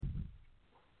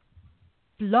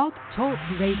Blog Talk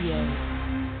Radio.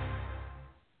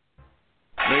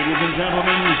 Ladies and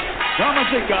gentlemen,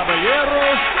 damas y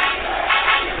caballeros,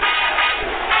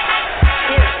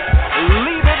 it's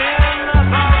Leave It In the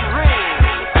Ring.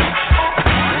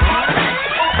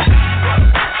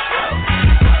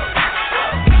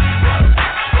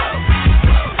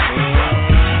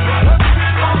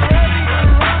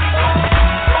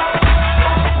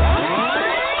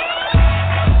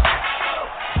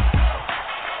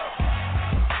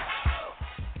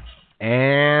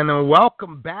 And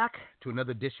welcome back to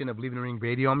another edition of Leave It In the Ring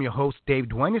Radio. I'm your host, Dave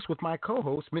Duenas, with my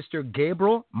co-host, Mr.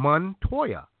 Gabriel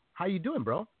Montoya. How you doing,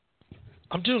 bro?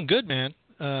 I'm doing good, man.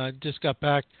 Just got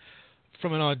back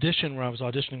from an audition where I was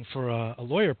auditioning for a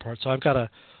lawyer part, so I've got a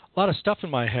lot of stuff in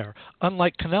my hair.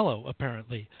 Unlike Canelo,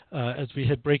 apparently, as we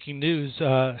had breaking news,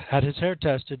 had his hair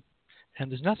tested,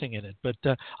 and there's nothing in it. But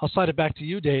I'll slide it back to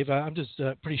you, Dave. I'm just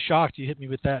pretty shocked you hit me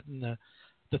with that in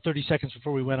the 30 seconds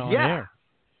before we went on air.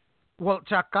 Well,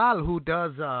 Chacal,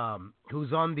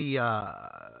 who's on the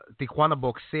Tijuana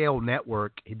Boxeo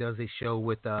Network, he does a show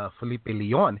with Felipe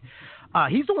Leon.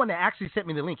 He's the one that actually sent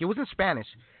me the link. It was in Spanish,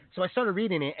 so I started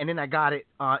reading it, and then I got it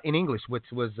in English, which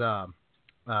was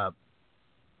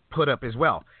put up as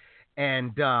well.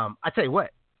 And I tell you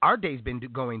what, our day's been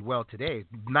going well today.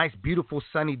 Nice, beautiful,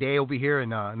 sunny day over here in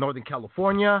Northern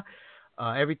California.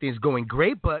 Everything's going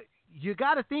great, but you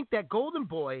got to think that Golden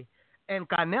Boy and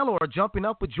Canelo are jumping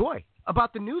up with joy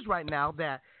about the news right now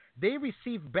that they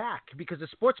received back, because the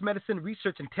Sports Medicine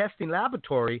Research and Testing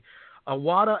Laboratory, a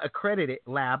WADA-accredited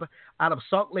lab out of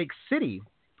Salt Lake City,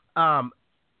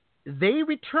 they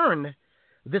returned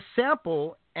the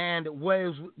sample and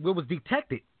what was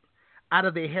detected out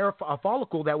of the hair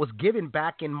follicle that was given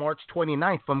back in March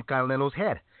 29th from Canelo's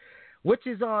head, which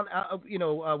is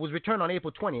was returned on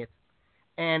April 20th.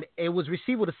 And it was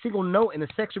received with a single note in the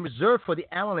section reserved for the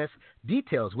analyst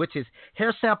details, which is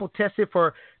hair sample tested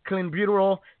for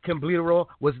Clenbuterol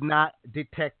was not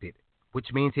detected,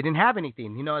 which means he didn't have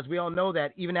anything. You know, as we all know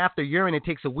that even after urine, it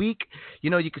takes a week. You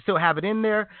know, you can still have it in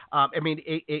there.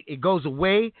 It goes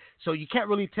away. So you can't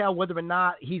really tell whether or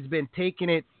not he's been taking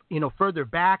it, further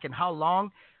back and how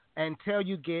long until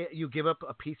you give up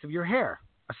a piece of your hair,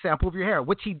 a sample of your hair,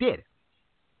 which he did.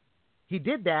 He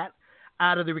did that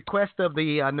out of the request of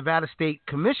the Nevada State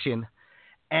Commission,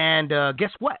 and guess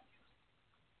what?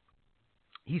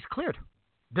 He's cleared.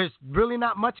 There's really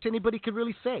not much anybody could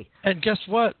really say. And guess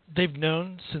what? They've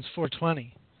known since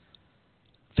 420.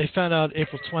 They found out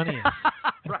April 20th.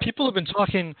 And people have been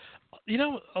talking,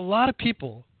 a lot of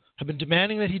people have been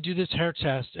demanding that he do this hair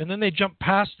test, and then they jump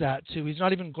past that to he's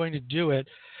not even going to do it.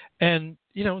 And,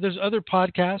 there's other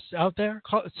podcasts out there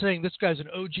saying this guy's an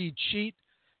OG cheat.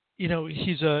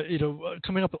 He's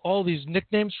coming up with all these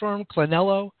nicknames for him,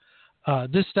 Canelo,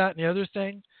 this, that, and the other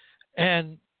thing.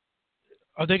 And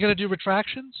are they going to do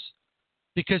retractions?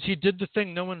 Because he did the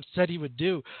thing no one said he would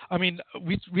do. I mean,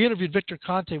 we interviewed Victor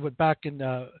Conte back in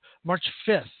March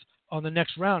 5th on the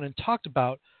next round and talked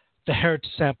about the hair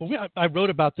sample. I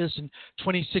wrote about this in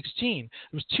 2016.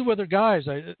 There was two other guys,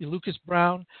 Lucas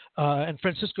Brown and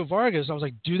Francisco Vargas. I was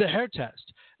like, do the hair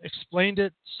test. Explained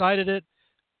it, cited it.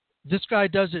 This guy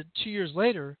does it 2 years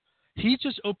later. He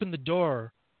just opened the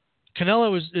door.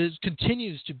 Canelo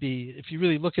continues to be, if you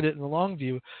really look at it in the long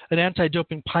view, an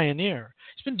anti-doping pioneer.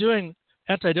 He's been doing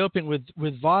anti-doping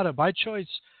with VADA by choice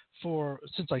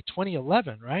since like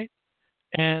 2011, right?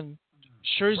 And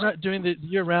sure, he's not doing the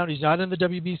year-round. He's not in the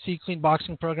WBC clean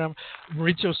boxing program.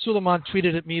 Maurizio Suleiman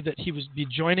tweeted at me that he would be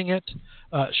joining it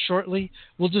shortly.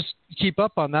 We'll just keep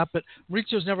up on that. But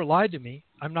Maurizio's never lied to me.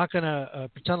 I'm not going to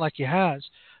pretend like he has.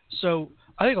 So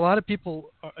I think a lot of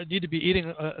people need to be eating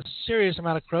a serious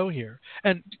amount of crow here.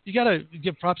 And you got to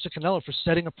give props to Canelo for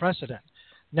setting a precedent.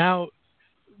 Now,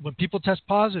 when people test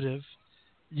positive,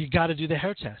 you got to do the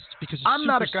hair test. Because I'm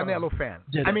not a Canelo fan.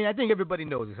 I think everybody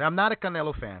knows this. I'm not a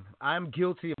Canelo fan. I'm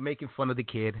guilty of making fun of the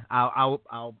kid.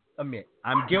 I'll admit.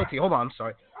 I'm guilty. Hold on. I'm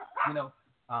sorry.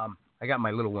 I got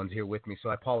my little ones here with me, so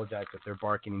I apologize if they're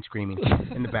barking and screaming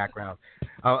in the background.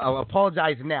 I'll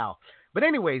apologize now. But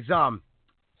anyways,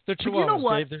 they're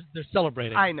chihuahuas, Dave. They're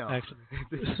celebrating. I know. Actually.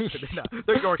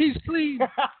 They're Yorkies. He's clean.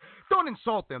 Don't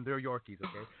insult them. They're Yorkies,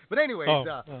 okay? But anyways.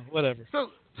 Whatever.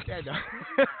 So,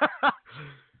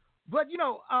 but,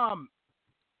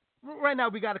 right now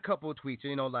we got a couple of tweets.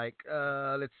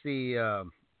 Let's see.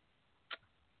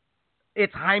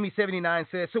 It's Jaime79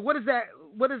 says, so what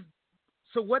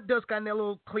does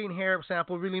Canelo clean hair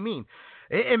sample really mean?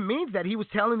 It means that he was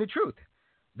telling the truth,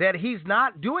 that he's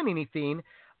not doing anything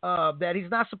that he's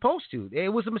not supposed to. It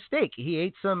was a mistake. He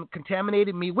ate some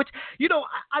contaminated meat, which,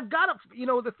 I've got to,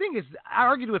 the thing is, I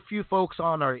argued with a few folks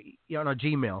on our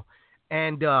Gmail,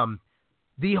 and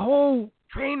the whole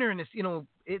trainer and this,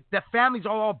 the families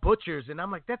are all butchers, and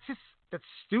I'm like, that's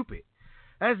stupid.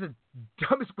 That is the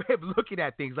dumbest way of looking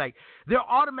at things. Like, they're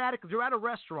at a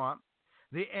restaurant,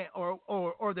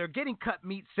 or they're getting cut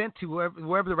meat sent to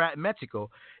wherever they're at in Mexico.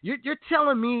 You're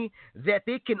telling me that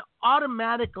they can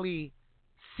automatically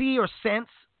see or sense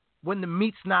when the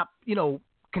meat's not,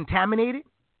 contaminated?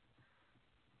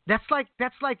 That's like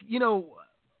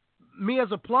me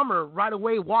as a plumber right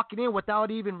away walking in without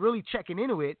even really checking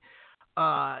into it,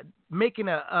 making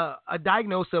a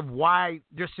diagnosis of why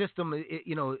their system,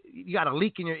 you got a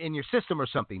leak in your system or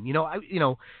something.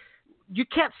 You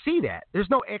can't see that. There's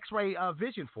no X-ray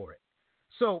vision for it.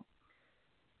 So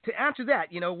to answer that,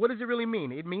 what does it really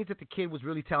mean? It means that the kid was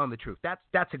really telling the truth.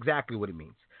 That's exactly what it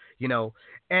means.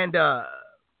 And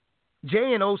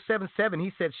Jay in 077,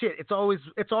 he said, shit, it's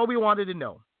all we wanted to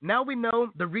know. Now we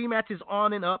know the rematch is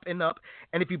on and up, and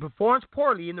if he performs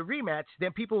poorly in the rematch,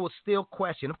 then people will still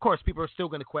question. Of course, people are still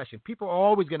going to question. People are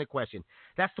always going to question.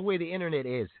 That's the way the internet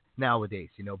is nowadays,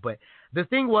 But the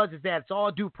thing is that it's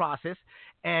all due process,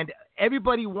 and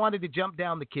everybody wanted to jump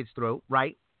down the kid's throat,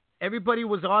 right? Everybody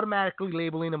was automatically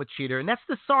labeling him a cheater, and that's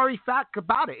the sorry fact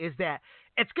about it, is that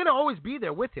it's going to always be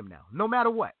there with him now, no matter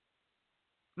what.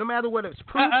 No matter what it's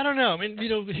proved. I don't know. I mean,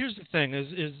 here's the thing: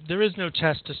 is there is no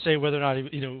test to say whether or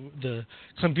not the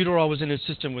clenbuterol was in his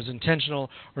system was intentional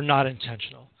or not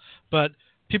intentional. But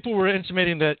people were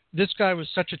intimating that this guy was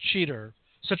such a cheater,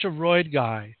 such a roid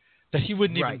guy, that he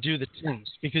wouldn't even do the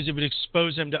test because it would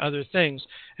expose him to other things.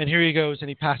 And here he goes, and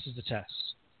he passes the test.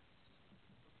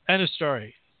 End of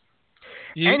story.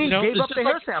 And he gave up the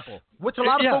hair sample, which a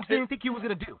lot of folks didn't think he was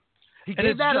going to do. He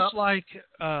gave that up. Just like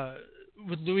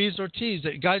with Luis Ortiz,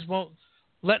 that guys won't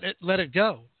let it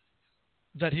go,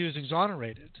 that he was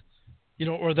exonerated,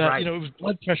 or that it was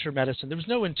blood pressure medicine. There was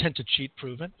no intent to cheat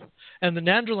proven, and the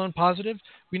nandrolone positive,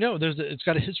 we know it's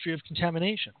got a history of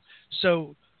contamination.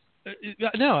 So,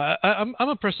 no, I'm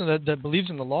a person that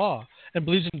believes in the law and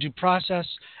believes in due process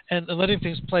and letting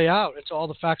things play out until all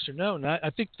the facts are known. I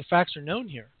think the facts are known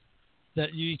here.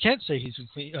 That you can't say he's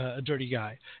a dirty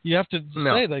guy. You have to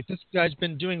say, like, this guy's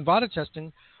been doing VADA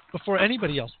testing before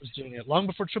anybody else was doing it, long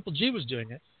before Triple G was doing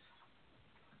it.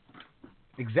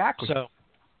 Exactly. So,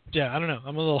 yeah, I don't know.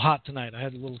 I'm a little hot tonight. I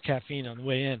had a little caffeine on the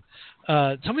way in.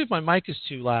 Tell me if my mic is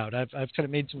too loud. I've kind of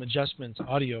made some adjustments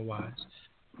audio-wise.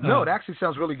 No, it actually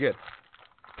sounds really good.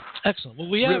 Excellent. Well,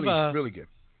 we have really good.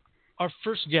 Our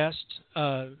first guest,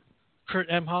 Kurt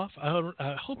Emhoff.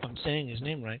 I hope I'm saying his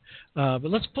name right. But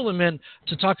let's pull him in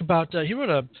to talk about. He wrote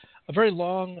a very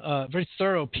long, very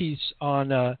thorough piece on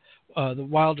the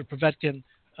Wilder Povetkin,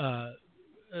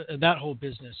 that whole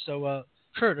business. So,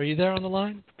 Kurt, are you there on the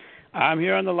line? I'm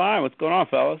here on the line. What's going on,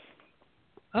 fellas?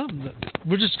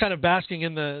 We're just kind of basking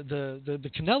in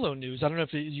the Canelo news. I don't know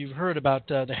if you've heard about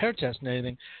the hair test and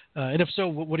anything, and if so,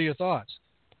 what are your thoughts?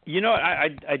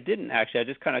 I didn't actually. I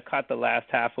just kind of caught the last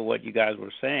half of what you guys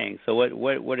were saying. So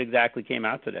what exactly came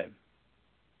out today?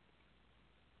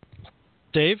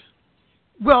 Dave?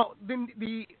 Well,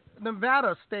 the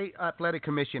Nevada State Athletic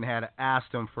Commission had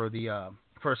asked him for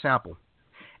a sample,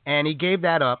 and he gave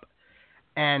that up,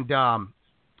 and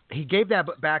he gave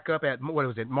that back up at, what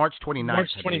was it, March 29th? March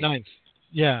 29th.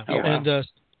 Yeah. And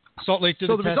Salt Lake did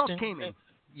the testing. So the results came in.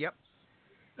 Yep.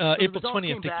 April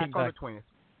 20th, they came back. On the 20th.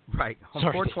 Right, on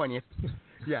 4/20th.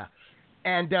 Yeah.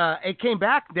 And it came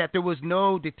back that there was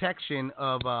no detection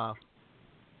of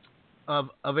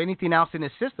anything else in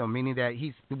his system, meaning that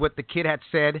what the kid had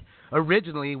said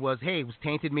originally was, hey, it was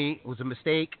tainted meat, it was a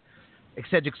mistake, et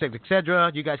cetera, et cetera, et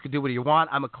cetera. You guys could do what you want.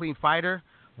 I'm a clean fighter.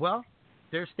 Well,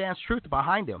 there stands truth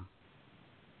behind him.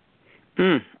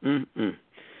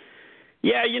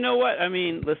 Yeah, you know what? I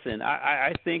mean, listen,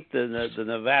 I think the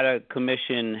Nevada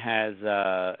Commission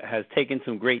has taken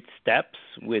some great steps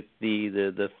with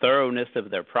the thoroughness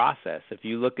of their process. If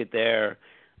you look at their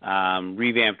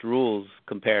revamped rules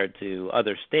compared to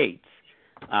other states,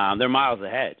 they're miles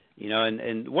ahead.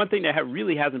 And one thing that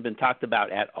really hasn't been talked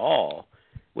about at all,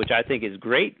 which I think is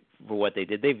great for what they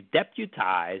did, they've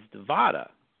deputized VADA.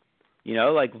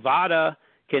 Like VADA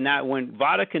cannot, when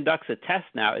VADA conducts a test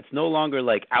now, it's no longer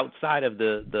like outside of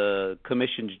the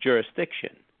commission's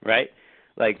jurisdiction, right?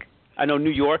 Like I know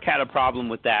New York had a problem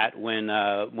with that when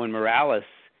Morales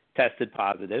tested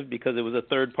positive because it was a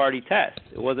third-party test.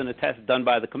 It wasn't a test done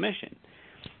by the commission.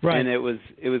 Right. And it was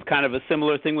kind of a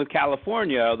similar thing with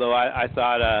California, although I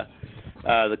thought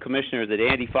the commissioner, is it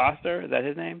Andy Foster? Is that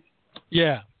his name?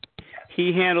 Yeah.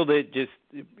 He handled it just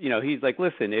he's like,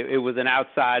 listen, it was an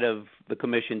outside of the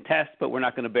commission test, but we're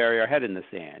not going to bury our head in the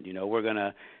sand. We're going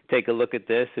to take a look at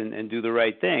this and do the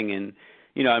right thing. And,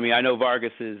 I know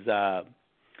Vargas's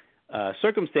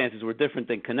circumstances were different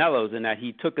than Canelo's in that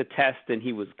he took a test and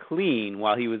he was clean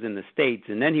while he was in the States,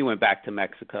 and then he went back to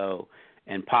Mexico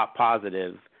and popped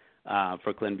positive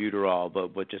for clenbuterol,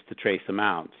 but just to trace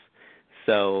amounts.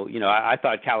 So, I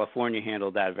thought California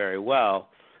handled that very well,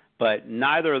 but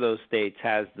neither of those states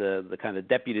has the kind of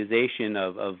deputization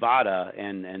of VADA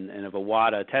and of a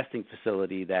WADA testing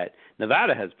facility that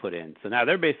Nevada has put in. So now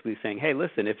they're basically saying, hey,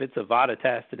 listen, if it's a VADA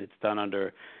test and it's done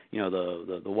under,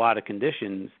 the WADA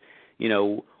conditions,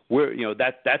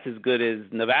 that's as good as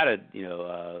Nevada,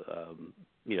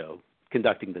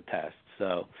 conducting the test.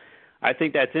 So I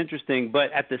think that's interesting.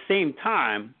 But at the same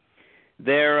time,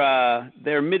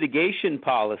 their mitigation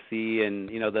policy and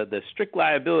the strict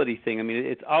liability thing. I mean,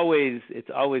 it's always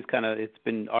kind of, it's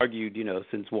been argued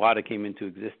since WADA came into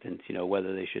existence.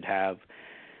 Whether they should have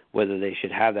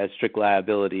that strict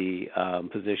liability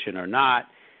position or not.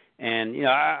 And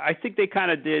I think they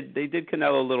did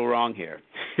Canelo a little wrong here.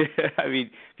 I mean,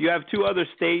 if you have two other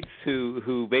states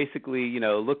who basically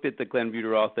looked at the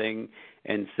clenbuterol thing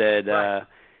and said. Right.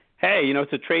 Hey,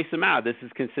 it's a trace amount. This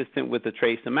is consistent with the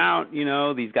trace amount.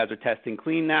 These guys are testing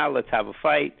clean now. Let's have a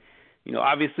fight.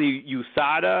 Obviously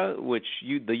USADA, which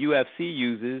the UFC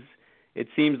uses, it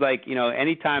seems like,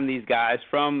 anytime these guys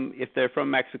if they're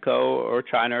from Mexico or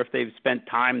China, or if they've spent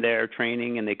time there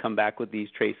training and they come back with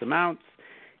these trace amounts,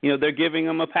 they're giving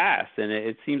them a pass. And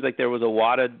it seems like there was a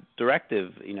WADA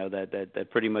directive, that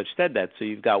pretty much said that. So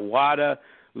you've got WADA,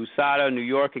 USADA, New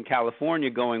York, and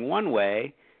California going one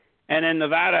way. And then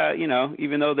Nevada,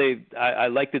 even though I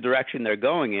like the direction they're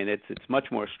going in, it's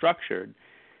much more structured.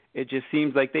 It just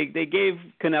seems like they gave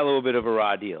Canelo a bit of a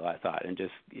raw deal, I thought, and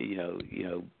just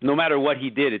no matter what he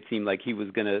did, it seemed like he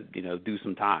was going to do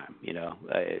some time.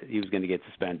 He was going to get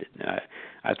suspended. And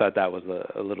I thought that was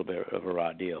a little bit of a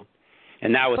raw deal.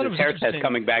 And now with his hair test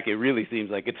coming back, it really seems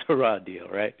like it's a raw deal,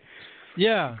 right?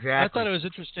 Yeah, exactly. I thought it was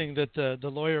interesting that the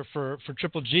lawyer for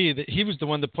Triple G, that he was the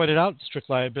one that pointed out strict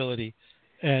liability.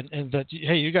 And that,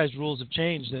 hey, you guys' rules have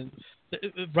changed, and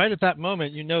right at that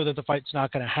moment, that the fight's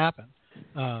not going to happen.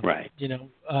 Right.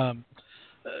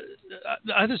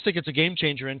 I just think it's a game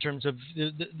changer in terms of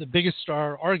the biggest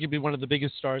star, arguably one of the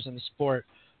biggest stars in the sport.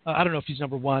 I don't know if he's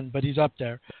number one, but he's up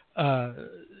there.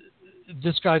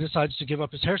 This guy decides to give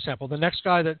up his hair sample. The next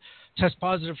guy that tests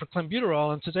positive for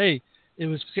clenbuterol and says, hey, it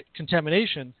was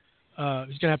contamination,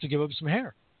 he's going to have to give up some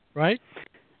hair, right?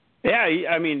 Yeah,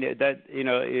 I mean that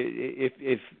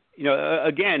if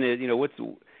again what's,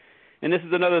 and this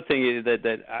is another thing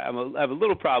that I have a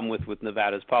little problem with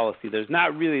Nevada's policy. It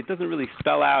doesn't really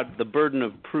spell out the burden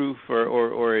of proof,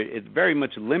 or it very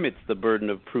much limits the burden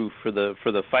of proof for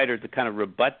the fighter to kind of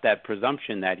rebut that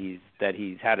presumption that he's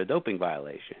had a doping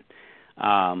violation.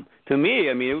 To me,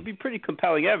 I mean, it would be pretty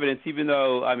compelling evidence, even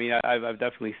though, I mean, I've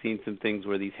definitely seen some things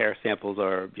where these hair samples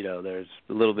are, there's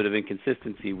a little bit of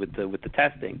inconsistency with the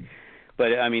testing.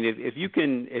 But I mean, if you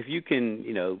can,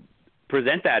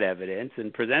 present that evidence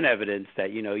and present evidence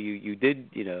that, you did,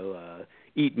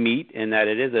 eat meat and that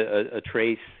it is a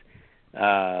trace,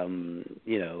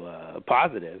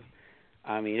 positive.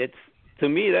 I mean, to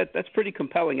me, that's pretty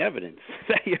compelling evidence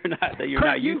that you're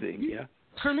not using, Yeah,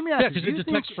 let me ask because it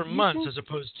detects for months as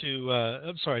opposed to,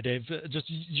 I'm sorry, Dave, just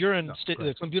urine,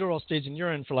 the clenbuterol stays in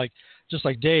urine for just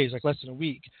like days, like less than a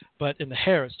week, but in the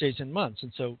hair it stays in months,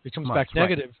 and so it comes back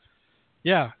negative.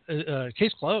 Right. Yeah,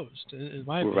 case closed, in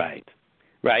my opinion.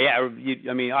 Right, yeah,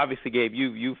 I mean, obviously, Gabe,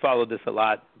 you followed this a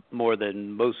lot more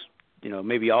than most,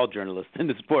 maybe all journalists in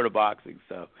the sport of boxing,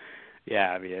 so...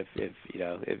 Yeah, I mean,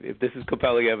 if this is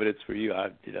compelling evidence for you,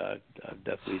 I'm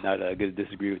definitely not going to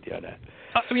disagree with you on that.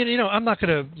 I mean, I'm not going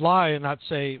to lie and not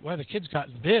say, well, the kid's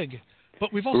gotten big,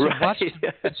 but we've also watched him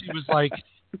since he was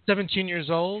 17 years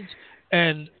old,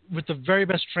 and with the very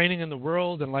best training in the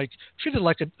world, and treated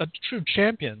like a true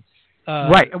champion.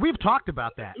 Right, and we've talked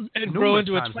about that. And grow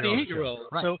into a 28-year-old.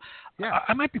 Right. So yeah.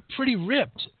 I might be pretty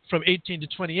ripped from 18 to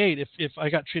 28 if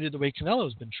I got treated the way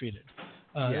Canelo's been treated.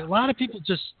 A lot of people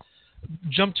just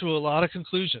jump to a lot of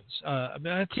conclusions. I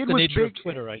mean, that's the nature of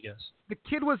Twitter, I guess. The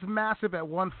kid was massive at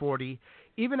 140.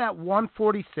 Even at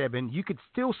 147, you could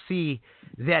still see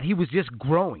that he was just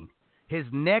growing. His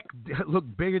neck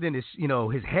looked bigger than his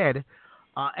head,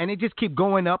 and it just kept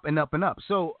going up and up and up.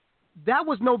 So that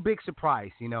was no big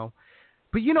surprise,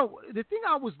 But, the thing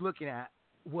I was looking at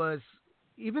was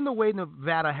even the way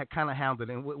Nevada had kind of handled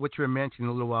it, and what you were mentioning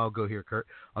a little while ago here, Kurt,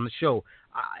 on the show.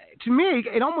 To me,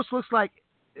 it almost looks like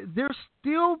they're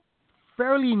still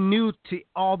fairly new to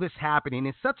all this happening.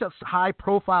 It's such a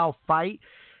high-profile fight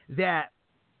that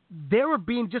they were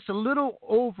being just a little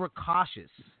overcautious.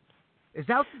 Is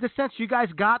that the sense you guys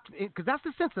got? Because that's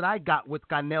the sense that I got with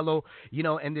Canelo,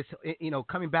 and this,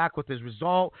 coming back with his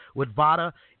result with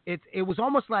VADA. It was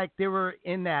almost like they were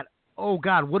in that, oh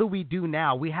God, what do we do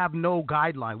now? We have no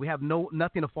guideline. We have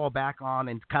nothing to fall back on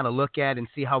and kind of look at and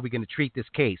see how we're going to treat this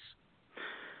case.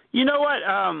 You know what?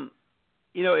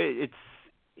 It's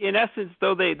in essence,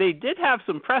 though, they did have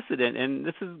some precedent, and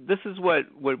this is what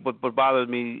bothered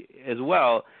me as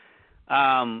well.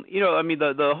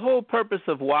 The whole purpose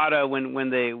of WADA when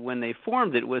they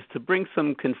formed it was to bring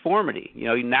some conformity.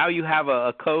 Now you have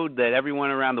a code that everyone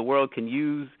around the world can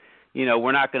use.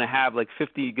 We're not going to have like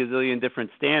 50 gazillion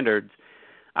different standards.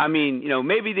 I mean,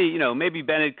 maybe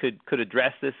Bennett could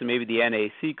address this, and maybe the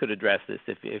NAC could address this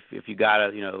if you got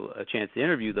a chance to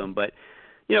interview them. But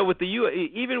with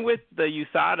even with the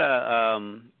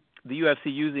USADA, the UFC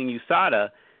using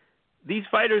USADA, these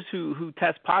fighters who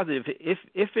test positive, if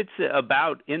it's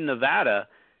about in Nevada,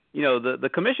 the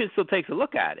commission still takes a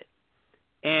look at it.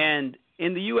 And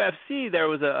in the UFC, there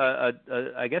was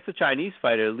I guess a Chinese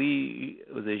fighter,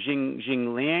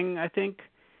 Jing Liang, I think,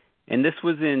 and this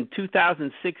was in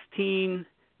 2016,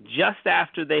 just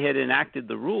after they had enacted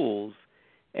the rules,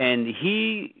 and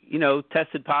he,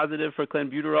 tested positive for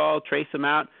clenbuterol, trace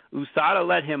amount. USADA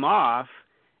let him off,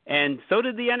 and so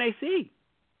did the NAC.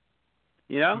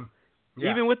 Yeah.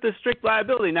 Even with the strict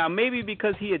liability. Now, maybe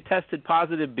because he had tested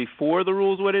positive before the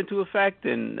rules went into effect,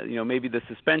 and maybe the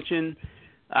suspension,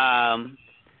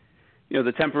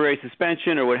 the temporary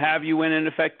suspension or what have you went in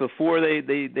effect before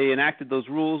they enacted those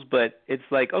rules. But it's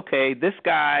like, okay, this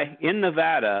guy in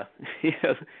Nevada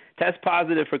tests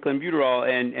positive for clenbuterol,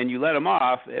 and you let him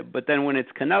off. But then when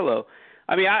it's Canelo,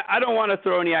 I mean, I don't want to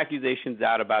throw any accusations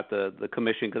out about the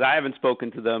commission because I haven't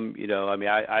spoken to them.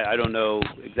 I don't know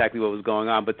exactly what was going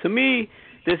on. But to me,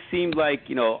 this seemed like,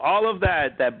 all of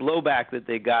that blowback that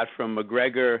they got from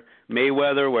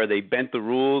McGregor-Mayweather, where they bent the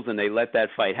rules and they let that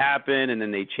fight happen, and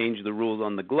then they changed the rules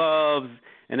on the gloves,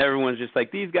 and everyone's just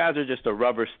like, these guys are just a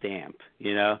rubber stamp,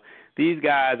 These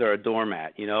guys are a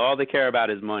doormat, all they care about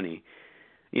is money,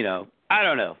 I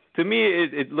don't know. To me,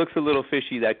 it looks a little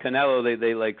fishy that Canelo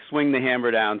they like swing the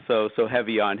hammer down so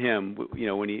heavy on him.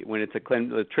 When it's a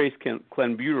trace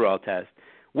clenbuterol test.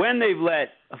 When they've let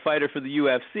a fighter for the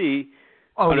UFC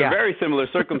under very similar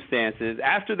circumstances,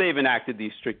 after they've enacted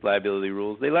these strict liability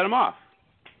rules, they let him off.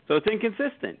 So it's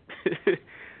inconsistent.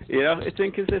 It's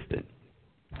inconsistent.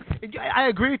 I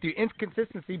agree with you,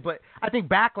 inconsistency, but I think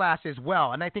backlash as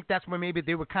well, and I think that's where maybe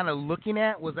they were kind of looking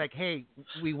at was like, hey,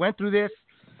 we went through this.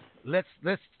 Let's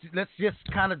just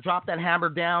kind of drop that hammer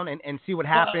down and see what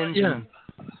happens.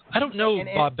 I don't know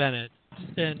Bob Bennett,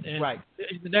 and right.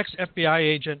 The next FBI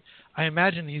agent. I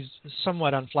imagine he's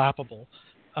somewhat unflappable,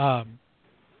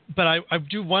 but I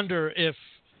do wonder if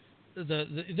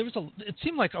it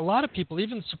seemed like a lot of people,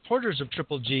 even supporters of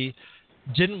Triple G,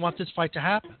 didn't want this fight to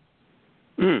happen.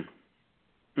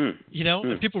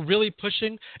 People really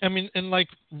pushing. I mean, and like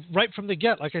right from the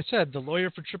get, like I said, the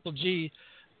lawyer for Triple G.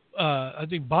 I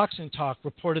think Boxing Talk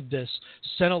reported this,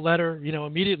 sent a letter,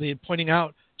 immediately pointing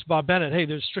out to Bob Bennett, hey,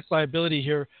 there's strict liability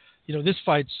here. This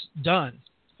fight's done,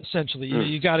 essentially.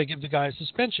 You got to give the guy a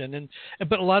suspension.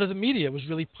 But a lot of the media was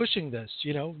really pushing this,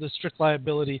 the strict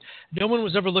liability. No one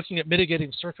was ever looking at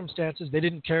mitigating circumstances. They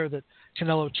didn't care that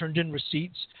Canelo turned in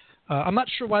receipts. I'm not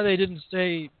sure why they didn't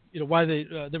say, why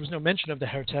there was no mention of the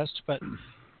hair test, but,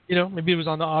 maybe it was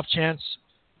on the off chance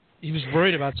he was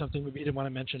worried about something. Maybe he didn't want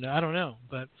to mention it. I don't know.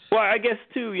 But I guess,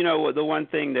 too, the one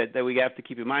thing that we have to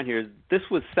keep in mind here is this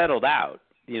was settled out.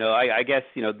 I guess,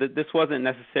 this wasn't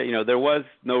necessary. There was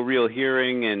no real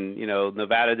hearing, and,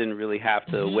 Nevada didn't really have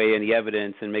to weigh any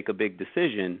evidence and make a big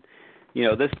decision.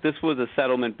 This was a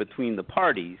settlement between the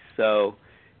parties. So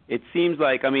it seems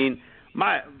like, when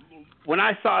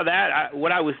I saw that,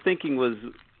 what I was thinking was,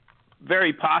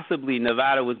 very possibly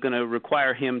Nevada was going to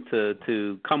require him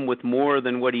to come with more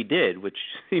than what he did, which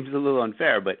seems a little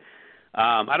unfair. But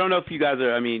I don't know if you guys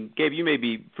are, Gabe, you may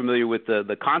be familiar with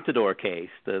the Contador case,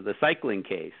 the cycling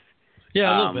case. Yeah,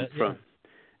 a little bit.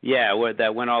 Where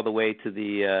that went all the way to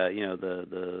the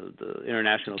the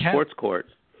International Sports Court.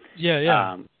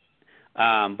 Yeah.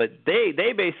 But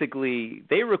they basically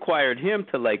required him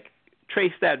to like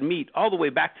trace that meat all the way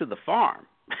back to the farm.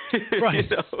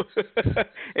 Right.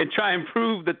 And try and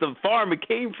prove that the farm it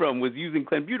came from was using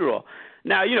clenbuterol.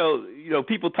 Now,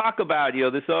 people talk about,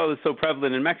 this all is so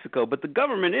prevalent in Mexico, but the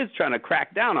government is trying to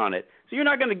crack down on it. So you're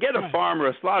not going to get a farm or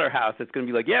a slaughterhouse that's going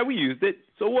to be like, yeah, we used it,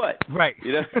 so what? Right.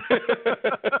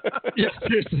 Yeah,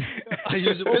 seriously. I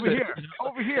use it over with here.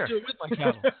 Over here. I do it with my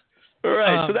cattle.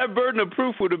 Right. So that burden of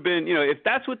proof would have been, if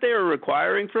that's what they were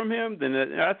requiring from him, then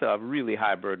that's a really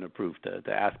high burden of proof to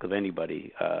ask of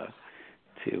anybody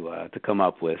to come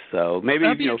up with. So maybe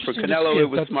for Canelo it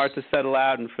was smart to settle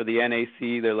out, and for the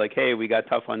NAC they're like, hey, we got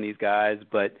tough on these guys,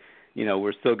 but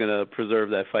we're still going to preserve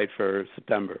that fight for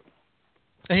September.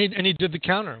 And he did the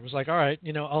counter. It was like, all right,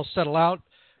 I'll settle out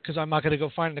because I'm not going to go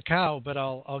find the cow, but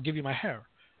I'll give you my hair.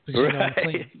 Because, right, I'm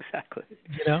clean. Exactly.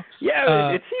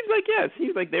 Yeah, it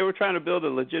seems like they were trying to build a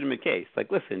legitimate case.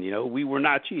 Like, listen, we were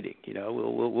not cheating.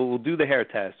 We'll do the hair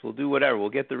test. We'll do whatever. We'll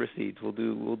get the receipts. We'll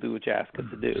do what you ask us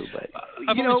to do. But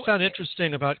I've always found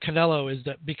interesting about Canelo is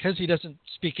that because he doesn't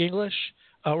speak English,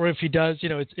 or if he does,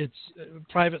 it's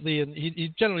privately, and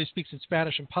he generally speaks in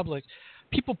Spanish in public.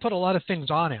 People put a lot of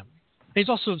things on him. He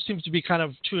also seems to be kind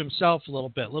of to himself a little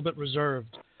bit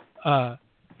reserved.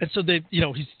 And so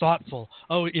he's thoughtful.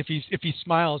 Oh, if he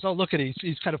smiles, oh, look at it,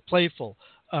 he's kind of playful.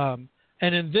 And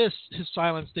in this, his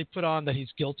silence, they put on that he's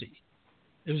guilty.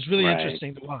 It was really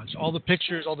interesting to watch. All the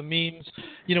pictures, all the memes,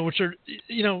 which are,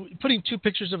 putting two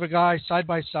pictures of a guy side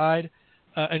by side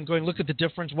and going, look at the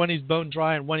difference. One he's bone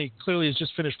dry and one he clearly has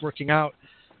just finished working out.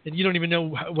 And you don't even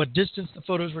know what distance the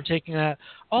photos were taken at.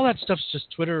 All that stuff's just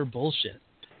Twitter bullshit.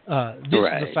 This is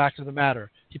the fact of the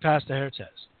matter. He passed the hair test.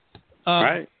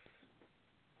 Right.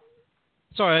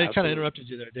 Sorry, I kind of interrupted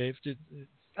you there, Dave.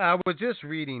 I was just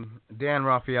reading Dan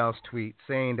Raphael's tweet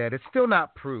saying that it's still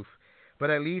not proof, but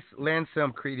at least lend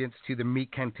some credence to the meat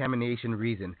contamination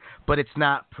reason. But it's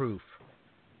not proof.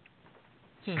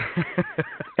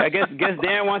 I guess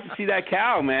Dan wants to see that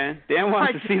cow, man. Dan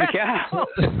wants to see the cow.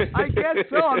 I guess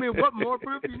so. I mean, what more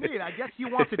proof do you need? I guess he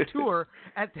wants a tour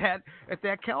at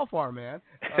that cow farm, man.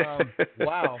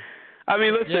 Wow. I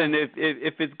mean, listen,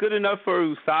 if it's good enough for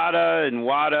USADA and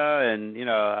WADA, and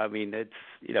it's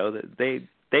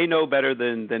they know better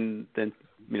than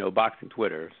boxing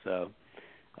Twitter. So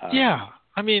yeah,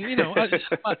 I mean, I'm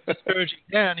not disparaging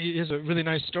Dan. He has a really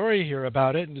nice story here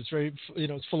about it, and it's very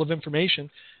it's full of information.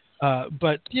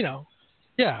 But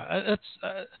that's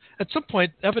at some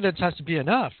point evidence has to be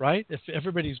enough, right? If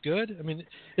everybody's good, I mean,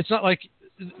 it's not like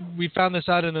we found this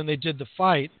out and then they did the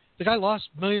fight. The guy lost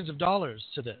millions of dollars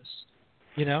to this.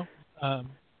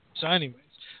 So anyways,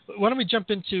 why don't we jump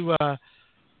into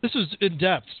this was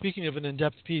in-depth. Speaking of an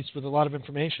in-depth piece with a lot of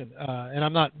information, and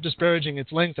I'm not disparaging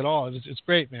its length at all. It's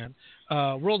great, man.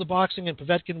 World of Boxing and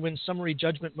Povetkin win summary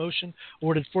judgment motion,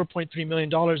 awarded $4.3 million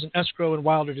in escrow and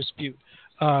Wilder dispute.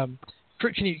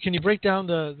 Kurt, can you break down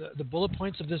the bullet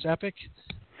points of this epic?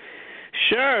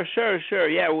 Sure.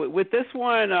 Yeah, with this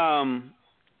one,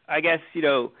 I guess,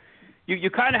 you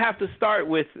kind of have to start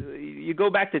with, you go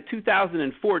back to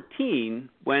 2014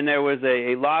 when there was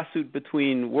a lawsuit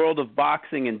between World of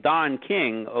Boxing and Don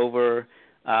King over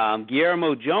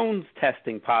Guillermo Jones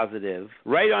testing positive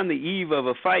right on the eve of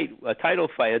a title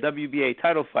fight, a WBA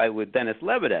title fight with Denis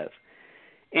Lebedev.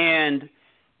 And,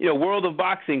 World of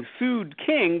Boxing sued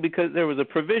King because there was a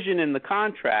provision in the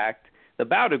contract, the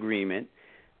bout agreement,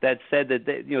 that said that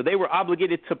they were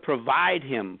obligated to provide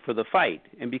him for the fight.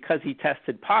 And because he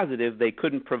tested positive, they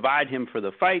couldn't provide him for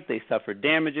the fight. They suffered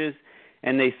damages,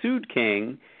 and they sued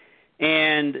King.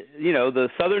 And, the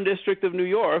Southern District of New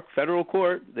York, federal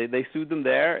court, they sued them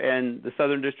there, and the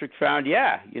Southern District found,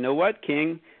 you know what,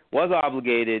 King was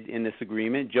obligated in this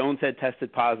agreement. Jones had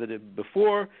tested positive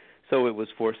before, so it was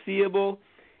foreseeable.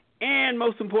 And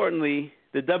most importantly,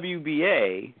 the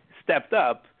WBA stepped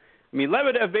up. I mean,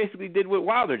 Lebedev basically did what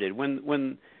Wilder did.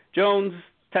 When Jones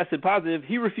tested positive,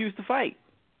 he refused to fight.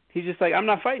 He's just like, I'm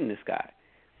not fighting this guy.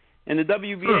 And the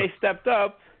WBA stepped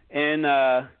up and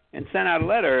sent out a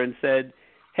letter and said,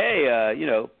 hey,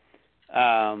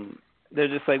 they're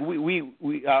just like,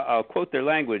 I'll quote their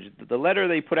language. The letter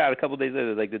they put out a couple days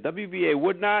later, like, the WBA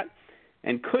would not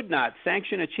and could not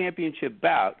sanction a championship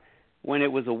bout when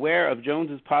it was aware of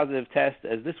Jones's positive test,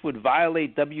 as this would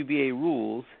violate WBA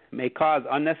rules, may cause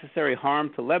unnecessary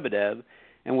harm to Lebedev,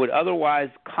 and would otherwise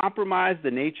compromise the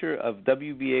nature of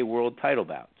WBA world title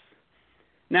bouts.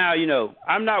 Now,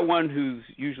 I'm not one who's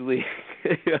usually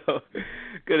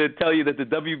going to tell you that the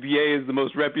WBA is the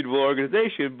most reputable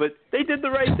organization, but they did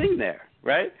the right thing there,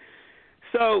 right?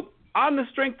 So on the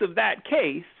strength of that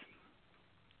case,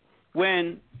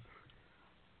 when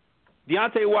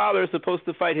Deontay Wilder is supposed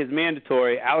to fight his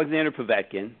mandatory, Alexander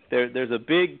Povetkin, there's a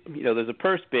big, there's a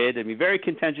purse bid. I mean, very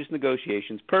contentious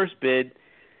negotiations. Purse bid,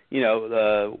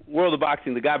 the World of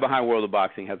Boxing, the guy behind World of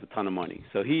Boxing has a ton of money.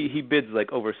 So he bids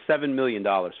like over $7 million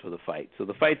for the fight. So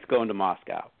the fight's going to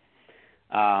Moscow.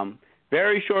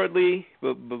 Very shortly,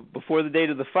 before the date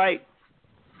of the fight,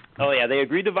 they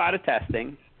agreed to VADA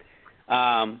testing.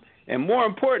 And more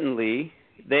importantly,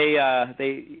 they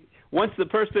once the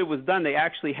purse bid was done, they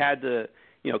actually had to,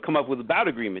 come up with a bout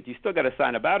agreement. You still got to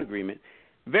sign a bout agreement.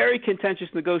 Very contentious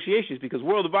negotiations because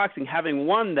World of Boxing, having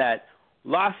won that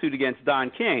lawsuit against Don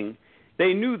King,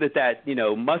 they knew that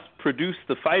must produce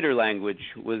the fighter language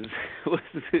was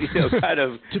kind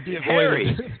of to be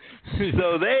hairy.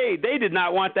 So they did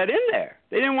not want that in there.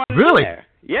 They didn't want it Really? in there.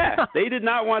 Yeah, they did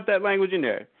not want that language in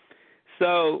there.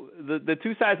 So the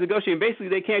two sides negotiating. Basically,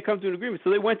 they can't come to an agreement. So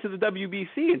they went to the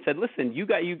WBC and said, "Listen, you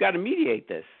got to mediate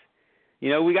this.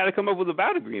 We got to come up with a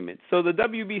bout agreement." So the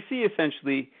WBC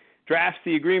essentially drafts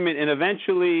the agreement, and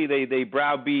eventually they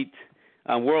browbeat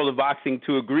World of Boxing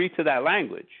to agree to that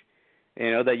language.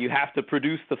 That you have to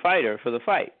produce the fighter for the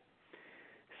fight.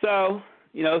 So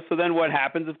so then what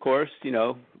happens? Of course,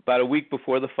 about a week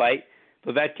before the fight,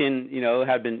 Povetkin,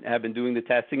 had been doing the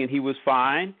testing, and he was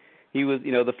fine. He was,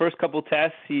 the first couple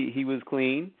tests, he was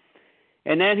clean.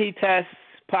 And then he tests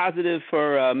positive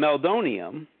for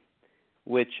meldonium,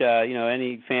 which,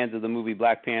 any fans of the movie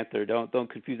Black Panther, don't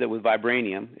confuse that with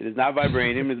vibranium. It is not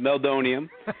vibranium, it's meldonium.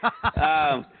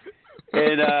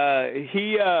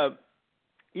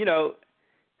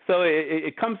 So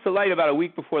it comes to light about a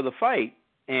week before the fight,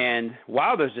 and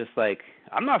Wilder's just like,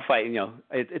 I'm not fighting,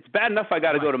 it's bad enough I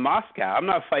got to go to Moscow. I'm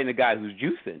not fighting a guy who's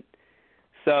juicing.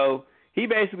 So he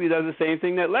basically does the same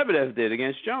thing that Lebedev did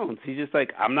against Jones. He's just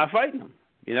like, I'm not fighting him.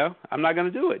 I'm not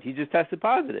going to do it. He just tested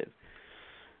positive.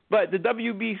 But the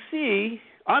WBC,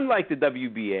 unlike the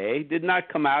WBA, did not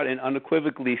come out and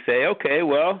unequivocally say, okay,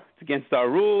 well, it's against our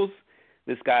rules.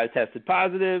 This guy tested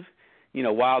positive.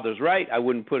 Wilder's right. I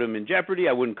wouldn't put him in jeopardy.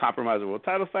 I wouldn't compromise a world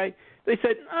title fight. They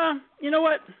said, you know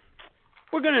what?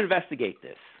 We're going to investigate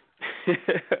this.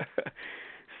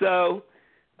 So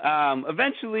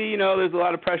eventually, there's a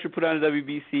lot of pressure put on the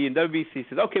WBC, and WBC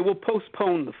says, okay, we'll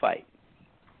postpone the fight.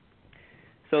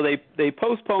 So they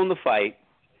postpone the fight,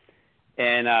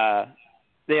 and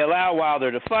they allow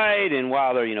Wilder to fight, and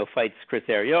Wilder, fights Chris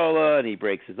Arreola, and he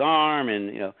breaks his arm,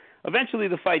 and, eventually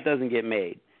the fight doesn't get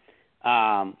made.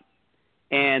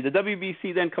 And the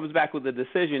WBC then comes back with a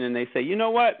decision, and they say, you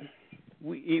know what?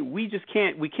 We just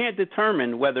can't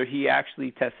determine whether he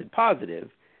actually tested positive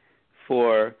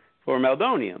for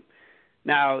meldonium.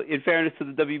 Now, in fairness to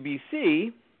the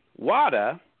WBC,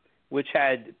 WADA, which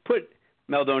had put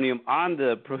meldonium on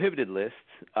the prohibited list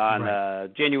on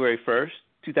January 1st,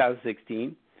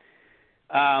 2016,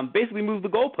 basically moved the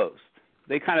goalpost.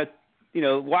 They kind of,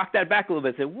 walked that back a little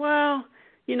bit and said, well,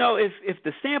 if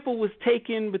the sample was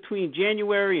taken between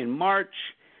January and March,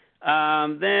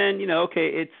 then,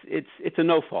 okay, it's a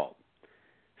no fault.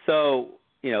 So,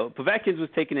 Povetkin's was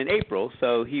taken in April,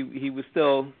 so he was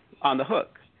still on the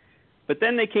hook. But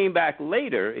then they came back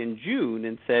later in June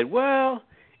and said, well,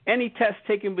 any tests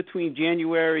taken between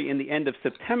January and the end of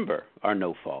September are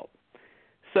no fault.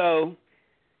 So,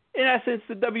 in essence,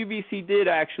 the WBC did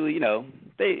actually,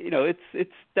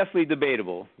 it's definitely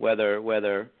debatable whether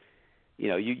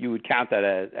you would count that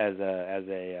as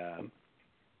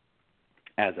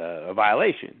a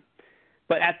violation.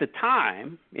 But at the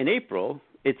time, in April,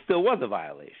 it still was a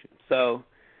violation. So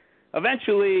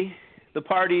eventually, the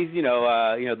parties,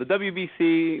 the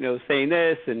WBC, saying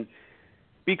this, and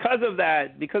because of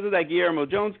that Guillermo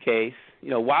Jones case,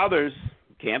 Wilder's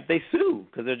camp, they sue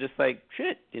because they're just like,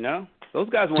 shit, those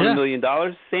guys won $1 million,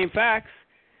 same facts,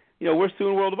 we're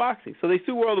suing World of Boxing. So they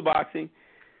sue World of Boxing.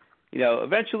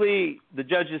 Eventually the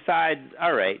judge decides,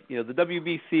 all right, the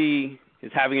WBC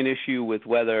is having an issue with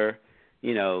whether,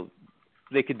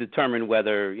 they could determine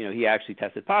whether, he actually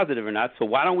tested positive or not. So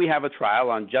why don't we have a trial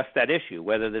on just that issue,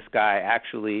 whether this guy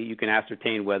actually, you can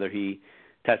ascertain whether he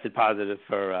tested positive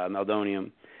for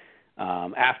meldonium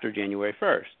after January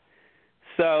 1st.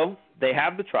 So they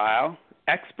have the trial.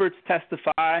 Experts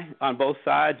testify on both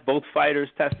sides. Both fighters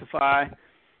testify.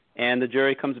 And the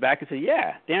jury comes back and says,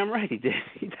 yeah, damn right he did.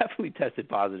 He definitely tested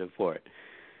positive for it.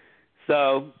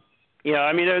 So,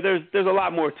 there's a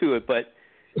lot more to it, but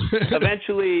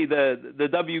eventually the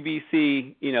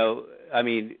WBC,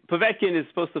 Povetkin is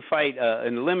supposed to fight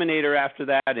an eliminator after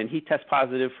that, and he tests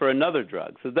positive for another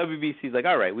drug. So the WBC is like,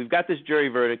 all right, we've got this jury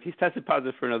verdict. He's tested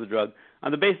positive for another drug.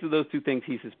 On the basis of those two things,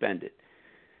 he's suspended.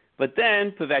 But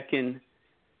then Povetkin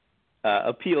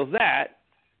appeals that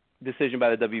decision by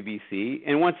the WBC,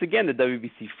 and once again the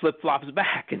WBC flip-flops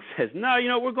back and says, no,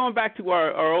 we're going back to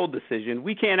our old decision.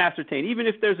 We can't ascertain, even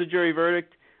if there's a jury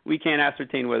verdict, we can't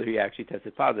ascertain whether he actually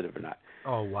tested positive or not.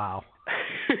 Oh, wow.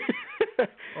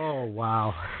 Oh,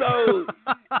 wow.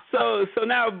 So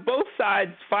now both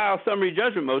sides file summary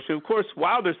judgment motion. Of course,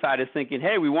 Wilder's side is thinking,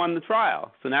 hey, we won the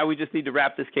trial, so now we just need to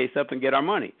wrap this case up and get our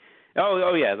money.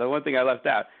 Oh yeah. The one thing I left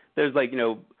out. There's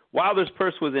Wilder's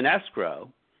purse was in escrow,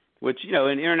 which in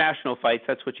international fights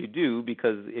that's what you do,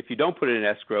 because if you don't put it in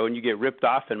escrow and you get ripped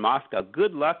off in Moscow,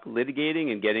 good luck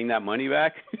litigating and getting that money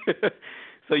back.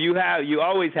 So you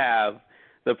always have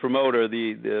the promoter,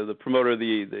 the promoter,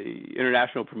 the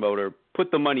international promoter,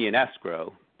 put the money in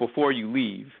escrow before you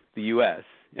leave the U.S.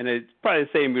 And it's probably the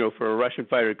same, for a Russian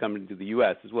fighter coming to the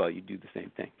U.S. as well. You do the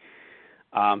same thing.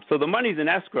 So the money's in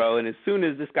escrow, and as soon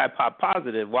as this guy popped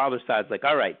positive, Wilder's side's like,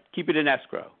 all right, keep it in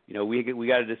escrow. We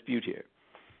got a dispute here.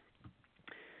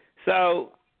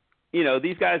 So,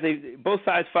 these guys, both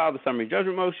sides filed the summary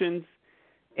judgment motions,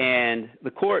 and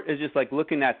the court is just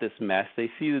looking at this mess.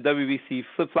 They see the WBC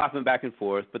flip-flopping back and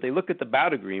forth, but they look at the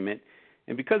bout agreement,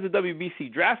 and because the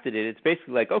WBC drafted it, it's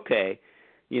basically okay,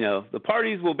 the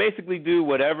parties will basically do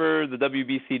whatever the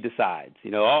WBC decides.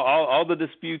 All the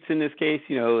disputes in this case,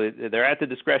 they're at the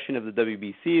discretion of the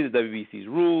WBC. The WBC's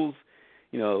rules,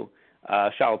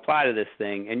 shall apply to this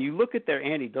thing. And you look at their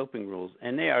anti-doping rules,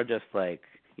 and they are just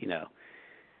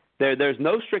there's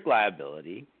no strict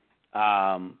liability.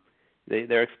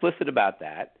 They're explicit about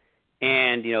that.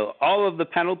 And, all of the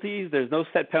penalties, there's no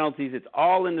set penalties. It's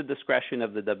all in the discretion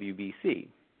of the WBC.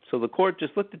 So the court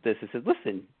just looked at this and said,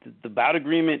 listen, the bout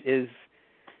agreement is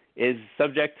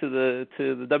subject to the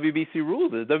WBC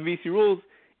rules. The WBC rules,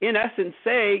 in essence,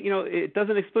 say, it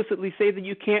doesn't explicitly say that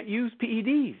you can't use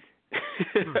PEDs.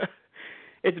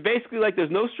 It's basically there's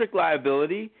no strict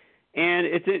liability, and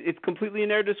it's completely in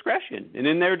their discretion. And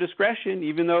in their discretion,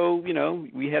 even though,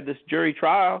 we had this jury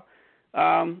trial,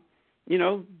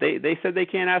 they said they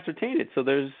can't ascertain it. So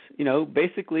there's,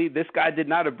 basically this guy did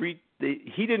not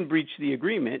he didn't breach the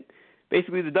agreement.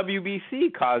 Basically, the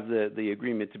WBC caused the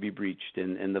agreement to be breached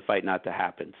and the fight not to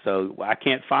happen. So I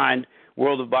can't find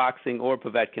World of Boxing or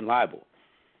Povetkin liable.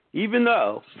 Even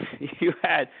though you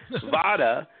had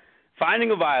VADA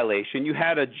finding a violation, you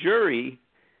had a jury,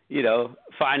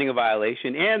 finding a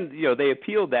violation, and, they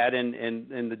appealed that and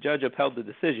the judge upheld the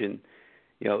decision.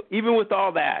 Even with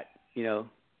all that,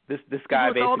 this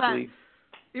guy basically...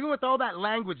 Even with all that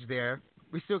language there,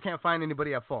 we still can't find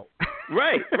anybody at fault.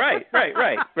 Right.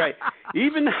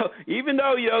 Even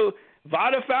though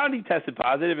VADA found he tested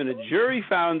positive, and the jury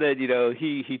found that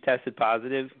he tested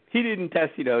positive, he didn't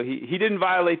test. He didn't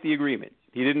violate the agreement.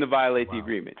 He didn't violate the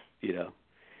agreement.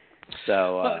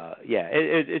 So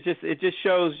it just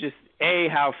shows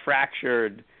how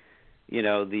fractured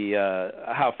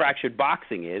how fractured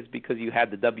boxing is, because you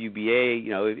had the WBA.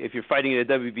 If you're fighting in a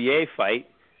WBA fight,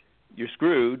 you're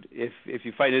screwed. If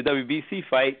you fight in a WBC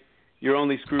fight, you're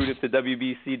only screwed if the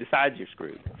WBC decides you're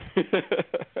screwed.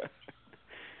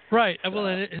 Right. Well,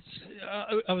 and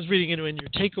I was reading in your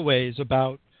takeaways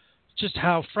about just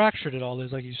how fractured it all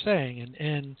is, like you're saying,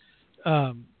 and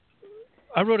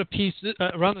I wrote a piece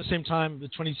around the same time,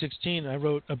 2016. I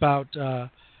wrote about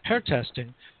hair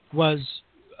testing.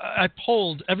 I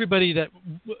polled everybody that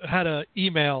had an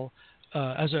email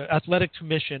as an athletic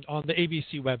commission on the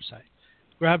ABC website.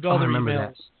 Grabbed all their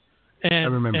emails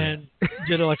and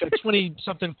did a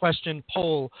 20-something question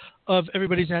poll of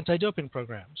everybody's anti-doping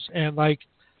programs. And I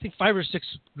think 5 or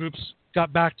 6 groups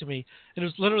got back to me. And it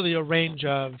was literally a range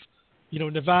of,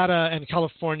 Nevada and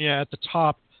California at the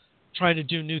top trying to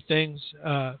do new things,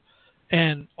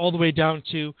 and all the way down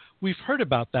to, we've heard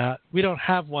about that. We don't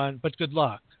have one, but good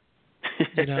luck.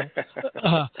 And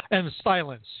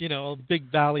silence, a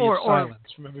big valley of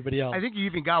silence from everybody else. I think you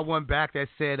even got one back that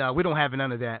said, we don't have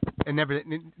none of that. And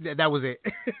that was it.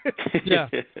 Yeah.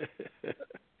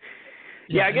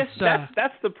 Yeah, I guess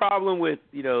that's the problem with,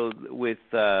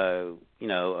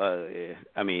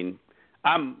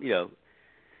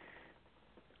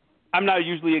 I'm not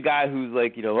usually a guy who's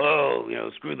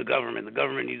screw the government. The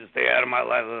government needs to stay out of my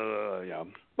life.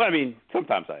 But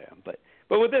sometimes I am.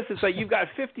 But with this, it's you've got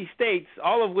 50 states,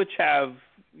 all of which have,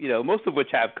 most of which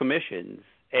have commissions.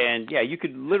 And, you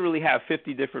could literally have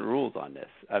 50 different rules on this.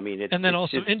 And then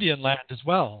also Indian land as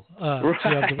well.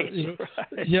 Right.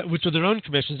 Yeah, which are their own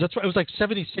commissions. That's right. It was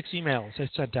 76 emails I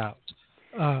sent out.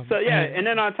 And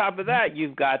then on top of that,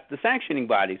 you've got the sanctioning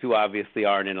bodies who obviously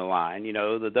aren't in a line.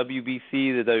 The WBC,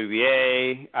 the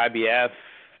WBA, IBF,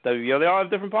 WBO, they all have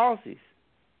different policies.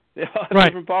 They all have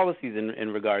different policies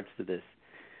in regards to this.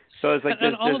 So it's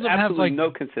there's absolutely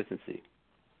no consistency.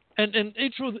 And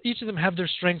each of them have their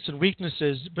strengths and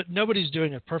weaknesses, but nobody's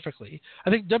doing it perfectly. I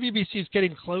think WBC is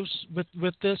getting close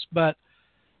with this, but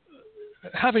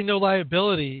having no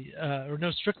liability or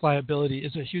no strict liability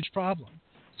is a huge problem.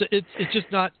 So it's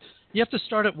just not. You have to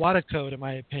start at WADA code, in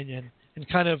my opinion, and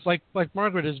kind of like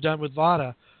Margaret has done with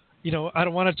VADA, I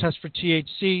don't want to test for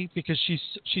THC because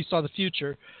she saw the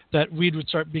future that weed would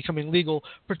start becoming legal,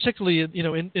 particularly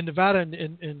in Nevada and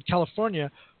in California,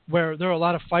 where there are a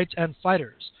lot of fights and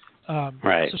fighters.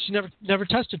 Right. So she never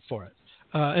tested for it.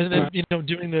 And then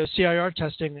doing the CIR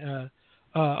testing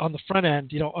on the front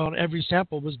end, on every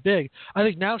sample was big. I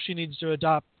think now she needs to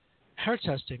adopt hair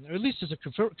testing, or at least as a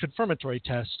confirmatory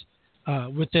test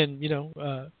within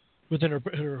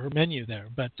her menu there.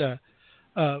 But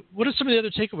what are some of the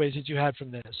other takeaways that you had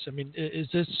from this? I mean, is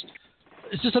this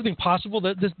something possible?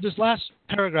 That this last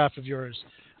paragraph of yours,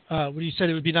 where you said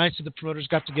it would be nice if the promoters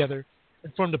got together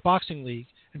and formed a boxing league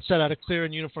and set out a clear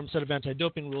and uniform set of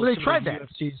anti-doping rules. Well, they tried that.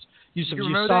 UFC's use of you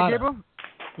remember that, Gabriel?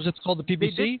 Was it called the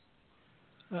PBC?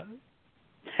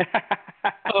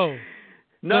 Oh.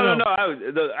 No.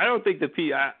 I don't think the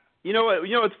P. You know what?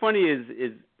 What's funny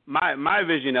is my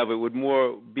vision of it would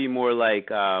be more like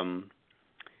I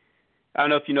don't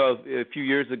know if you know. A few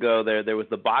years ago, there was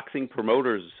the Boxing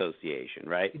Promoters Association,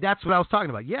 right? That's what I was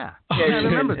talking about. Yeah. Yeah, I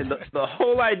remember that. And the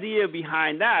whole idea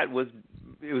behind that was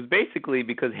basically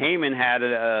because Heyman had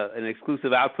an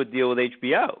exclusive output deal with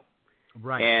HBO.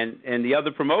 Right. And the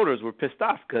other promoters were pissed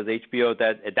off because HBO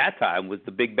at that time was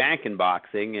the big bank in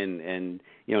boxing, and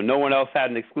no one else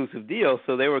had an exclusive deal,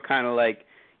 so they were kind of like,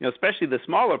 especially the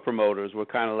smaller promoters were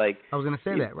kind of like. I was going to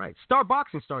say that, right? Star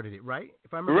Boxing started it, right?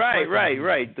 If I remember.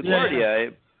 Right. The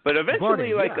Guardia, but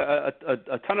eventually, Guardia,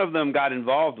 a ton of them got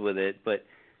involved with it, but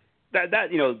that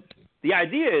the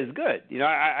idea is good.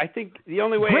 I think the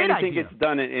only way anything gets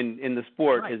done in the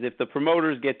sport is if the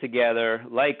promoters get together,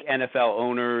 like NFL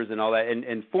owners and all that,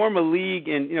 and form a league.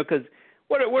 And because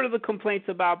what are the complaints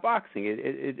about boxing?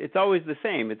 It's always the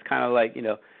same. It's kind of like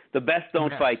the best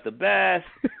don't fight the best.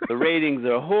 The ratings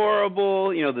are horrible.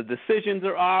 The decisions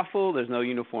are awful. There's no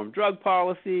uniform drug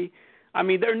policy. I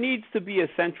mean, there needs to be a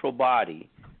central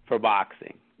body for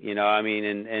boxing. I mean,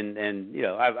 and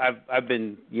I've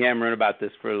been yammering about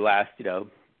this for the last,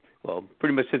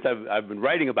 pretty much since I've been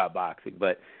writing about boxing.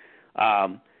 But,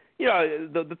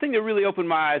 the thing that really opened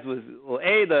my eyes was,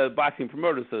 the Boxing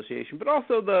Promoters Association, but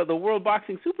also the World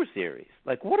Boxing Super Series.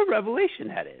 Like, what a revelation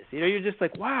that is. You're just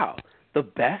like, wow, the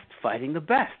best fighting the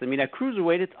best. I mean, at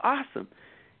cruiserweight, it's awesome.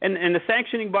 And the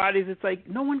sanctioning bodies, it's like,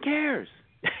 no one cares.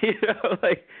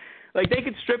 Like they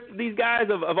could strip these guys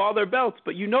of all their belts,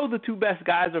 but the two best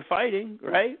guys are fighting,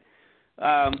 right?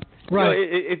 Right.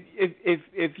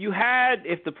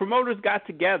 If the promoters got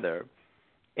together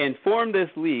and formed this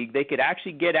league, they could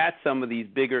actually get at some of these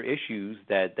bigger issues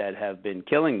that have been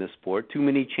killing the sport. Too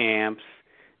many champs,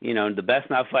 the best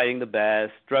not fighting the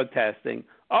best, drug testing,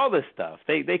 all this stuff.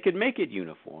 They could make it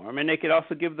uniform, and they could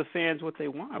also give the fans what they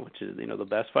want, which is the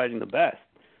best fighting the best.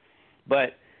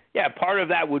 But yeah, part of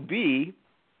that would be.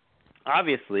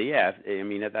 Obviously, yeah. I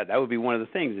mean, that would be one of the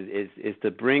things is to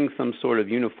bring some sort of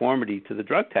uniformity to the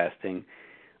drug testing,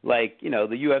 like the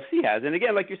UFC has. And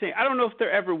again, like you're saying, I don't know if there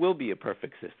ever will be a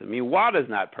perfect system. I mean, WADA's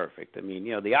not perfect. I mean,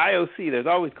 the IOC, there's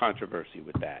always controversy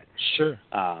with that. Sure.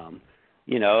 I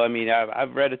mean,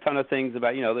 I've read a ton of things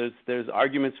about there's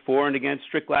arguments for and against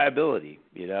strict liability.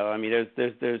 I mean, there's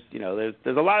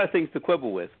a lot of things to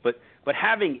quibble with, but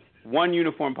having one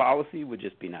uniform policy would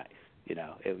just be nice.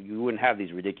 You wouldn't have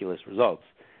these ridiculous results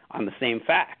on the same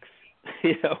facts,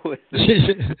 with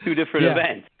two different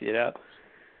events, as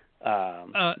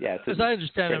I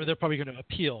understand it, they're probably going to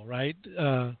appeal, right?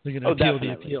 They're going to appeal definitely.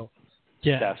 the appeal.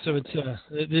 Yeah, definitely. So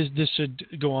it's this should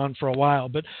go on for a while.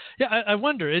 But, yeah, I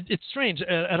wonder. It's strange.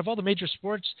 Out of all the major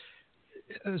sports,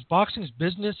 has boxing's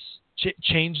business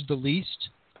changed the least?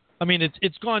 I mean,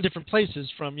 it's gone different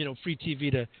places from, free TV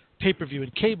to pay-per-view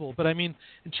and cable. But, I mean,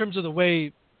 in terms of the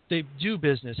way they do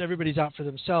business, everybody's out for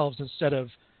themselves instead of,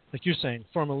 like you're saying,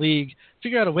 form a league,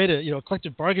 figure out a way to, a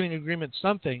collective bargaining agreement,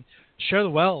 something, share the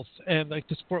wealth, and like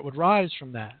the sport would rise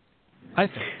from that. I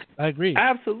think. I agree.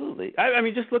 Absolutely. I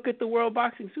mean, just look at the World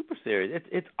Boxing Super Series.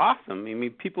 It's awesome. I mean,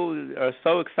 people are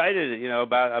so excited,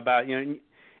 about and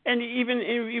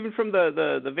even from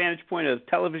the vantage point of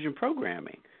television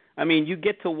programming. I mean, you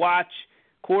get to watch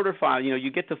quarterfinals.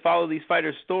 You get to follow these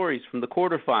fighters' stories from the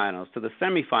quarterfinals to the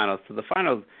semifinals to the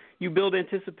finals. You build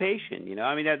anticipation.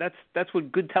 I mean, that's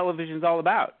what good television's all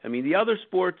about. I mean, the other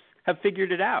sports have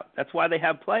figured it out. That's why they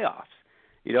have playoffs.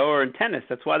 Or in tennis,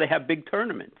 that's why they have big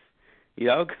tournaments.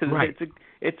 Because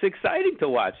it's exciting to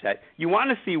watch that. You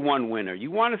want to see one winner. You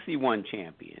want to see one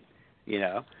champion.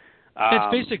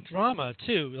 It's basic drama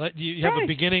too. Like you have a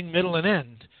beginning, middle, and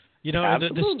end.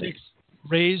 The stakes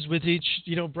raised with each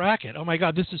bracket. Oh my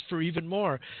God, this is for even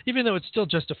more. Even though it's still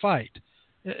just a fight.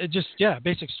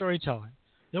 Basic storytelling.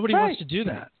 Nobody wants to do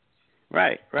that.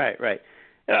 Right.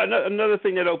 Another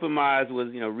thing that opened my eyes was,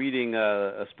 reading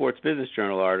a Sports Business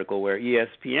Journal article where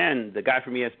ESPN, the guy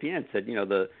from ESPN said,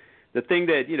 the thing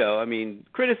that,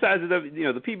 criticizes,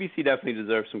 the PBC definitely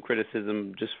deserves some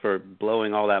criticism just for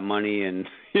blowing all that money and,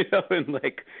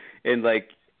 and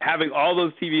having all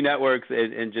those TV networks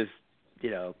and just,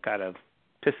 kind of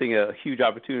pissing a huge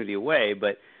opportunity away.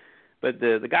 But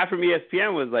the guy from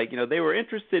ESPN was like, they were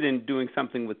interested in doing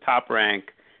something with Top Rank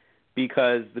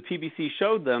because the PBC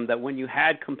showed them that when you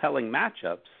had compelling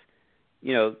matchups,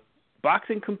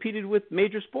 boxing competed with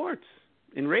major sports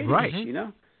in ratings, right.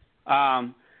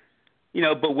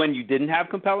 But when you didn't have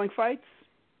compelling fights,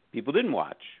 people didn't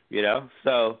watch,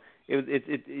 So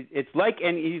it's like,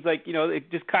 and he's like,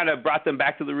 it just kind of brought them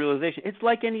back to the realization. It's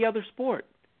like any other sport,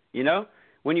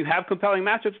 When you have compelling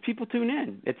matchups, people tune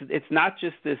in. It's not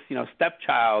just this,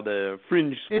 stepchild,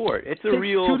 fringe sport. It's a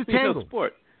real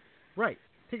sport. Right.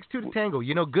 It takes two to tango.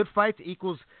 Good fights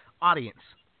equals audience.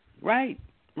 Right.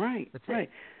 That's right.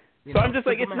 It. So I'm just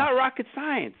like, it's not rocket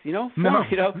science, No, it's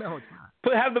not.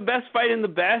 Have the best fight in the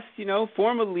best,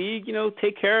 form a league,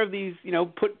 take care of these,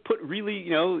 put really,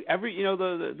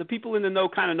 the people in the know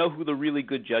kind of know who the really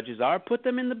good judges are. Put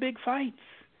them in the big fights.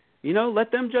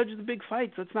 Let them judge the big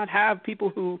fights. Let's not have people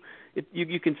who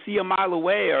you can see a mile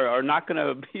away are not going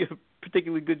to be a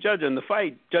particularly good judge on the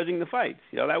fight, judging the fights.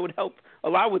 That would help a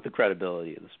lot with the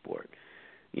credibility of the sport.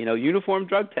 Uniform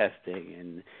drug testing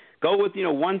and go with,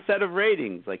 one set of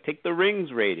ratings, like take the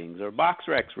Rings ratings or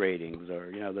BoxRec ratings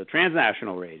or, the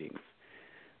transnational ratings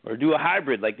or do a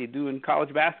hybrid like they do in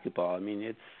college basketball. I mean,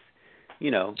 it's,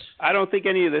 I don't think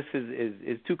any of this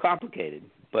is too complicated.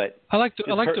 But I like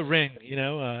the Ring,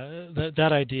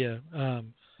 that idea.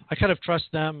 I kind of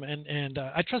trust them, and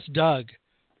I trust Doug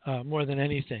more than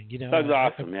anything. Doug's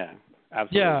awesome, yeah,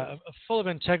 absolutely. Yeah, full of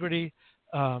integrity.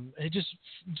 He just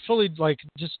fully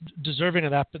just deserving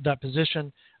of that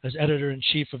position as editor in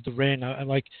chief of the Ring. I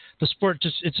like the sport.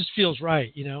 It just feels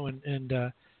right,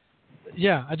 and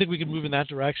yeah, I think we can move in that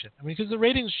direction. I mean, because the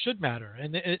ratings should matter,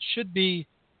 and it should be.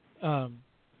 I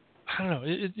don't know.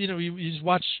 You just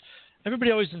watch.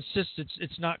 Everybody always insists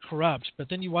it's not corrupt, but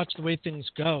then you watch the way things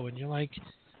go, and you're like,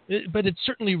 but it's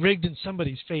certainly rigged in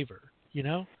somebody's favor,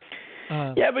 Yeah,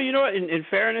 but you know what? In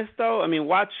fairness, though, I mean,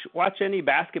 watch any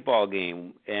basketball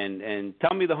game, and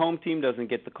tell me the home team doesn't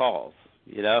get the calls.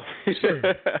 Sure.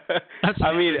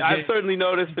 I mean, I've certainly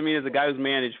noticed. I mean, as a guy who's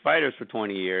managed fighters for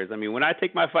 20 years, I mean, when I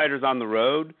take my fighters on the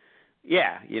road,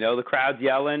 yeah, the crowd's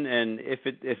yelling, and if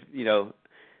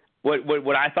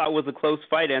What I thought was a close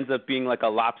fight ends up being like a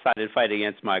lopsided fight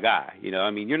against my guy. I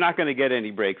mean, you're not going to get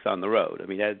any breaks on the road. I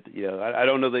mean, I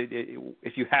don't know that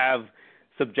if you have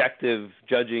subjective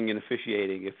judging and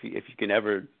officiating, if you can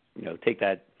ever take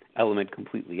that element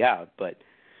completely out. But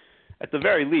at the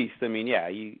very least, I mean, yeah,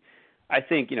 I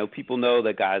think people know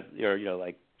that guys are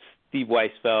like Steve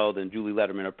Weisfeld and Julie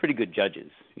Letterman are pretty good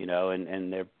judges.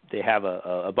 And they have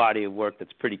a body of work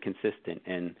that's pretty consistent.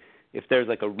 And if there's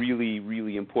like a really,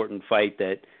 really important fight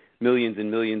that millions and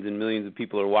millions and millions of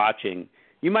people are watching,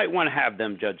 you might want to have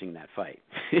them judging that fight.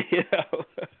 Yeah.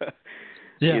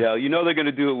 They're going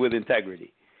to do it with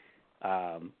integrity.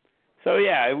 So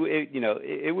yeah,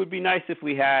 it would be nice if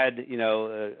we had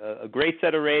a great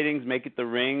set of ratings. Make it the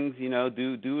Rings.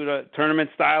 Do it a tournament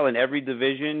style in every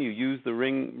division. You use the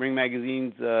Ring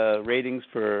Magazine's ratings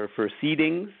for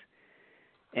seedings.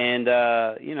 And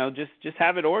just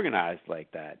have it organized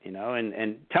like that,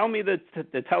 and tell me that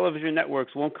the television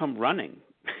networks won't come running,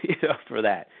 for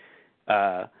that,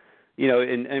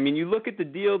 and I mean, you look at the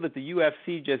deal that the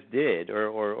UFC just did,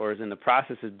 or is in the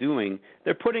process of doing.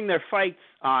 They're putting their fights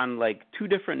on like two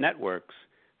different networks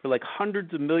for like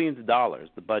hundreds of millions of dollars,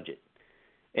 the budget.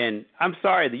 And I'm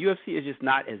sorry, the UFC is just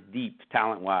not as deep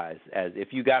talent-wise as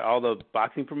if you got all the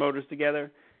boxing promoters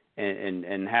together.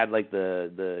 And had like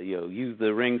the use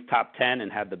the Ring's top 10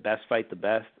 and had the best fight the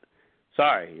best.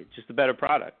 Sorry, it's just a better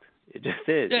product. It just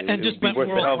is. Yeah, and just be worth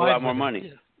a hell of a lot more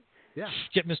money. Yeah.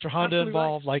 Get Mr. Honda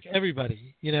involved, like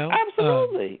everybody.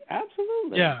 Absolutely,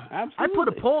 Yeah. Absolutely. I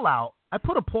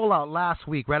put a poll out last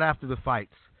week right after the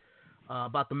fights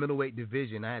about the middleweight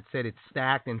division. I had said it's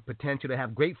stacked and potential to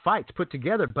have great fights put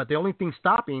together, but the only thing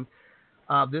stopping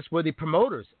this were the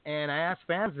promoters. And I asked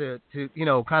fans to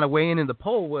kind of weigh in the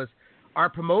poll was, are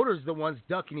promoters the ones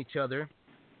ducking each other,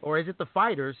 or is it the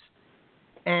fighters?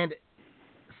 And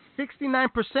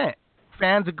 69%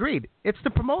 fans agreed. It's the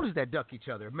promoters that duck each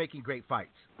other, making great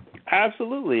fights.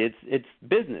 Absolutely. It's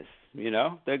business,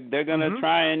 They're going to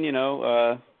try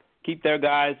and, keep their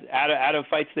guys out of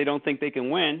fights they don't think they can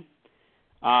win.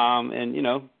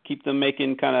 And keep them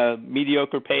making kind of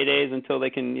mediocre paydays until they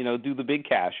can do the big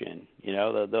cash in.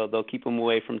 They'll keep them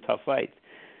away from tough fights.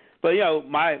 But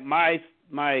my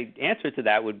answer to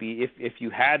that would be if you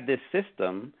had this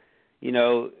system,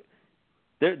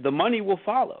 the money will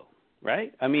follow,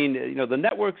 right? I mean, the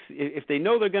networks, if they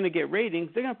know they're going to get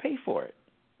ratings, they're going to pay for it.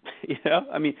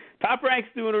 I mean, Top Rank's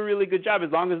doing a really good job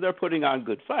as long as they're putting on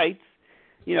good fights.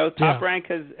 Top Rank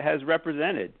has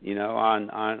represented, on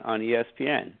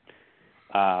ESPN.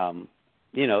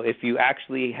 If you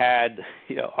actually had,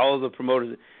 all of the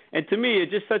promoters, and to me,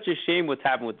 it's just such a shame what's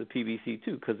happened with the PBC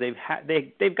too, because they've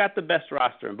got the best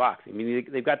roster in boxing. I mean,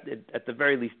 they've got at the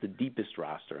very least the deepest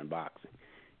roster in boxing.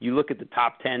 You look at the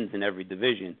top tens in every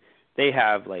division, they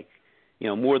have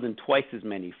more than twice as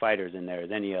many fighters in there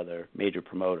as any other major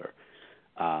promoter.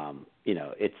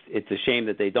 It's a shame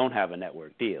that they don't have a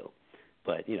network deal.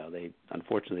 But they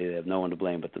unfortunately they have no one to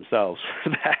blame but themselves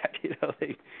for that.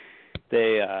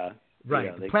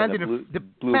 Right. The plan didn't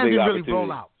really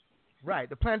roll out. Right.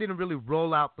 The plan didn't really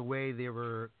roll out the way they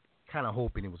were kind of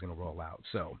hoping it was going to roll out.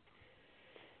 So.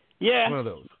 Yeah. One of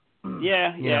those.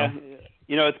 Yeah.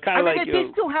 It's kind of like they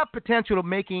still have potential of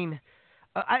making.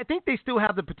 I think they still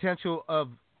have the potential of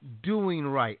doing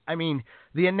right. I mean,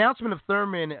 the announcement of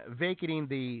Thurman vacating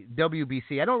the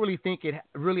WBC, I don't really think it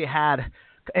really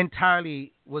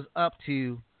entirely was up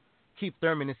to Keith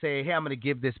Thurman and say, hey, I'm going to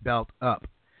give this belt up.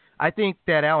 I think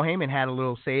that Al Heyman had a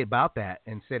little say about that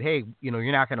and said, hey,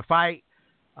 you're not going to fight.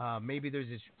 Maybe there's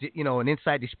this, an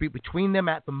inside dispute between them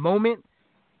at the moment.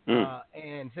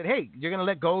 And said, hey, you're going to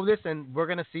let go of this, and we're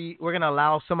going to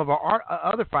allow some of our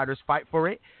other fighters fight for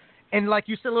it. And like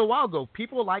you said a little while ago,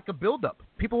 people like a build-up.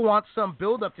 People want some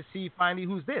build-up to see finally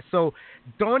who's this. So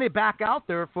throwing it back out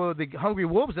there for the Hungry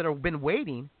Wolves that have been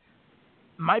waiting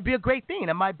might be a great thing.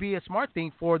 It might be a smart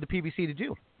thing for the PBC to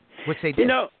do, which they did.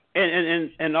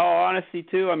 And in all honesty,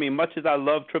 too, I mean, much as I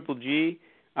love Triple G,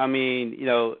 I mean,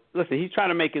 listen, he's trying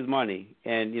to make his money.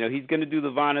 And, he's going to do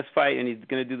the Vanes fight and he's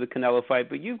going to do the Canelo fight.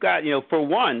 But you've got, for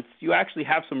once, you actually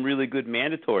have some really good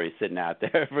mandatories sitting out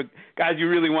there for guys you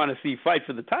really want to see fight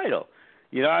for the title.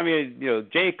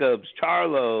 Jacobs,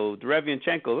 Charlo,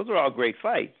 Derevianchenko, those are all great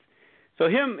fights. So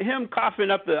him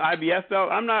coughing up the IBF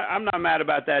belt, I'm not mad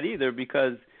about that either,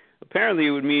 because apparently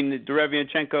it would mean that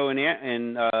Derevianchenko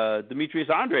and Demetrius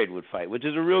Andrade would fight, which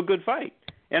is a real good fight.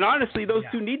 And honestly, those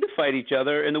two need to fight each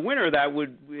other, and the winner of that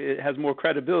has more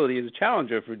credibility as a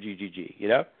challenger for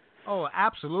GGG. Oh,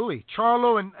 absolutely.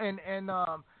 Charlo and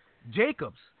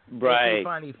Jacobs. Right. If they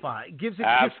finally fight, gives it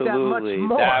absolutely. Just that much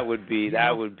more.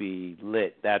 That would be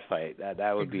lit. That fight.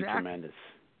 That would be tremendous.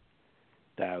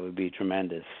 That would be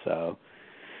tremendous. So,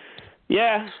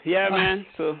 yeah, man.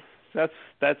 So that's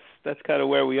kind of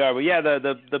where we are. But yeah,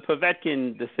 the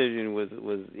Povetkin decision was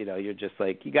you're just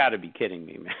like, you got to be kidding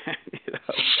me, man.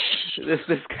 This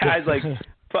guy's like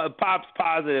pops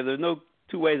positive. There's no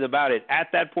two ways about it. At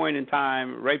that point in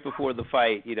time, right before the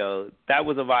fight, that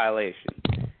was a violation.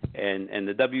 And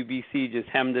the WBC just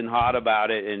hemmed and hawed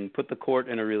about it and put the court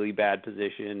in a really bad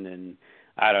position. And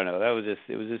I don't know.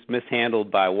 It was just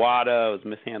mishandled by WADA. It was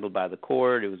mishandled by the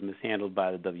court. It was mishandled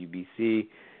by the WBC.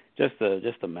 Just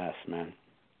a mess, man.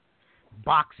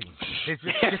 Boxing. Just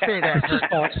say that.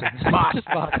 Boxing.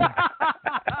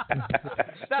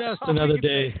 Just another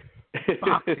day.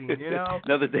 Boxing,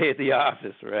 Another day at the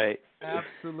office, right?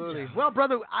 Absolutely. Well,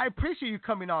 brother, I appreciate you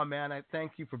coming on, man. I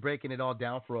thank you for breaking it all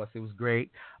down for us. It was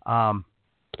great.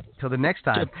 Till the next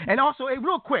time. And also, hey,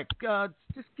 real quick,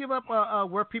 just give up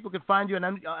where people can find you,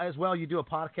 and as well, you do a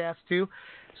podcast too.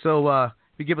 So if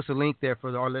you give us a link there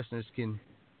for our listeners can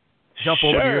jump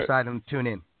over to your side and tune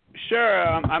in. Sure.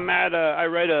 I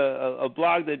write a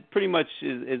blog that pretty much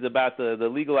is about the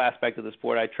legal aspect of the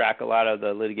sport. I track a lot of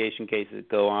the litigation cases that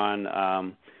go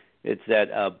on. It's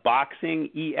at Boxing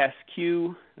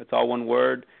ESQ, that's all one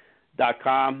word,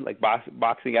 .com, like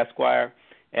Boxing Esquire.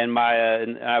 And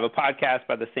and I have a podcast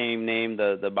by the same name,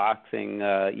 the Boxing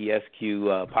ESQ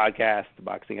podcast, the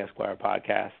Boxing Esquire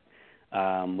podcast,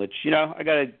 which, I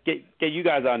got to get you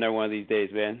guys on there one of these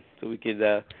days, man, so we could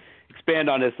expand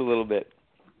on this a little bit.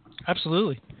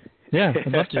 Absolutely. Yeah,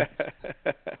 I'd love to.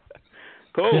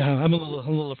 Cool. Yeah, I'm a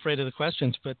little afraid of the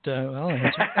questions, but I'll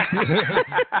answer.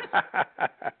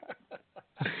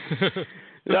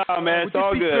 No, man, it's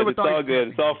all good. It's all good.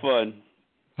 It's all fun.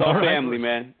 It's all family,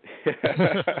 man.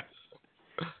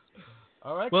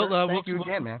 All right. Well, thank you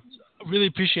again, man. Really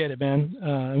appreciate it, man.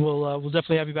 And we'll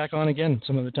definitely have you back on again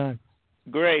some other time.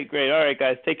 Great. All right,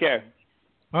 guys. Take care.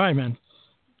 All right, man.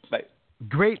 Bye.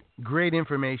 Great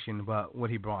information about what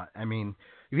he brought. I mean,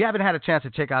 if you haven't had a chance to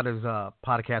check out his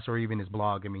podcast or even his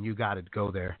blog, I mean, you got to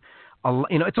go there.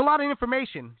 It's a lot of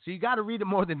information, so you got to read it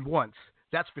more than once.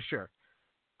 That's for sure.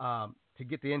 To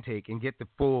get the intake and get the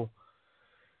full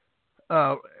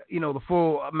the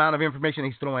full amount of information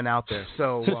he's throwing out there.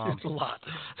 So it's a lot.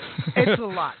 It's a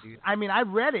lot, dude. I mean, I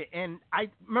read it, and I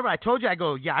remember I told you,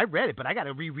 I read it, but I got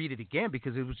to reread it again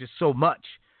because it was just so much.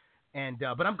 And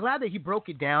but I'm glad that he broke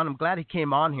it down. I'm glad he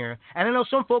came on here. And I know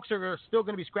some folks are still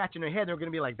going to be scratching their head. They're going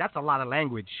to be like, "That's a lot of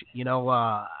language."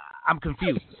 I'm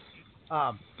confused.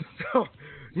 So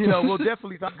we'll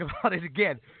definitely talk about it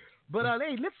again. But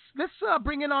hey, let's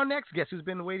bring in our next guest who's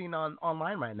been waiting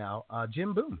online right now,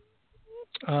 Jim Boone.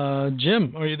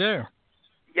 Jim, are you there?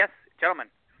 Yes, gentlemen.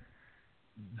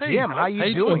 Hey, Jim, how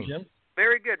you doing? Jim?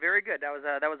 Very good, very good. That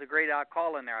was a great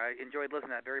call in there. I enjoyed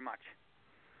listening to that very much.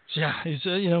 Yeah, he's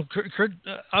Kurt.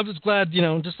 I was glad,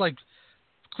 just like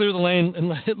clear the lane and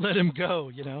let him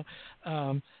go,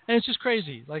 and it's just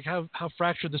crazy, like how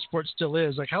fractured the sport still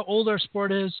is, like how old our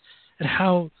sport is, and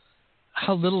how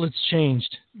little it's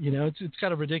changed. It's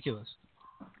kind of ridiculous.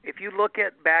 If you look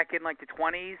at back in like the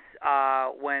 20s,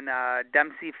 when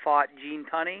Dempsey fought Gene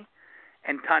Tunney,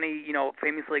 and Tunney,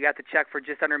 famously got the check for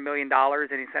just under $1 million,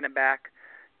 and he sent it back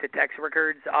to Tex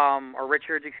Richards,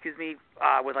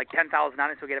 with like $10,000 on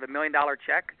it, so he got a $1 million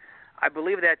check. I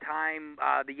believe at that time,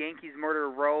 the Yankees murder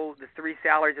row, the 3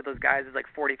 salaries of those guys is like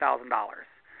 $40,000.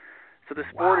 So the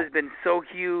sport has been so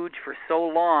huge for so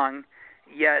long,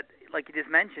 yet, like you just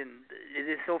mentioned, it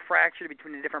is so fractured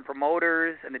between the different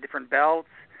promoters and the different belts,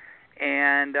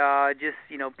 and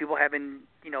people having,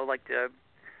 the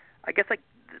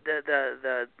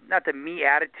not the me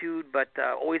attitude, but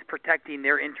always protecting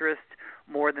their interest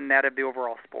more than that of the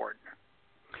overall sport.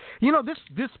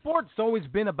 This sport's always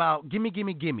been about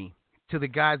gimme to the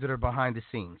guys that are behind the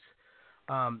scenes.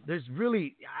 There's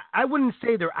really, I wouldn't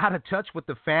say they're out of touch with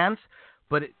the fans,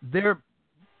 but they're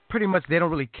pretty much, they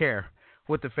don't really care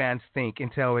what the fans think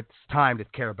until it's time to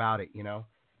care about it,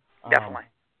 Definitely.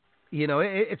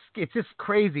 It's just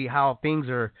crazy how things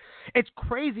are. It's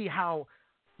crazy how,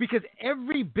 because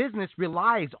every business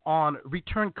relies on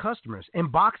return customers,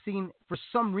 and boxing for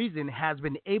some reason has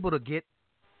been able to get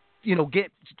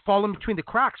falling between the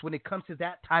cracks when it comes to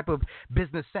that type of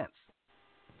business sense.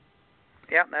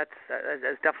 Yeah, that's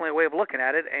definitely a way of looking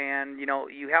at it, and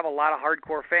you have a lot of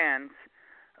hardcore fans,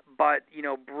 but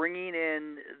bringing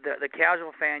in the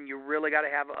casual fan, you really got to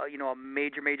have a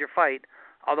major fight.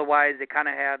 Otherwise, they kind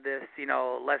of have this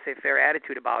laissez-faire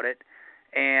attitude about it,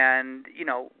 and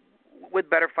with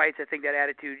better fights, I think that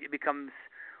attitude becomes,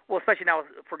 well, especially now,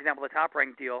 for example, the Top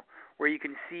Rank deal, where you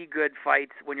can see good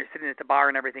fights when you're sitting at the bar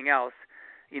and everything else.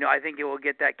 I think it will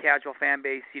get that casual fan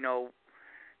base,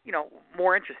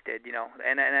 more interested,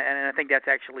 and I think that's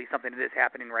actually something that is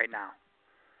happening right now.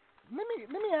 Let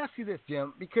me ask you this,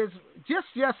 Jim, because just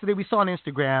yesterday we saw on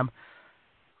Instagram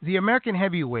the American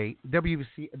heavyweight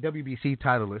WBC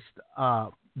titleist,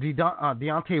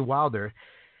 Deontay Wilder,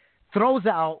 throws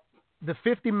out the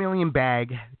 $50 million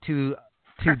bag to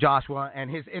Joshua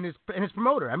and his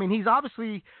promoter. I mean, he's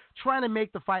obviously trying to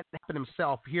make the fight happen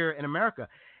himself here in America.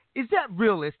 Is that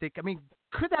realistic? I mean,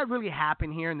 could that really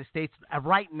happen here in the States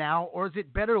right now, or is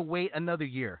it better to wait another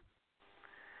year?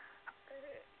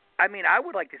 I mean, I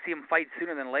would like to see him fight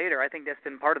sooner than later. I think that's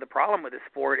been part of the problem with the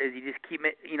sport, is you just keep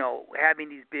having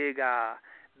these big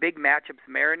matchups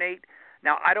marinate.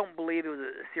 Now, I don't believe it was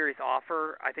a serious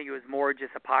offer. I think it was more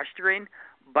just a posturing,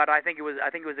 but I think it was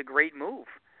a great move.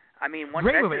 I mean,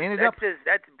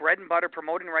 that's bread and butter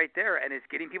promoting right there, and it's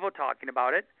getting people talking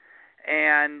about it,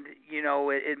 and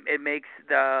it makes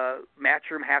the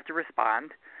matchroom have to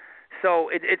respond. So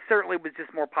it certainly was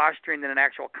just more posturing than an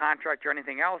actual contract or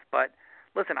anything else. But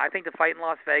listen, I think the fight in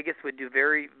Las Vegas would do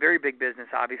very, very big business,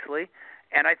 obviously,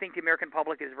 and I think the American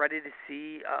public is ready to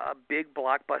see a big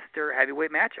blockbuster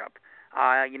heavyweight matchup.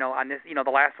 On this,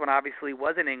 the last one obviously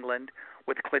was in England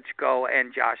with Klitschko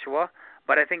and Joshua,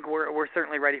 but I think we're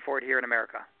certainly ready for it here in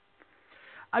America.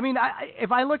 I mean,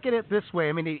 if I look at it this way,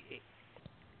 I mean,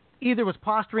 either it was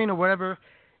posturing or whatever,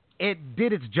 it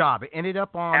did its job. It ended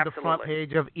up on the front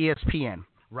page of ESPN,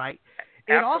 right?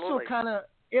 Absolutely.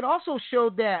 It also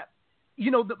showed that,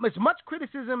 as much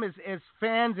criticism as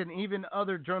fans and even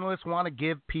other journalists want to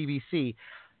give PBC,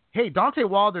 hey, Deontay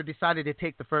Wilder decided to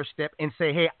take the first step and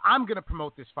say, hey, I'm going to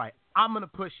promote this fight. I'm going to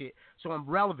push it so I'm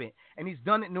relevant. And he's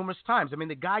done it numerous times. I mean,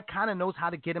 the guy kind of knows how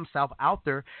to get himself out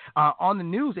there on the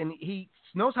news, and he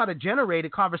knows how to generate a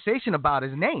conversation about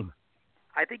his name.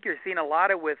 I think you're seeing a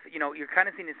lot of you're kind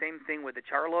of seeing the same thing with the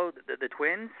Charlo, the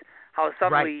twins, how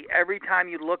suddenly every time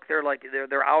you look, they're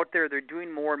out there, they're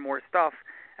doing more and more stuff.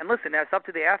 And listen, that's up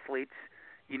to the athletes,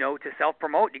 to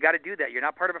self-promote. You got to do that. You're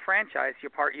not part of a franchise.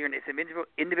 It's an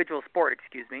individual sport,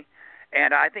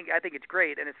 And I think it's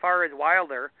great. And as far as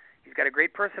Wilder, he's got a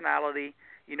great personality.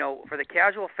 For the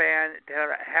casual fan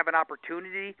to have an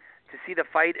opportunity to see the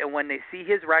fight, and when they see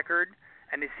his record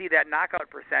and they see that knockout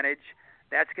percentage,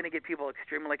 that's going to get people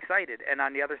extremely excited. And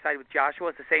on the other side with Joshua,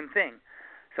 it's the same thing.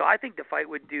 So I think the fight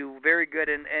would do very good.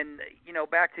 And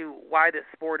back to why the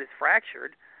sport is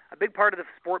fractured, a big part of the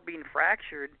sport being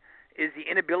fractured is the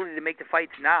inability to make the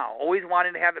fights now. Always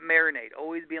wanting to have it marinate.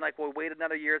 Always being like, well, wait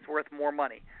another year, it's worth more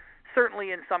money.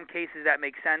 Certainly in some cases that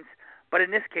makes sense. But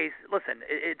in this case, listen,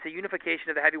 it's a unification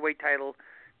of the heavyweight title,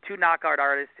 2 knockout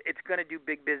artists. It's going to do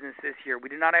big business this year. We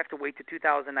do not have to wait to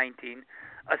 2019,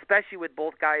 especially with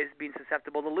both guys being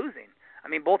susceptible to losing. I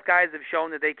mean, both guys have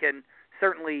shown that they can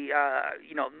certainly,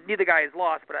 neither guy has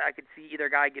lost, but I could see either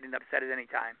guy getting upset at any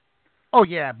time. Oh,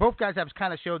 yeah. Both guys have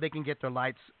kind of showed they can get their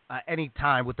lights any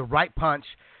time. With the right punch,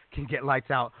 can get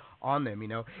lights out on them,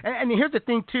 And here's the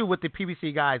thing, too, with the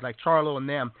PBC guys like Charlo and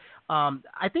them.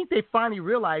 I think they finally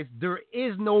realized there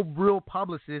is no real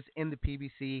publicist in the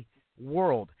PBC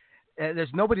world. There's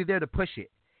nobody there to push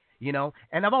it,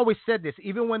 And I've always said this,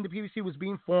 even when the PBC was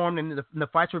being formed and the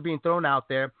fights were being thrown out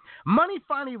there, money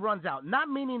finally runs out. Not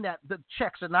meaning that the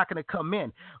checks are not going to come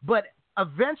in, but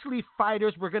eventually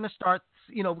fighters were going to start,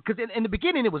 because in the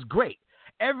beginning it was great.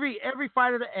 Every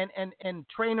fighter and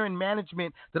trainer and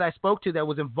management that I spoke to that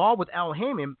was involved with Al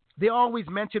Heyman, they always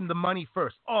mentioned the money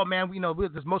first. Oh, man,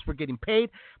 this most we're getting paid.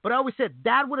 But I always said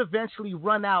that would eventually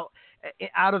run out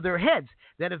of their heads,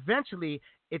 that eventually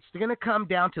it's going to come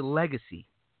down to legacy.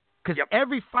 Because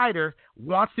every fighter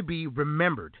wants to be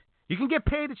remembered. You can get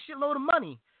paid a shitload of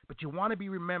money, but you want to be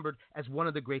remembered as one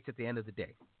of the greats at the end of the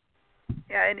day.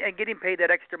 Yeah, and getting paid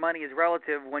that extra money is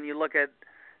relative when you look at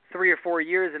 3 or 4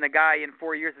 years, and a guy in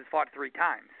 4 years has fought 3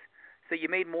 times. So you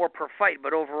made more per fight,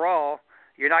 but overall,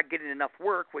 you're not getting enough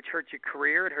work, which hurts your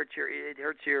career. It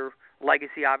hurts your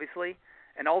legacy, obviously,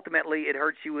 and ultimately, it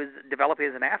hurts you as developing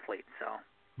as an athlete. So.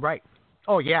 Right.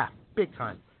 Oh yeah, big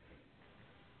time.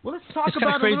 Well, let's talk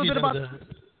about a little bit about.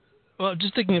 Well,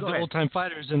 just thinking of the old-time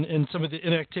fighters and some of the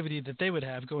inactivity that they would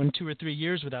have, going 2 or 3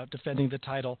 years without defending the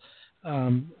title.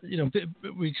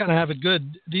 We kind of have it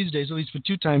good these days, at least for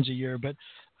 2 times a year. But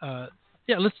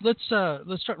let's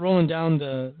start rolling down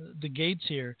the gates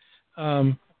here.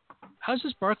 How's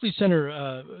this Barclays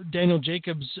Center Daniel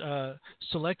Jacobs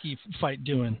Selecki fight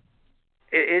doing?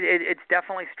 It's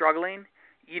definitely struggling.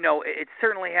 It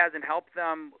certainly hasn't helped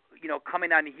them.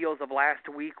 Coming on the heels of last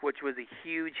week, which was a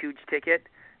huge ticket.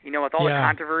 With all the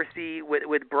controversy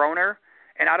with Broner,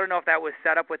 and I don't know if that was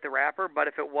set up with the rapper, but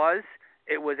if it was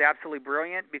absolutely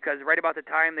brilliant, because right about the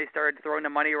time they started throwing the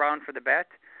money around for the bet,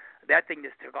 that thing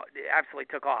just absolutely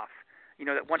took off.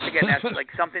 That once again, that's like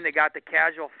something that got the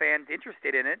casual fans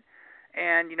interested in it.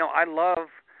 And, I love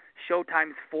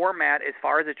Showtime's format as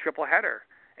far as a triple header.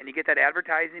 And you get that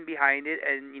advertising behind it,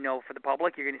 and, for the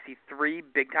public, you're going to see 3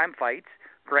 big-time fights.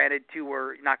 Granted, 2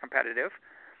 were not competitive.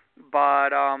 But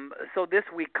so this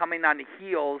week, coming on the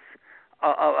heels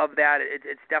of that,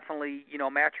 it's definitely,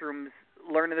 Matchroom's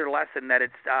learning their lesson that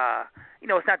it's,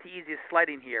 it's not the easiest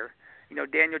sledding here.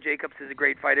 Daniel Jacobs is a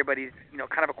great fighter, but he's,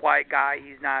 kind of a quiet guy.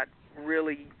 He's not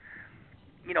really,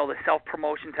 the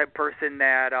self-promotion type person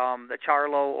that the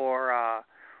Charlo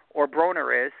or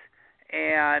Broner is.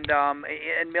 And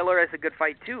Miller has a good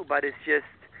fight too, but it's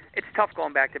tough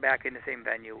going back to back in the same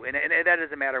venue, and that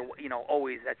doesn't matter,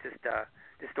 always. That's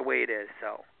just the way it is.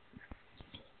 So.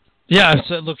 Yeah, it's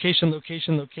location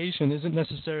isn't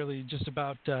necessarily just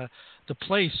about the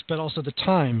place, but also the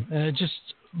time. And it just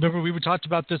remember we talked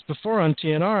about this before on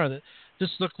TNR that this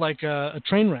looked like a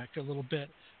train wreck a little bit,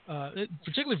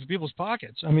 particularly for people's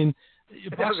pockets. I mean,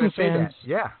 boxing fans,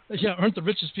 aren't the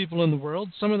richest people in the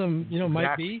world. Some of them,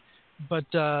 might be. But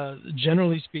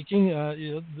generally speaking,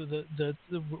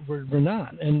 we're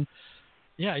not, and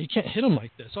you can't hit them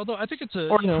like this. Although I think it's a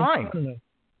time, I don't know.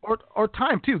 or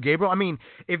time too, Gabriel. I mean,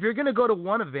 if you're going to go to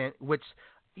one event, which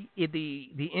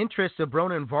the interest of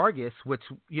Broner and Vargas, which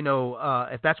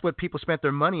if that's what people spent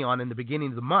their money on in the beginning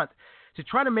of the month, to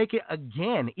try to make it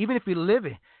again, even if you live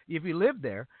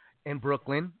there in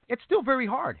Brooklyn, it's still very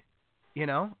hard.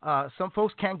 Some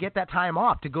folks can't get that time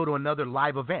off to go to another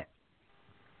live event.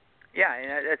 Yeah,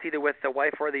 and that's either with the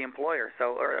wife or the employer.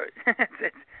 So,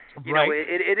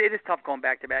 it is tough going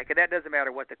back to back, and that doesn't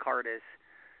matter what the card is.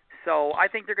 So I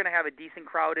think they're going to have a decent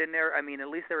crowd in there. I mean, at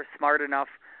least they're smart enough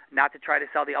not to try to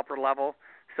sell the upper level.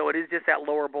 So it is just that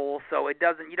lower bowl. So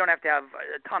you don't have to have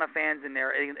a ton of fans in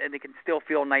there, and they can still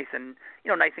feel nice and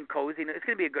cozy. It's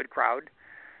going to be a good crowd.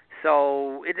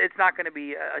 So it's not going to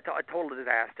be a total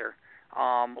disaster.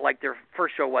 Like their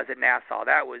first show was at Nassau.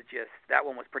 That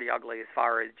one was pretty ugly as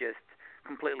far as just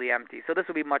completely empty. So this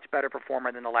will be a much better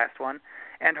performer than the last one,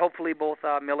 and hopefully both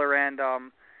Miller and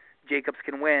Jacobs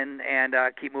can win and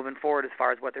keep moving forward as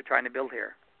far as what they're trying to build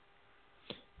here.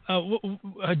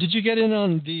 Did you get in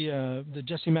on the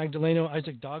Jesse Magdaleno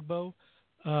Isaac Dogbo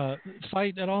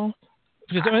fight at all?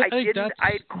 Because I didn't.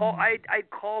 I'd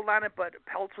called on it, but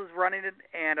Peltz was running it,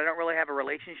 and I don't really have a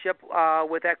relationship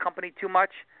with that company too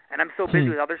much, and I'm so busy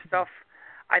with other stuff.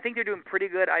 I think they're doing pretty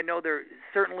good. I know they're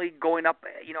certainly going up,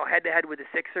 head to head with the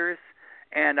Sixers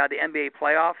and the NBA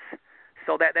playoffs.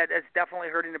 So that's definitely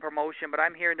hurting the promotion. But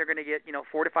I'm hearing they're going to get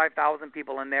 4,000 to 5,000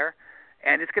 people in there,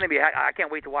 and it's going to be. I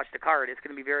can't wait to watch the card. It's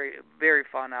going to be very, very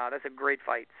fun. That's a great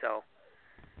fight. So.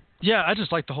 Yeah, I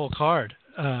just like the whole card.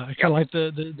 I kind of like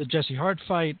the Jesse Hart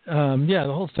fight. The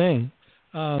whole thing.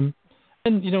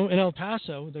 And, in El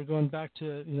Paso, they're going back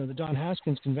to, the Don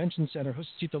Haskins Convention Center,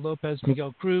 Josecito Lopez,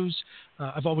 Miguel Cruz.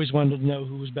 I've always wanted to know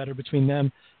who was better between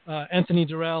them. Anthony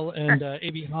Durrell and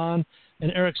A.B. Hahn,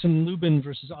 and Erickson Lubin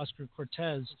versus Oscar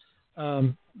Cortez.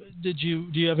 Do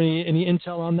you have any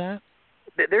intel on that?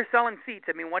 They're selling seats.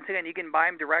 I mean, once again, you can buy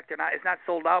them direct. It's not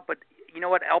sold out, but you know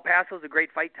what? El Paso is a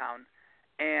great fight town.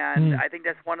 And I think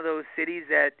that's one of those cities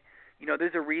that,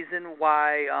 there's a reason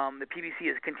why the PBC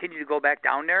has continued to go back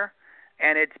down there.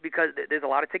 And it's because there's a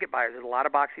lot of ticket buyers. There's a lot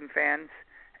of boxing fans.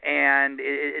 And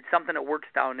it's something that works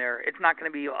down there. It's not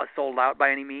going to be sold out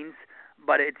by any means,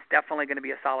 but it's definitely going to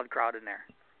be a solid crowd in there.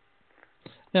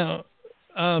 Now,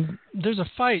 there's a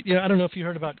fight. I don't know if you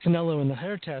heard about Canelo and the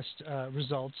hair test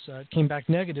results. It came back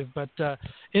negative. But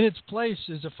in its place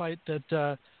is a fight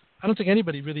that I don't think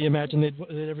anybody really imagined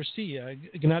they'd ever see.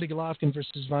 Gennady Golovkin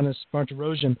versus Vanes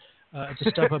Martirosyan at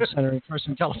the StubHub Center in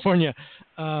Carson, California.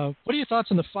 What are your thoughts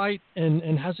on the fight,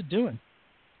 and how's it doing?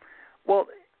 Well,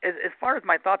 as far as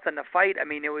my thoughts on the fight, I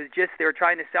mean, it was just they were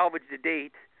trying to salvage the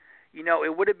date.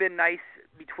 It would have been nice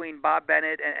between Bob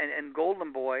Bennett and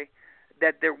Golden Boy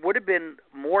that there would have been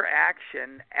more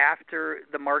action after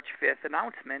the March 5th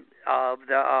announcement of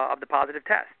the positive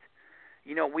test.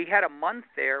 We had a month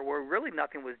there where really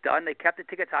nothing was done. They kept the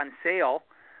tickets on sale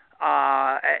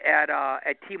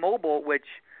at T-Mobile, which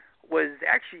was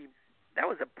actually that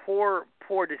was a poor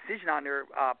decision on their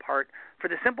part for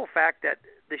the simple fact that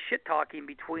the shit talking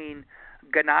between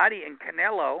Gennady and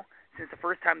Canelo, since the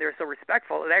first time they were so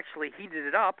respectful, it actually heated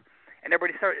it up, and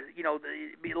everybody started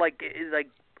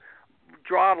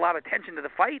draw a lot of attention to the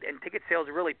fight, and ticket sales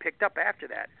really picked up after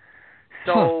that.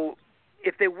 So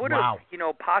if they would have,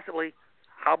 possibly.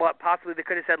 How about possibly they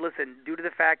could have said, listen, due to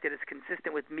the fact that it's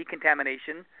consistent with meat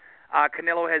contamination,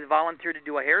 Canelo has volunteered to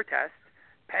do a hair test.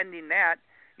 Pending that,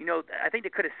 I think they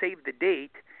could have saved the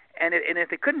date. And if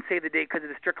they couldn't save the date because of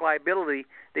the strict liability,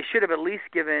 they should have at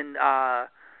least given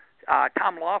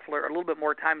Tom Loeffler a little bit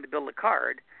more time to build a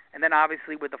card. And then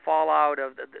obviously with the fallout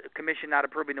of the commission not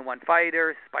approving the one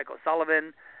fighter, Spike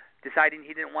O'Sullivan deciding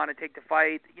he didn't want to take the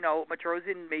fight,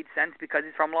 Martirosyan made sense because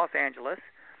he's from Los Angeles.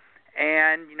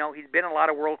 And, he's been in a lot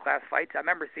of world-class fights. I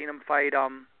remember seeing him fight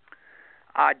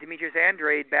Demetrius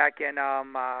Andrade back in,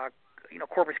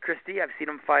 Corpus Christi. I've seen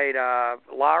him fight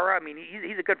Lara. I mean,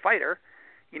 he's a good fighter.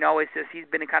 It's just he's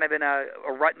been kind of in a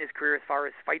rut in his career as far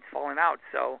as fights falling out.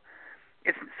 So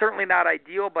it's certainly not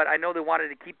ideal, but I know they wanted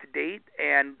to keep the date,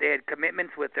 and they had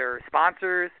commitments with their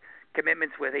sponsors,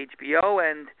 commitments with HBO,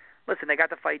 and, listen, they got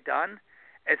the fight done.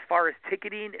 As far as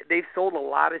ticketing, they've sold a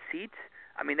lot of seats.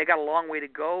 I mean, they got a long way to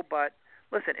go, but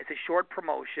listen, it's a short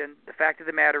promotion. The fact of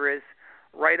the matter is,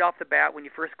 right off the bat, when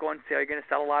you first go on sale, you're going to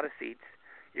sell a lot of seats.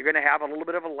 You're going to have a little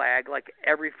bit of a lag, like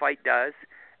every fight does.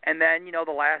 And then,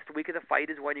 the last week of the fight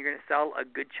is when you're going to sell a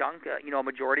good chunk, a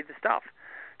majority of the stuff.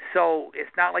 So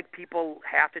it's not like people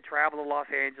have to travel to Los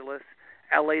Angeles.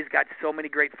 LA's got so many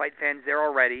great fight fans there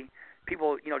already.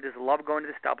 People, just love going to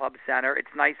the StubHub Center.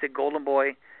 It's nice that Golden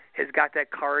Boy has got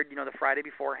that card, the Friday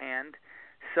beforehand.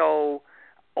 So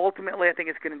ultimately, I think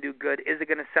it's going to do good. Is it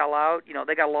going to sell out?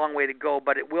 They got a long way to go,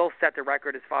 but it will set the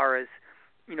record as far as,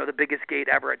 the biggest gate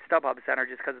ever at StubHub Center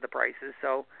just because of the prices.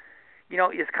 So,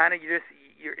 it's kind of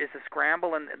it's a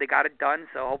scramble, and they got it done.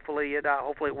 So hopefully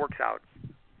it works out.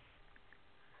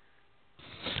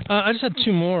 I just had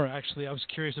two more actually. I was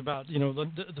curious about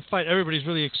the fight. Everybody's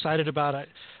really excited about it.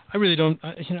 I really don't.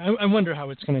 I wonder how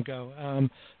it's going to go.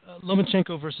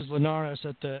 Lomachenko versus Linares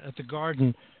at the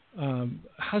Garden.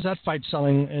 How's that fight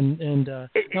selling? And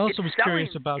I also was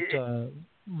curious about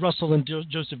Russell and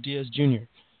Joseph Diaz Jr.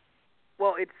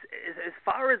 Well, it's as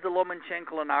far as the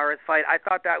Lomachenko-Linares fight, I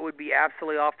thought that would be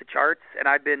absolutely off the charts, and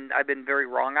I've been very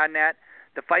wrong on that.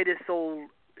 The fight is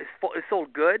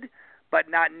sold good, but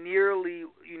not nearly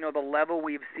the level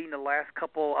we've seen the last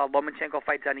couple Lomachenko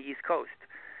fights on the East Coast.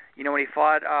 When he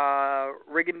fought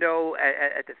Rigondeaux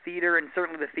at the theater, and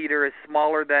certainly the theater is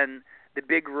smaller than the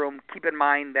big room. Keep in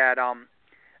mind that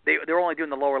they're only doing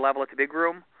the lower level. It's a big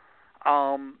room.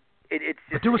 It's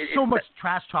just, but there was so much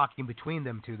trash talking between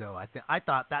them two, though. I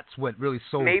thought that's what really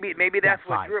sold. Maybe that's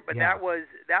what fight. drew it. But yeah.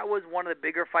 that was one of the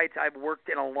bigger fights I've worked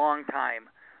in a long time,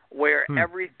 where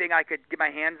everything I could get my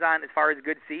hands on as far as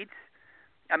good seats.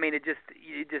 I mean,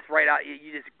 you just right out.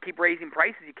 You just keep raising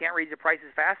prices. You can't raise the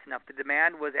prices fast enough. The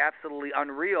demand was absolutely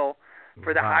unreal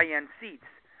for the high-end seats.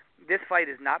 This fight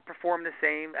has not performed the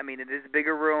same. I mean, it is a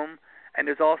bigger room, and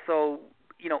there's also,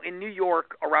 in New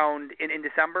York around in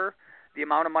December, the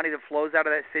amount of money that flows out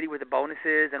of that city with the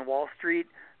bonuses and Wall Street,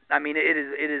 I mean, it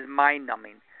is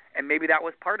mind-numbing. And maybe that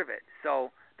was part of it.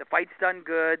 So the fight's done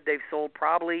good. They've sold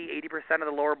probably 80% of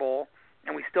the lower bowl,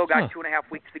 and we still got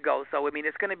 2.5 weeks to go. So, I mean,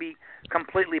 it's going to be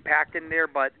completely packed in there.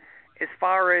 But as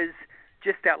far as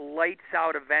just that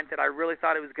lights-out event that I really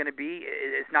thought it was going to be,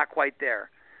 it's not quite there.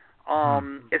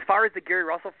 As far as the Gary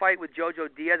Russell fight with Jojo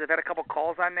Diaz, I've had a couple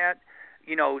calls on that.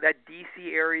 That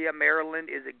D.C. area, Maryland,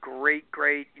 is a great,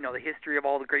 the history of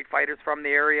all the great fighters from the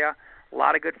area. A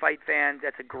lot of good fight fans.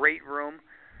 That's a great room.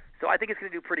 So I think it's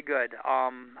going to do pretty good.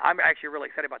 I'm actually really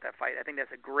excited about that fight. I think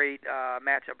that's a great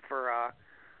matchup for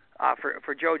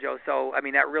Jojo. So, I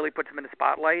mean, that really puts him in the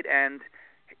spotlight. And,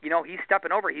 he's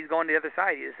stepping over. He's going to the other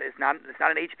side. It's not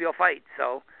an HBO fight.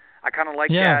 So I kind of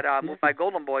like that move by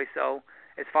Golden Boy. So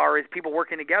as far as people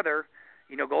working together,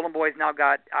 Golden Boy's now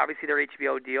got, obviously, their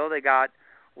HBO deal. They got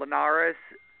Linares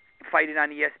fighting on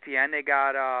ESPN. They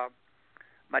got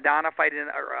Madonna fighting,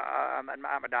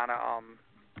 not Madonna,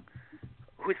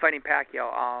 who's fighting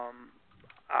Pacquiao?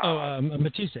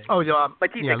 Matisse. Oh, yeah.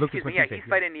 Matisse, Lucas excuse me. Matisse, Yeah, he's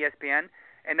fighting ESPN.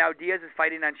 And now Diaz is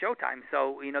fighting on Showtime.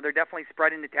 So, they're definitely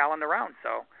spreading the talent around.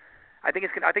 So I think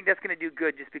that's going to do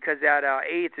good just because that,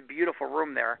 it's a beautiful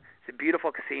room there. It's a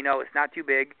beautiful casino. It's not too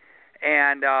big.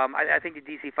 And I think the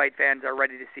DC fight fans are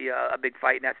ready to see a big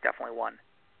fight, and that's definitely one.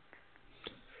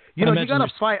 You got to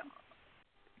fight.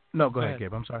 No, go ahead,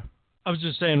 Gabe. I'm sorry. I was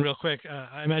just saying real quick,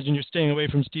 I imagine you're staying away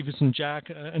from Stevenson Jack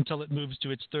until it moves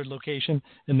to its third location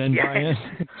and then buy in.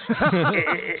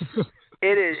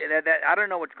 It is. I don't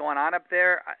know what's going on up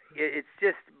there. It's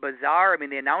just bizarre. I mean,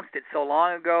 they announced it so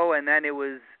long ago, and then it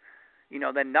was,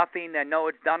 then nothing. Then no,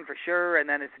 it's done for sure, and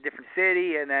then it's a different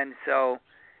city, and then so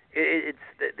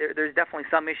there's definitely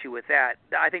some issue with that.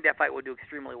 I think that fight would do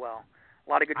extremely well. A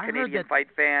lot of good Canadian fight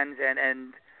fans,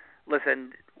 and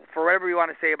listen, for whatever you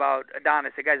want to say about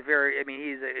Adonis, the guy's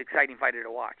he's an exciting fighter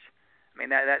to watch. I mean,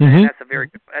 that's a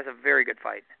very good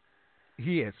fight.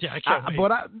 He is. Yeah, I can't wait.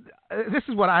 But this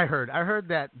is what I heard. I heard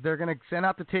that they're going to send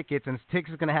out the tickets, and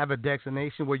tickets is going to have a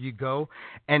destination where you go,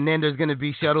 and then there's going to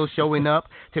be shuttles showing up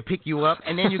to pick you up,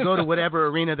 and then you go to whatever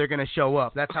arena they're going to show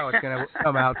up. That's how it's going to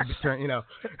come out to be turned,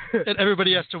 And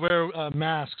everybody has to wear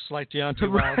masks like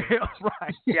Deontay Wilder.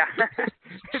 Right. Yeah.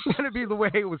 It's going to be the way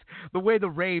it was, the way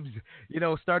the raves,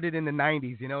 started in the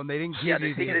 90s, and they didn't give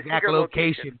you the exact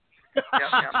location.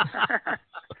 Yeah.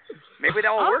 Maybe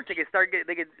that will work. They could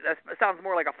that sounds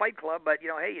more like a fight club, but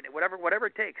hey, whatever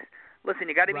it takes. Listen,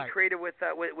 you got to be creative with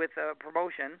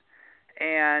promotion,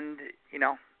 and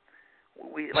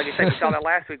we like I said, we saw that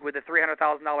last week with the $300,000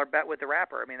 bet with the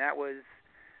rapper. I mean, that was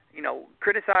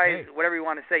criticize whatever you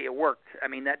want to say. It worked. I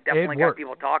mean, that definitely got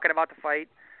people talking about the fight.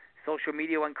 Social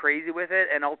media went crazy with it,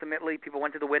 and ultimately people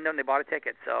went to the window and they bought a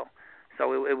ticket. So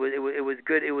it was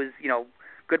good. It was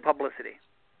good publicity.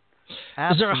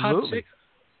 Absolutely.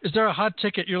 Is there a hot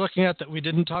ticket you're looking at that we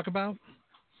didn't talk about?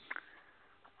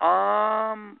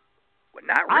 Not really.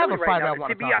 I have a right fight now. I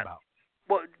want to talk about.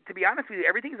 Well, to be honest with you,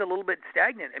 everything's a little bit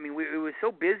stagnant. I mean, it was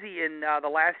so busy in the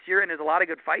last year, and there's a lot of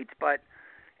good fights, but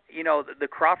the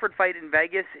Crawford fight in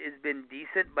Vegas has been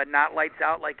decent, but not lights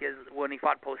out like when he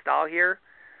fought Postal here.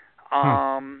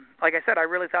 Like I said, I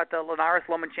really thought the Linares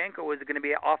Lomachenko was going to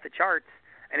be off the charts,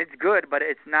 and it's good, but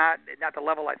it's not the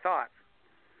level I thought.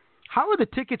 How are the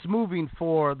tickets moving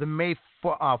for the May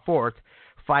 4th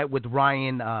fight with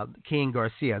Ryan King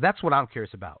Garcia? That's what I'm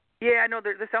curious about. Yeah, I know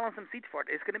they're selling some seats for it.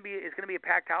 It's going to be a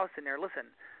packed house in there.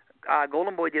 Listen,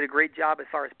 Golden Boy did a great job as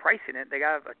far as pricing it. They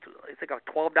got it's like a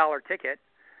 $12 ticket,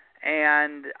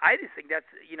 and I just think that's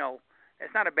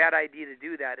it's not a bad idea to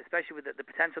do that, especially with the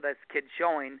potential that this kid's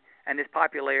showing and his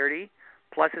popularity.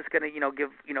 Plus, it's going to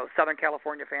give Southern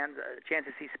California fans a chance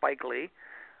to see Spike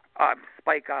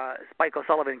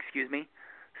O'Sullivan, excuse me.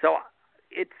 So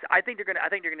I think they're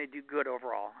gonna do good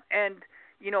overall. And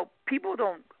people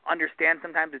don't understand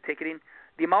sometimes with ticketing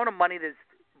the amount of money that's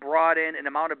brought in and the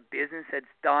amount of business that's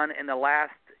done in the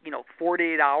last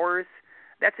 48 hours.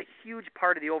 That's a huge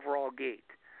part of the overall gate.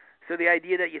 So the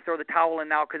idea that you throw the towel in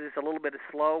now because it's a little bit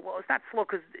slow, well, it's not slow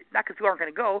not because people aren't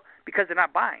going to go, because they're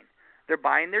not buying. They're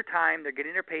buying their time. They're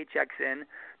getting their paychecks in.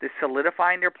 They're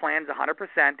solidifying their plans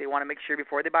 100%. They want to make sure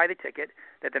before they buy the ticket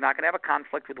that they're not going to have a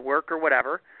conflict with work or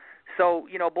whatever. So,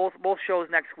 both shows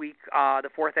next week, the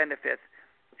 4th and the 5th,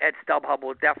 at StubHub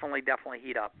will definitely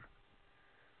heat up.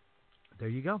 There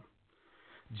you go.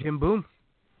 Jim Boone,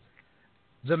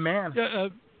 the man.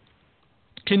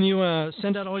 Can you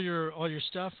send out all your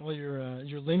stuff, all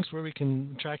your links where we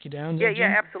can track you down? There,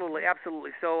 yeah, absolutely.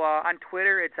 So on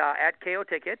Twitter, it's at KO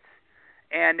Tickets,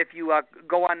 and if you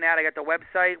go on that, I got the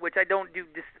website, which I don't do.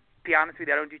 Just to be honest with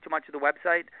you, I don't do too much of the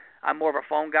website. I'm more of a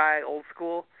phone guy, old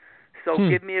school. So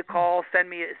give me a call, send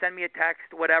me a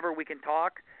text, whatever. We can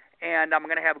talk, and I'm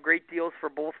going to have great deals for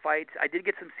both fights. I did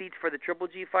get some seats for the Triple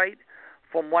G fight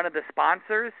from one of the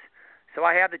sponsors. So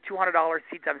I have the $200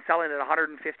 seats. I'm selling at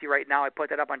 $150 right now. I put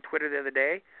that up on Twitter the other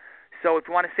day. So if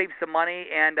you want to save some money,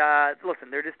 and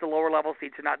listen, they're just the lower level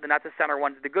seats. They're not the center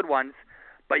ones, the good ones,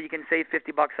 but you can save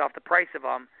 $50 off the price of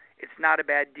them. It's not a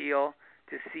bad deal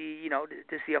to see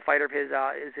a fighter of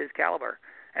his caliber,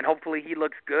 and hopefully he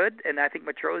looks good. And I think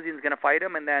Matrosian's going to fight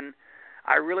him. And then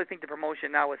I really think the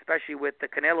promotion now, especially with the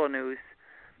Canelo news,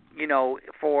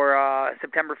 for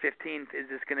September 15th, is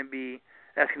just going to be.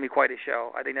 That's going to be quite a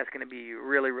show. I think that's going to be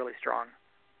really, really strong.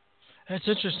 That's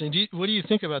interesting. What do you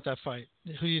think about that fight?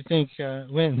 Who do you think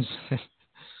wins?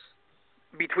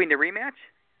 Between the rematch?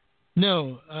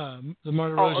 No, the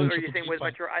Martirosyan. Oh, you're saying with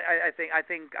Matrosian? I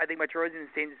think Matrosian.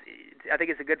 I think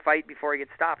it's a good fight before he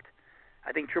gets stopped.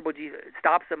 I think Triple G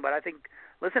stops him, but I think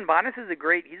Bonas is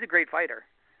he's a great fighter.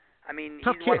 I mean,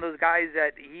 he's one of those guys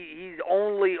that he's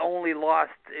only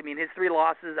lost. I mean, his 3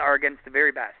 losses are against the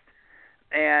very best.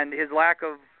 And his lack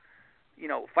of,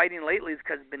 fighting lately is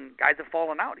because guys have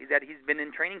fallen out. He's been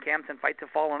in training camps and fights have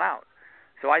fallen out.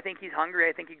 So I think he's hungry.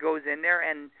 I think he goes in there.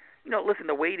 And, listen,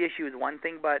 the weight issue is one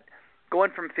thing, but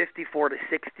going from 54 to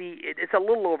 60, it's a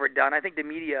little overdone. I think the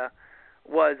media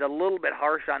was a little bit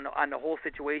harsh on the whole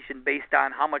situation based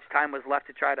on how much time was left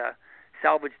to try to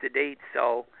salvage the date.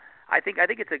 So I think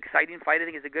it's an exciting fight. I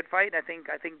think it's a good fight. I think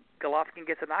Golovkin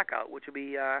gets a knockout, which will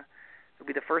be it'll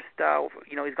be the first.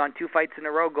 He's gone 2 fights in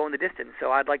a row going the distance.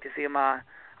 So I'd like to see him. Knock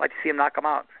him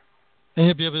out. And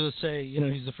he'll be able to say,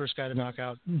 he's the first guy to knock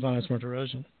out Vanes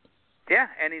Martirosyan. Yeah,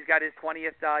 and he's got his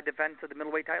 20th defense of the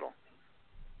middleweight title.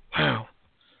 Wow.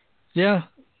 Yeah,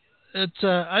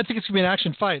 I think it's gonna be an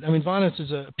action fight. I mean, Vanes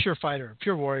is a pure fighter,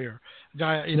 pure warrior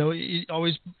guy. He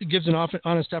always gives an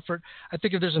honest effort. I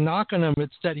think if there's a knock on him,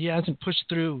 it's that he hasn't pushed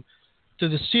through to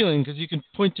the ceiling, because you can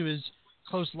point to his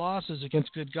close losses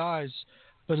against good guys,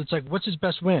 but it's like, what's his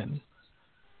best win?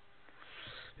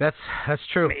 That's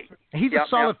true. He's a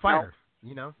solid fighter.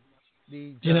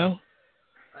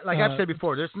 Like I've said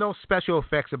before, there's no special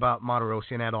effects about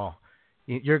Martirosyan at all.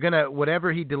 You're gonna,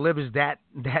 whatever he delivers that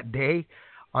day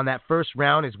on that first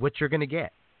round is what you're gonna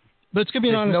get. But it's gonna be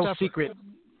an honest effort. Secret.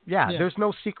 Yeah, there's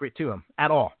no secret to him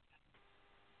at all.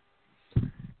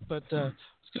 But it's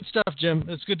good stuff, Jim.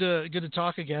 It's good to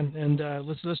talk again, and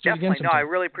let's do it again sometime. No, I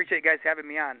really appreciate you guys having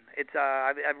me on. It's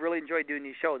I've really enjoyed doing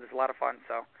these shows. It's a lot of fun.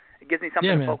 So it gives me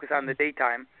something to focus on in the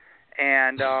daytime.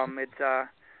 And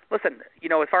listen,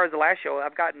 as far as the last show,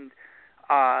 I've gotten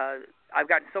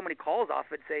so many calls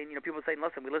off it saying, people saying,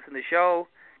 listen, we listen to the show.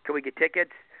 Can we get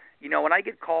tickets? When I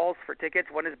get calls for tickets,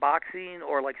 when it's boxing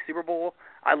or like Super Bowl,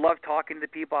 I love talking to the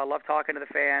people. I love talking to the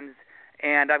fans.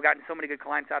 And I've gotten so many good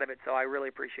clients out of it, so I really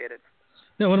appreciate it.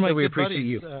 No, one of my good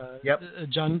buddies,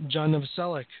 John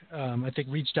Novoselic, I think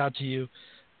reached out to you.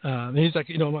 And he's like,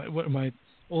 one of my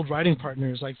old writing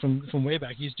partners, like from way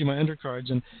back. He used to do my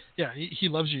undercards, and yeah, he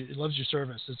loves you. He loves your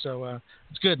service, and so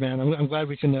it's good, man. I'm glad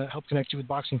we can help connect you with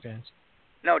boxing fans.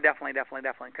 No, definitely,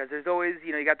 because there's always,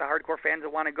 you got the hardcore fans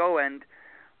that want to go. And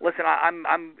listen,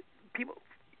 I'm people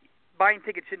buying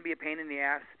tickets shouldn't be a pain in the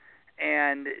ass,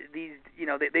 and these,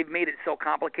 they've made it so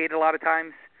complicated a lot of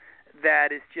times that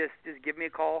it's just give me a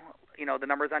call. The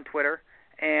number's on Twitter,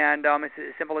 and it's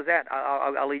as simple as that.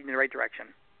 I'll lead you in the right direction.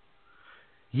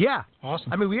 Yeah,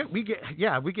 awesome. I mean, we get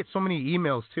so many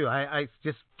emails too. I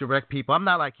just direct people. I'm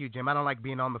not like you, Jim. I don't like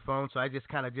being on the phone, so I just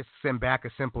kind of just send back a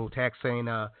simple text saying,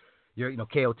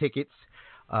 KO tickets.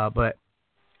 But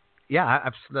yeah,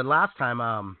 the last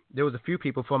time there was a few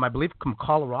people from, I believe, from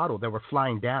Colorado that were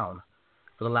flying down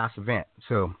for the last event.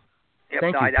 So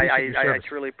thank you. I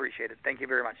truly appreciate it. Thank you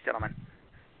very much, gentlemen.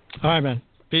 All right, man.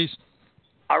 Peace.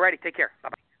 All righty. Take care.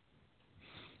 Bye-bye.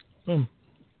 Boom.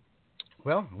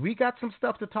 Well, we got some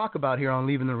stuff to talk about here on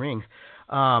Leaving the Ring.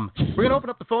 We're going to open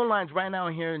up the phone lines right now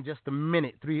here in just a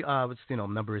minute.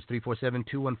 Number is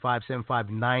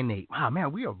 347-215-7598. Wow,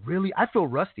 man, we are really, I feel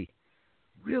rusty.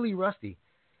 Really rusty.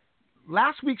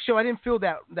 last week's show, I didn't feel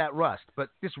that rust, but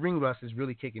this ring rust is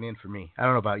really kicking in for me. I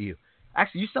don't know about you.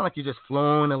 Actually, you sound like you're just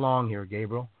flowing along here,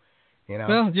 Gabriel. You know?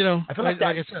 Well, I feel like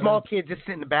that small kid just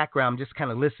sitting in the background, just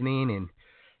kind of listening and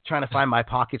trying to find my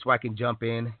pockets where I can jump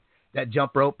in. That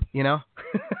jump rope, Yeah,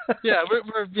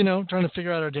 we're trying to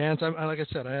figure out our dance. Like I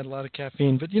said, I had a lot of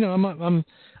caffeine, but I'm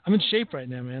in shape right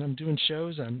now, man. I'm doing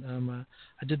shows.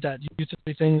 I did that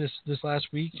youth thing this last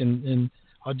week and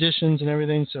auditions and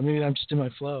everything. So maybe I'm just in my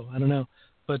flow. I don't know,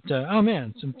 but oh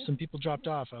man, some people dropped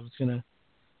off.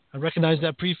 I recognized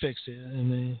that prefix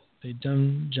and they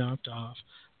done dropped off.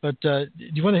 But do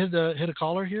you want to hit a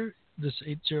caller here? This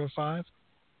 805.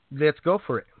 Let's go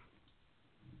for it.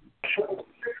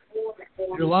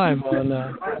 You're live on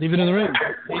Leave It in the Ring,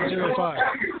 805.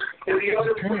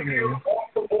 Apparently.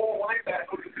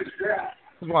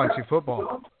 He's watching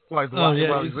football. While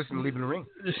he's listening to Leave It in the Ring.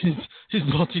 He's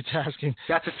multitasking.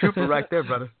 That's a trooper right there,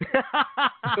 brother.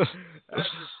 That's a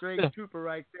straight trooper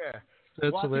right there.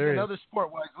 That's watching hilarious. Another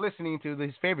sport while he's listening to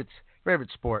his favorite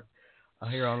sport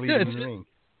here on Leave It in the Ring.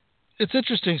 It's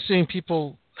interesting seeing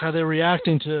people, how they're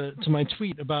reacting to my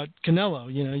tweet about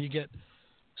Canelo. You get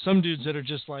some dudes that are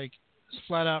just like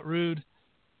flat out rude.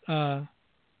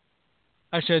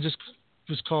 Actually, I just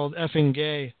was called effing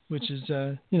gay, which is,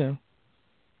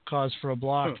 cause for a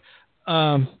block.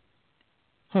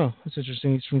 That's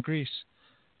interesting. He's from Greece.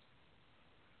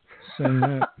 Saying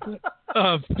that.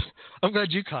 I'm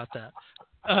glad you caught that.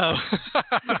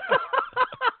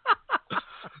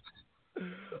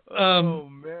 Oh,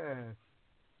 man.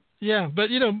 Yeah, but,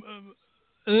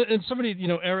 and somebody,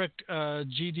 Eric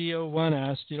GD01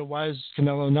 asked, why is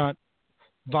Canelo not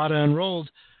VADA enrolled?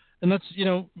 And that's,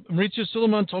 Maurizio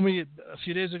Suleiman told me a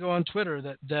few days ago on Twitter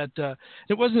that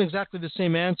it wasn't exactly the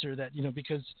same answer, that,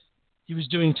 because he was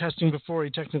doing testing before he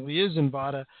technically is in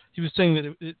VADA. He was saying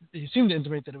that he seemed to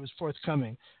intimate that it was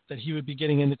forthcoming, that he would be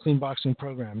getting in the clean boxing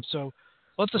program. So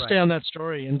let's stay on that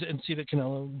story and see that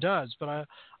Canelo does. But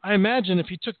I imagine if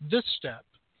he took this step,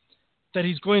 that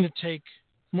he's going to take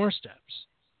more steps,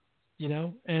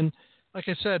 And like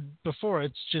I said before,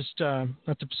 it's just,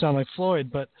 not to sound like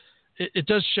Floyd, but it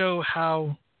does show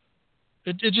how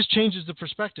it just changes the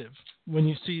perspective when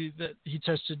you see that he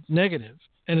tested negative,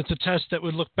 and it's a test that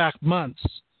would look back months.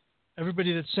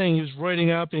 Everybody that's saying he was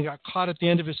roiding up and he got caught at the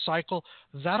end of his cycle,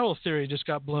 that whole theory just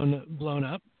got blown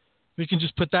up. We can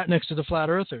just put that next to the flat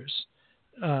earthers.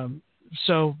 Well,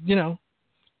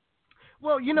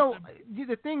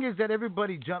 the thing is that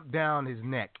everybody jumped down his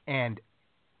neck and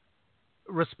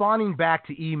responding back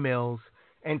to emails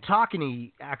and talking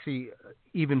to actually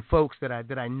even folks that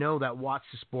I know that watch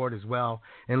the sport as well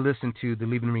and listen to the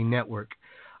Leave It in the Ring network.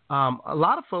 A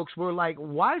lot of folks were like,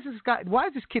 why is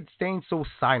this kid staying so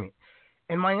silent?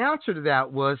 And my answer to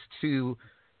that was to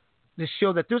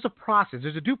show that there's a process.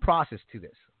 There's a due process to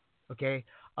this. Okay.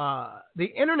 The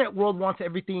internet world wants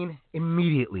everything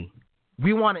immediately.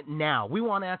 We want it now. We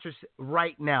want answers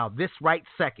right now, this right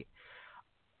second.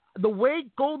 The way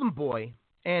Golden Boy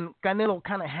and Canelo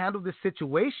kind of handled this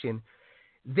situation,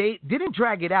 they didn't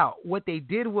drag it out. What they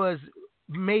did was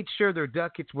made sure their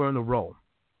ducats were in a row.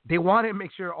 They wanted to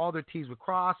make sure all their T's were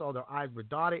crossed, all their I's were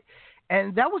dotted.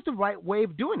 And that was the right way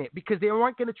of doing it because they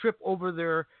weren't going to trip over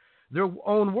their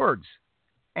own words.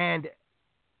 And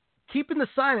keeping the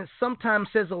silence sometimes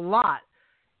says a lot.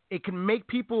 It can make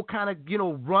people kind of,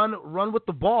 run with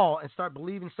the ball and start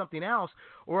believing something else,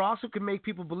 or also can make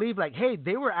people believe like, hey,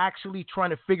 they were actually trying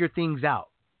to figure things out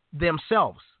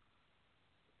themselves.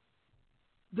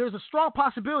 There's a strong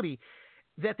possibility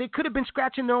that they could have been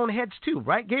scratching their own heads too,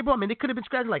 right, Gabriel? I mean, they could have been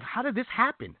scratching like, how did this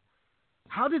happen?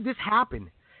 How did this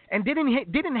happen? And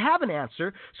didn't have an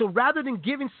answer. So rather than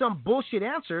giving some bullshit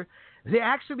answer, they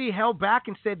actually held back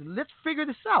and said, let's figure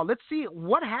this out. Let's see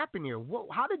what happened here.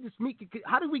 How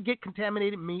did we get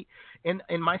contaminated meat in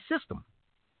my system?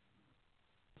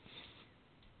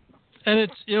 And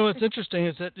it's, what's interesting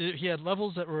is that he had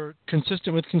levels that were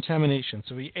consistent with contamination.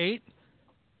 So he ate,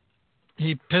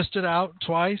 he pissed it out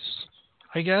twice,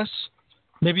 I guess.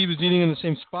 Maybe he was eating in the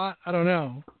same spot. I don't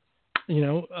know.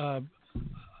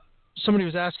 Somebody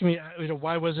was asking me,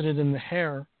 why wasn't it in the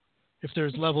hair if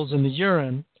there's levels in the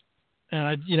urine?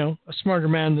 And a smarter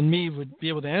man than me would be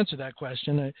able to answer that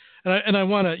question. I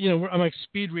want to, I'm like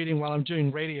speed reading while I'm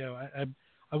doing radio.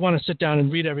 I want to sit down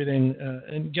and read everything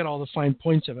and get all the fine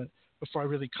points of it before I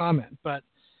really comment. But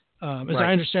as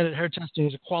I understand it, hair testing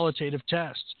is a qualitative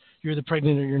test. You're either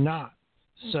pregnant or you're not.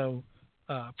 So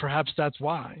perhaps that's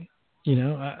why. He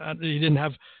didn't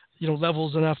have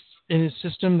levels enough in his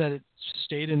system that it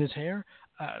stayed in his hair.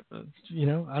 I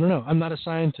don't know. I'm not a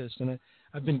scientist, and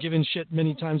I've been given shit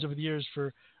many times over the years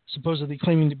for supposedly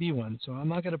claiming to be one. So I'm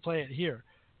not going to play it here.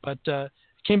 But it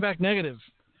came back negative.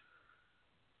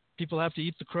 People have to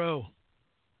eat the crow.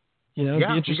 You know,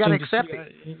 yeah, you got to accept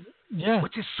it. Yeah.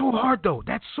 Which is so hard, though.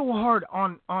 That's so hard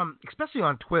on especially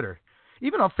on Twitter,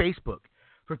 even on Facebook,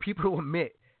 for people to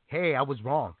admit, hey, I was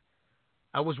wrong.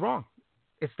 I was wrong.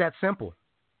 It's that simple.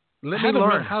 I haven't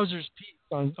read Hauser's piece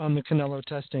on the Canelo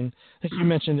testing. I think you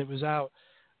mentioned it was out.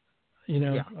 You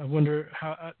know, yeah. I wonder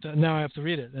how. Now I have to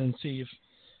read it and see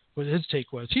what his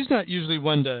take was. He's not usually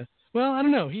one to. Well, I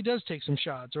don't know. He does take some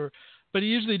shots, but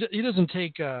he doesn't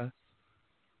take.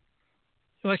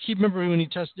 Like he remember when he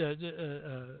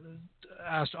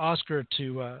asked Oscar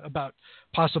to about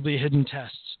possibly hidden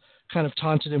tests, kind of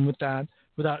taunted him with that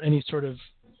without any sort of,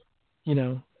 you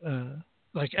know,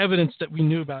 like evidence that we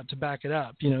knew about to back it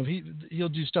up. You know, he'll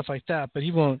do stuff like that, but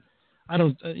he won't. I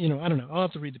don't know. I'll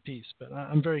have to read the piece, but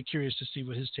I'm very curious to see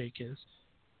what his take is.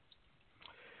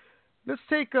 Let's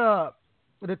take the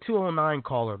 209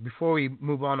 caller before we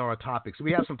move on to our topics.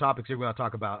 We have some topics here we're going to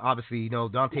talk about. Obviously, you know,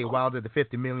 Deontay Wilder, the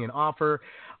 $50 million offer,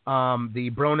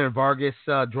 the Broner Vargas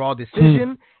draw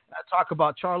decision. Talk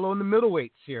about Charlo and the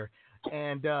middleweights here,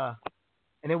 and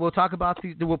then we'll talk about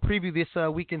we'll preview this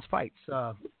weekend's fights.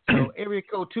 So area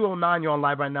code 209, you're on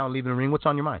live right now, leaving the ring. What's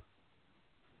on your mind?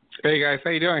 Hey guys, how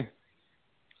you doing?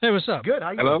 Hey, what's up? Good.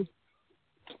 How you Hello? doing?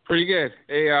 Pretty good.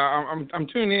 Hey, I'm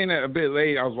tuning in a bit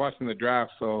late. I was watching the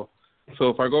draft, so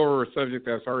if I go over a subject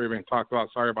that's already been talked about,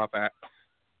 sorry about that.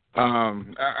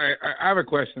 I have a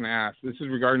question to ask. This is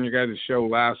regarding your guys' show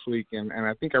last week, and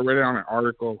I think I read it on an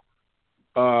article,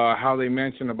 how they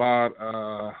mentioned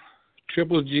about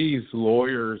Triple G's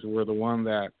lawyers were the one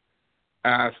that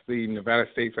asked the Nevada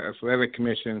State Athletic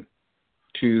Commission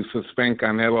to suspend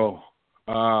Canelo.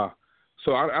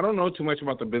 So I don't know too much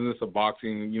about the business of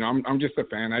boxing. You know, I'm just a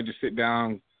fan. I just sit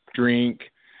down, drink,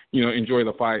 you know, enjoy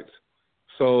the fights.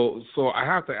 So I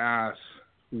have to ask,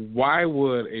 why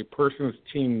would a person's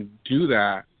team do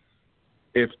that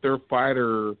if their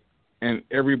fighter and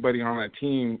everybody on that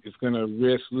team is going to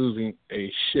risk losing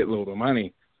a shitload of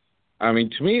money? I mean,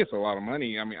 to me, it's a lot of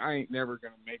money. I mean, I ain't never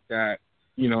going to make that,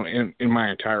 you know, in my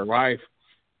entire life.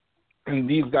 And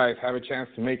these guys have a chance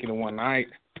to make it in one night.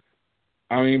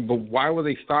 I mean, but why would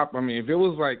they stop? I mean, if it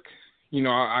was like, you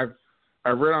know, I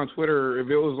read on Twitter, if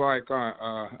it was like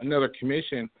another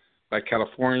commission, like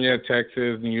California,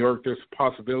 Texas, New York, there's a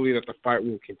possibility that the fight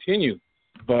will continue.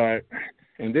 But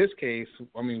in this case,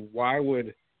 I mean, why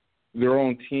would their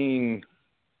own team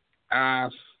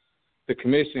ask the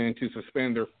commission to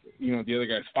suspend their, you know, the other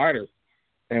guy's fighter,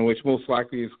 and which most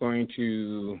likely is going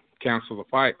to cancel the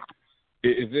fight?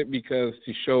 Is it because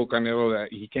to show Canelo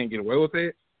that he can't get away with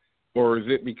it? Or is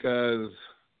it because,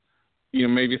 you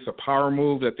know, maybe it's a power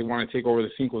move that they want to take over the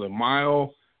Cinco de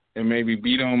Mayo and maybe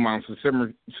beat them on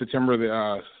September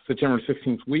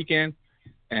 16th weekend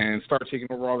and start taking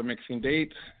over all the Mexican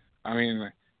dates? I mean,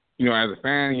 you know, as a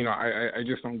fan, you know, I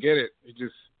just don't get it. It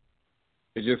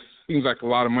just seems like a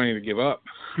lot of money to give up.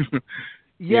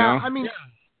 Yeah, know? I mean,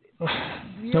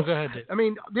 No, go ahead, Dave. I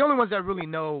mean, the only ones that really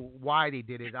know why they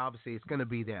did it, obviously, it's going to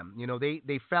be them. You know,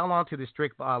 they fell onto the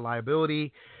strict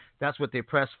liability. That's what they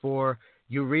pressed for.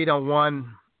 You read on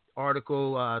one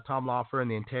article, Tom Lawfer and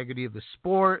the integrity of the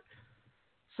sport.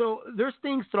 So there's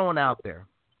things thrown out there.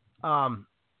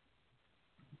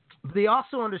 They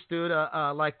also understood,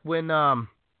 like when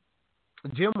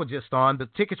Jim was just on, the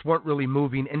tickets weren't really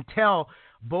moving until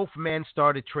both men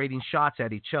started trading shots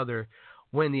at each other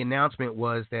when the announcement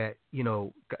was that, you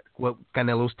know, what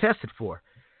Canelo's tested for.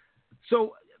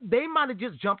 So they might have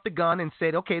just jumped the gun and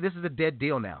said, okay, this is a dead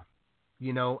deal now,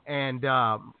 you know, and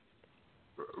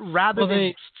rather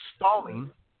than stalling,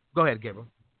 go ahead, Gabriel.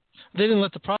 They didn't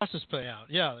let the process play out.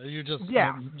 Yeah, you're just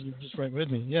right with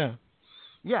me. Yeah.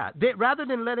 Yeah, rather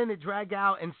than letting it drag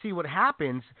out and see what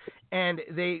happens, and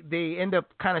they end up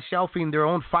kind of shelving their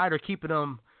own fighter, keeping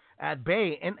them at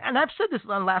bay. And I've said this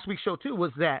on last week's show too,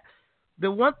 was that the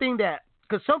one thing that,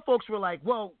 because some folks were like,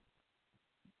 well,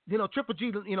 you know, Triple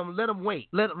G, you know, let him wait,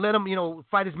 let him, you know,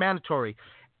 fight is mandatory,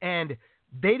 and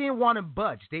they didn't want him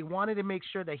budge. They wanted to make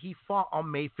sure that he fought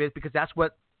on May 5th because that's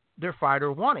what their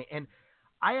fighter wanted, and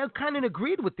I kind of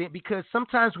agreed with it, because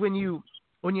sometimes when you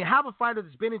have a fighter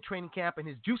that's been in training camp and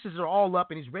his juices are all up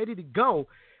and he's ready to go,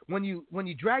 when you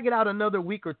drag it out another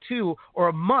week or two or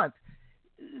a month,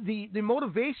 the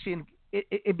motivation,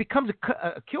 it becomes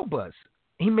a kill buzz.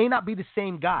 He may not be the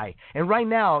same guy. And right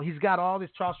now he's got all this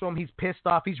testosterone. He's pissed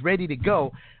off. He's ready to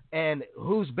go. And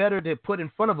who's better to put in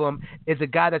front of him is a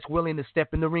guy that's willing to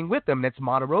step in the ring with him. That's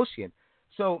Martirosyan.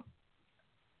 So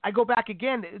I go back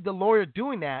again, the lawyer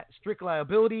doing that, strict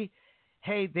liability.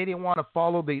 hey, they didn't want to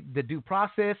follow the due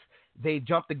process. They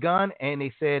jumped the gun and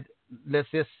they said, let's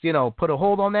just, put a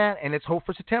hold on that and let's hope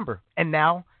for September. And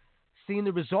now, seeing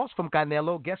the results from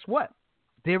Canelo, guess what?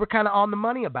 They were kind of on the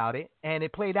money about it, and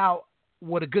it played out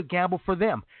with a good gamble for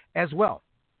them as well.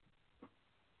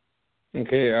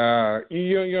 Okay,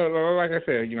 like I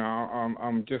said,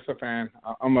 I'm just a fan.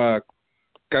 I'm a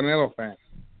Canelo fan,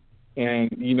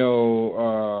 and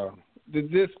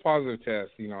this positive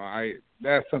test,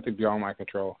 that's something beyond my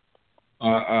control.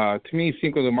 To me,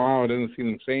 Cinco de Mayo doesn't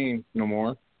seem the same no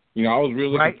more. I was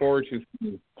really looking forward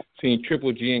to seeing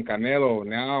Triple G and Canelo.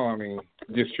 Now, I mean,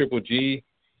 just Triple G.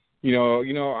 I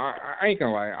ain't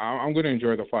gonna lie. I'm gonna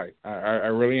enjoy the fight. I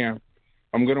really am.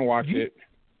 I'm gonna watch it.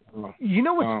 You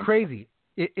know what's crazy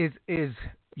is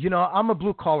I'm a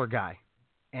blue collar guy,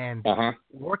 and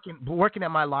working at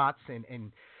my lots,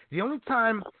 and the only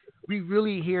time we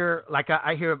really hear, like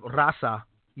I hear Raza,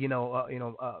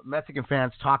 Mexican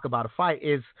fans talk about a fight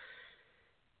is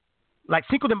like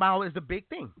Cinco de Mayo is the big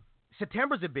thing.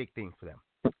 September's a big thing for them.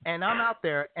 And I'm out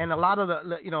there, and a lot of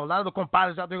the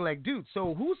compadres out there are like, dude,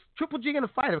 so who's Triple G gonna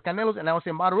fight? If Canelo's, and I was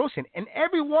saying Martirosyan, and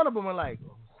every one of them were like,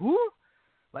 who?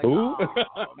 Like, who?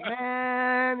 Oh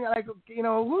man, like,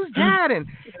 who's that? And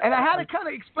I had to kind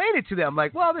of explain it to them,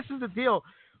 like, well, this is the deal,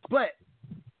 but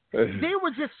they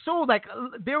were just so like,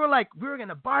 they were like, we're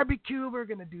gonna barbecue, we're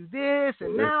gonna do this,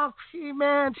 and now, gee,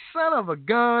 man, son of a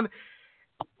gun,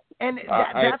 and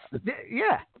I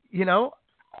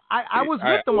was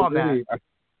with them on that.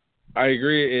 I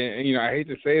agree, and I hate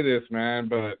to say this, man,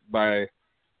 but by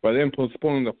them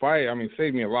postponing the fight, I mean,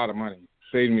 saved me a lot of money.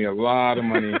 It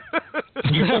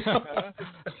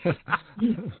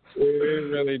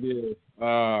really did.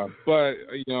 But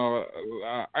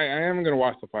I am gonna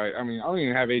watch the fight. I mean, I don't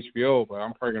even have HBO, but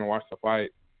I'm probably gonna watch the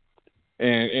fight.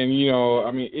 And I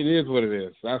mean, it is what it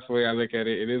is. That's the way I look at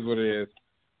it. It is what it is.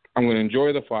 I'm gonna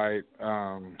enjoy the fight.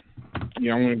 I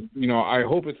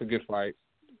hope it's a good fight.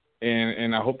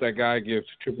 And I hope that guy gives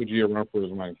Triple G a run for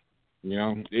his money.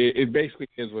 It basically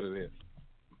is what it is.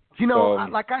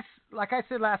 Like I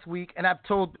said last week, and I've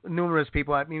told numerous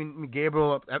people. I mean,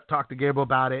 Gabriel. I've talked to Gabriel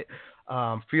about it.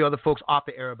 A few other folks off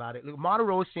the air about it. Look,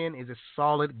 Martirosyan is a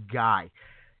solid guy.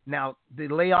 Now, the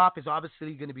layoff is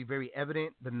obviously going to be very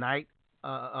evident the night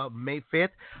of May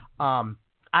 5th.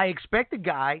 I expect the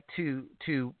guy to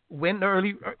win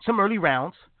some early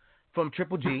rounds from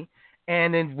Triple G.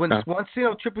 And then once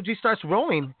Triple G starts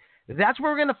rolling, that's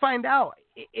where we're going to find out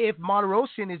if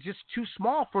Martirosyan is just too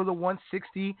small for the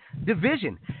 160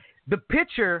 division. The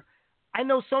pitcher, I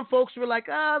know some folks were like,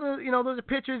 those are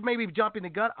pitchers maybe jumping the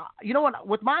gun. You know what?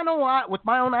 With my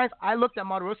own eyes, I looked at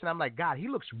Martirosyan. I'm like, God, he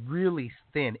looks really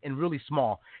thin and really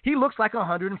small. He looks like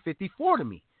 154 to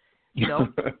me.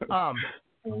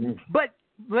 But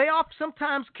layoff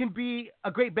sometimes can be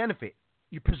a great benefit.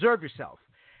 You preserve yourself.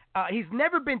 He's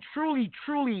never been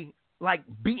truly like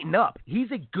beaten up.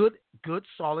 He's a good,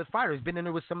 solid fighter. He's been in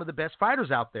there with some of the best fighters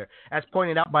out there, as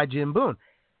pointed out by Jim Boone.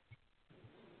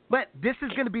 But this is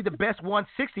going to be the best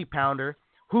 160-pounder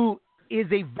who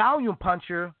is a volume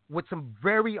puncher with some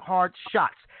very hard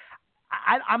shots.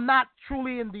 I'm not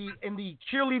truly in the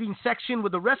cheerleading section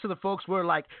with the rest of the folks where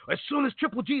like as soon as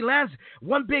Triple G lands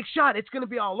one big shot, it's going to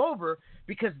be all over,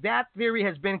 because that theory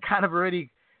has been kind of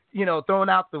already thrown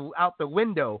out the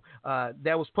window.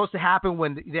 That was supposed to happen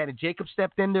when Jacob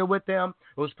stepped in there with them.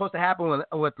 It was supposed to happen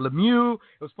with Lemieux.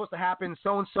 It was supposed to happen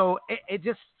so-and-so. It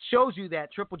just shows you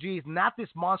that Triple G is not this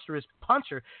monstrous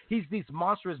puncher. He's this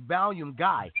monstrous volume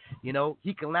guy.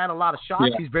 He can land a lot of shots.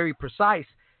 Yeah. He's very precise.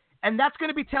 And that's going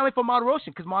to be telling for Martirosyan,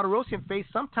 because Martirosyan face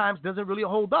sometimes doesn't really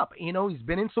hold up. He's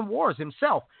been in some wars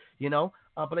himself,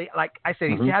 But like I said,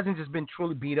 he hasn't just been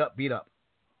truly beat up.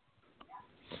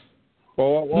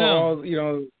 Well,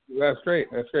 no. That's great.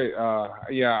 I'm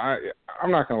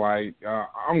not gonna lie.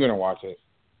 I'm gonna watch it.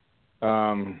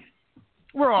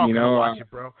 We're all gonna watch it,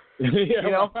 bro.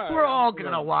 We're all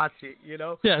gonna watch it.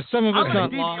 Yeah, some of us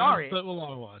not long, but we'll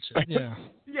all watch it. Yeah.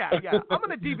 yeah. I'm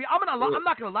gonna DVR. I'm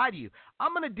not gonna lie to you.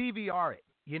 I'm gonna DVR it.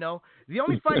 The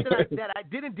only fight that I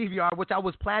didn't DVR, which I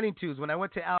was planning to, is when I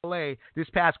went to LA this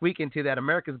past weekend to that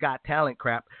America's Got Talent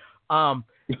crap.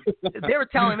 They were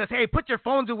telling us, hey, put your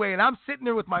phones away, and I'm sitting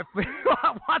there with my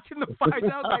watching the fight.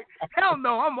 And I was like, hell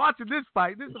no, I'm watching this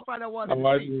fight. This is the fight I want to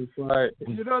see. This fight.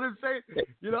 You know what I'm saying?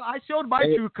 I showed my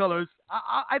true colors.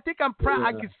 I think I'm proud.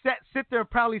 I can sit there and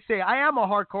proudly say I am a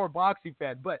hardcore boxing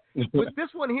fan. But with this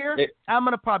one here, I'm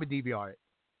gonna probably DVR it.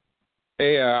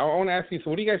 Hey, I want to ask you. So,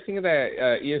 what do you guys think of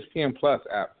that ESPN Plus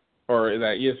app, or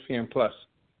that ESPN Plus?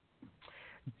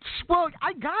 Well,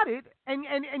 I got it, and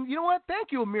you know what?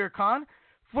 Thank you, Amir Khan.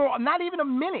 For not even a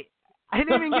minute, I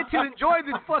didn't even get to enjoy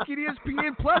this fucking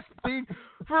ESPN Plus thing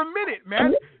for a minute,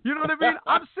 man. You know what I mean?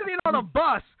 I'm sitting on a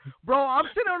bus, bro. I'm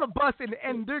sitting on a bus,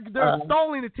 and they're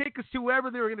stalling to take us to wherever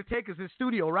they were going to take us, the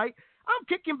studio, right? I'm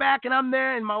kicking back, and I'm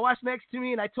there, and my wife's next to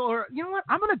me, and I told her, you know what?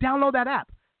 I'm going to download that app.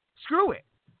 Screw it.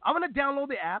 I'm going to download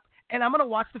the app, and I'm going to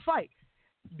watch the fight.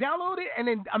 Download it, and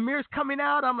then Amir's coming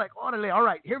out. I'm like, all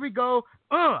right, here we go.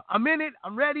 I'm in it.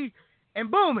 I'm ready. And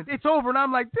boom, it's over. And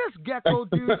I'm like, this gecko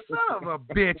dude, son of a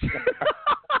bitch.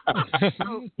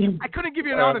 So, I couldn't give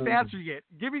you an honest answer yet.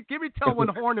 Give me till when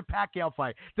Horn and Pacquiao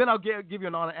fight. Then I'll give you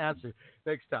an honest answer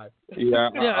next time. Yeah.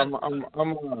 I'm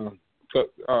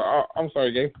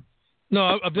sorry, Gabe.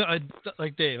 No, I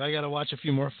like Dave. I got to watch a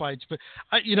few more fights, but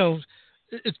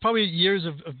it's probably years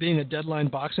of being a deadline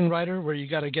boxing writer where you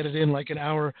got to get it in like an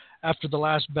hour after the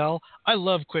last bell. I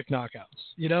love quick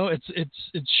knockouts.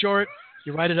 It's short.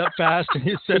 You write it up fast and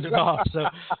you send it off. So,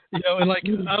 and like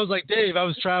I was like Dave, I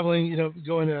was traveling,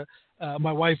 going to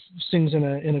my wife sings in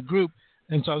a group,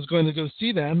 and so I was going to go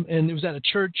see them, and it was at a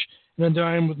church, and then there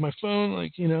I am with my phone,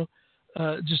 like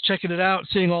just checking it out,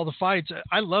 seeing all the fights.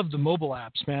 I love the mobile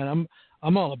apps, man.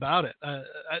 I'm all about it.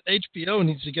 HBO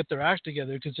needs to get their act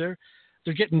together because they're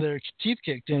getting their teeth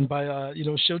kicked in by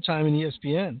Showtime and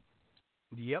ESPN.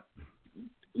 Yep.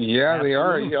 Yeah,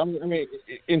 Absolutely. they are. I mean,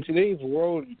 in today's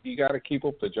world, you got to keep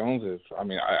up the Joneses. I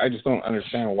mean, I just don't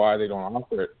understand why they don't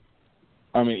offer it.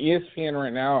 I mean, ESPN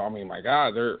right now, I mean, my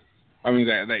God, that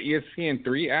ESPN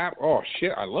 3 app, oh,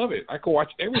 shit, I love it. I can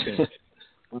watch everything.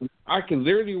 I can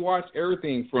literally watch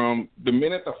everything from the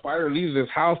minute the fighter leaves his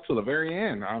house to the very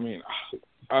end. I mean,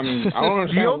 I don't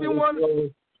understand.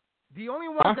 The only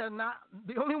ones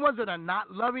that are not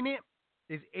loving it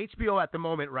is HBO at the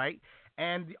moment, right?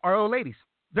 And our old ladies.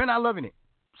 They're not loving it.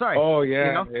 Sorry. Oh,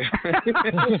 yeah. Yeah.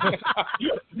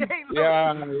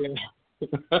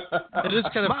 It is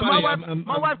kind of funny.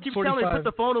 My wife keeps 45. telling me, put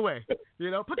the phone away. Put the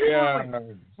phone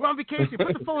away. We're on vacation.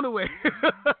 Put the phone away.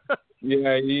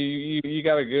 Yeah, you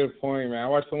got a good point, man. I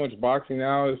watch so much boxing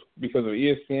now is because of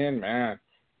ESPN, man.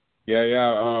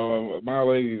 Yeah. My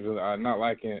ladies are not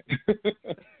liking it.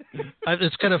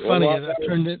 It's kind of funny. I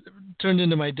turned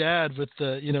into my dad with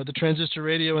the transistor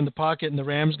radio in the pocket and the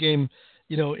Rams game,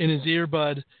 in his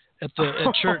earbud at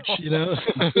church. Yeah.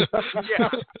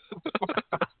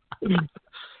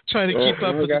 Trying to keep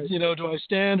up with, do I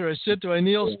stand or I sit? Do I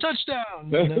kneel?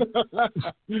 Touchdown!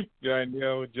 Do I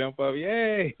kneel? Jump up?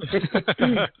 Yay!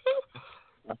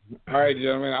 All right,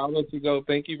 gentlemen, I'll let you go.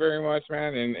 Thank you very much,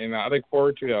 man, and I look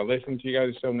forward to listening to you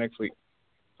guys' show next week.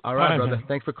 All right, brother. Man.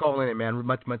 Thanks for calling in, man.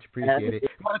 Much appreciated.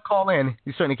 If you want to call in,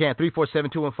 you certainly can.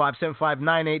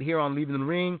 347-215-7598 here on Leaving the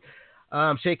Ring.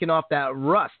 Shaking off that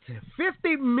rust.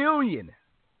 $50 million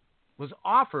was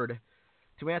offered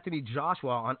to Anthony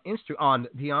Joshua on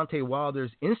Deontay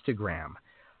Wilder's Instagram.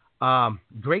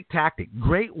 Great tactic.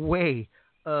 Great way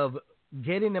of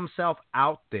getting himself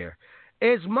out there.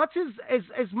 As much as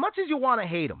you want to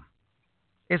hate him,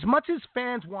 as much as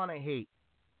fans want to hate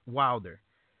Wilder,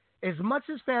 as much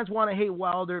as fans want to hate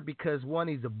Wilder because, one,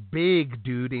 he's a big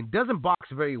dude and doesn't box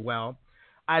very well.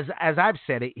 As I've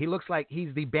said it, he looks like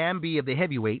he's the Bambi of the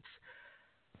heavyweights.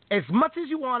 As much as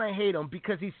you want to hate him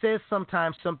because he says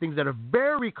sometimes some things that are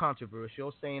very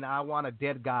controversial, saying, I want a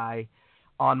dead guy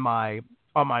on my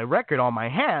record, on my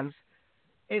hands,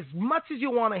 as much as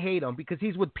you want to hate him because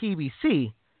he's with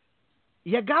PBC,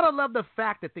 you got to love the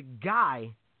fact that the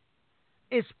guy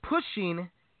is pushing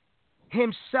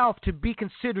himself to be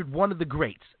considered one of the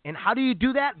greats. And how do you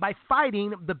do that? By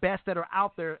fighting the best that are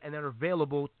out there and that are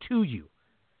available to you.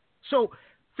 So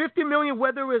 $50 million,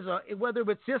 whether it's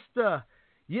just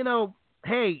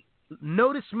hey,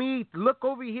 notice me, look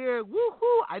over here,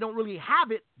 woohoo, I don't really have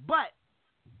it, but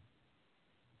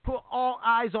put all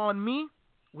eyes on me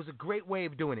was a great way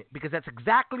of doing it because that's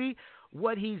exactly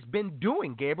what he's been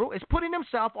doing, Gabriel, is putting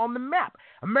himself on the map.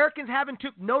 Americans haven't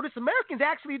took notice. Americans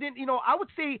actually didn't, I would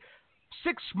say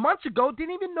 6 months ago,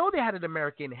 didn't even know they had an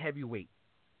American heavyweight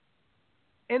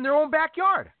in their own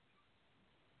backyard.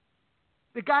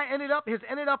 The guy ended up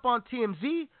on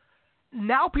TMZ.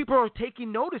 Now people are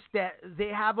taking notice that they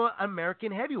have an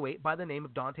American heavyweight by the name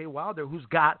of Deontay Wilder who's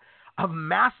got a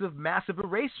massive, massive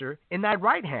eraser in that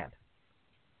right hand.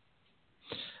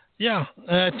 Yeah,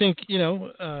 I think,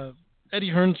 Eddie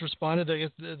Hearns responded. I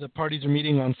guess the parties are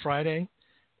meeting on Friday.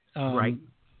 Right.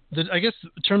 I guess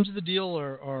in terms of the deal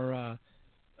are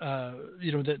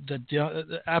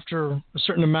that after a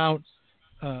certain amount,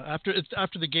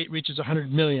 after the gate reaches $100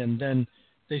 million, then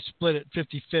they split it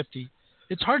 50-50.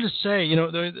 It's hard to say.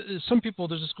 Some people,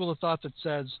 there's a school of thought that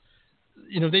says,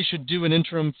 they should do an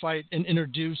interim fight and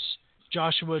introduce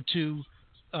Joshua to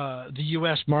the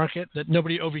U.S. market, that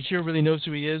nobody over here really knows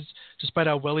who he is, despite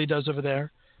how well he does over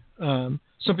there.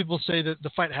 Some people say that the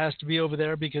fight has to be over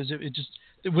there because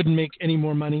it wouldn't make any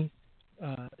more money,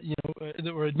 or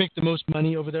it'd make the most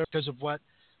money over there because of what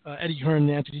Eddie Hearn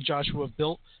and Anthony Joshua have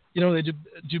built. They do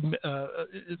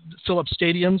fill up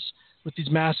stadiums with these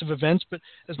massive events. But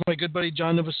as my good buddy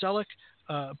John Novoselic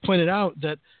pointed out,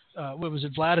 that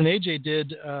Vlad and AJ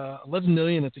did $11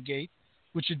 million at the gate,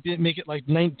 which would make it like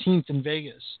 19th in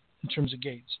Vegas in terms of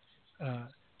gates.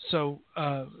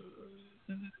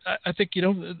 I think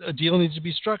a deal needs to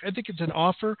be struck. I think it's an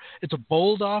offer. It's a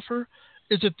bold offer.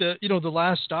 Is it the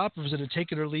last stop, or is it a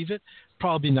take it or leave it?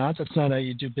 Probably not. That's not how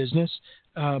you do business.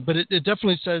 But it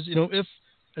definitely says, if,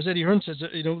 as Eddie Hearn says,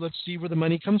 let's see where the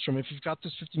money comes from. If you've got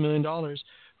this $50 million,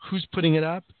 who's putting it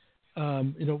up?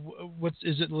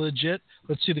 Is it legit?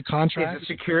 Let's see the contract. Is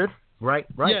it secured? Right.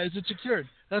 Yeah, is it secured?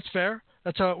 That's fair.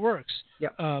 That's how it works. Yeah.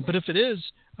 But if it is,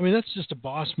 that's just a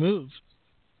boss move.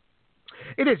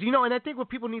 It is, and I think what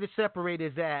people need to separate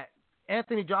is that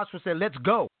Anthony Joshua said, let's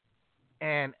go,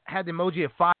 and had the emoji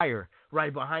of fire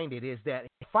right behind it, is that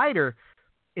a fighter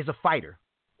is a fighter,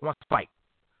 wants to fight.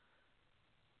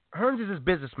 Hearns is his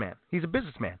businessman. He's a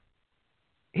businessman.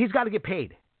 He's got to get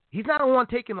paid. He's not the one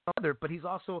taking the other, but he's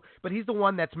the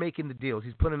one that's making the deals.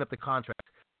 He's putting up the contract.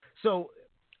 So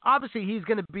obviously he's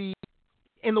going to be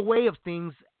in the way of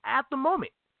things at the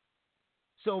moment.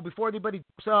 So before anybody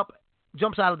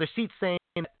jumps out of their seats saying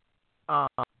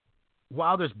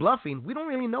Wilder's bluffing, we don't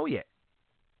really know yet.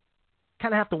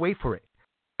 Kind of have to wait for it.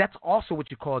 That's also what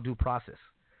you call a due process.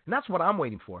 And that's what I'm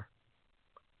waiting for.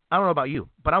 I don't know about you,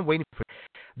 but I'm waiting for it.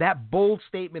 That bold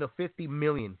statement of $50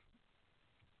 million.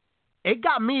 It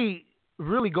got me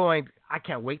really going, I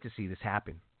can't wait to see this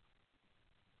happen.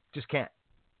 Just can't.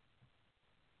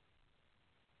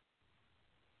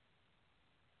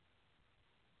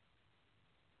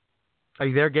 Are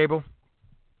you there, Gabriel?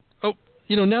 Oh,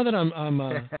 now that I'm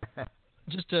I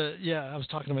was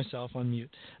talking to myself on mute.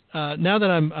 Now that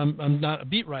I'm not a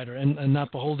beat writer and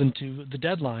not beholden to the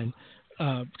deadline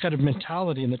kind of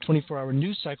mentality and the 24-hour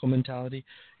news cycle mentality,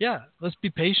 let's be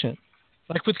patient.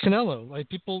 Like with Canelo, like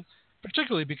people,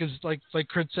 particularly because like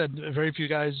Kurt said, very few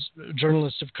guys,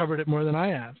 journalists have covered it more than I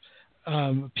have.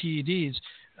 PEDs.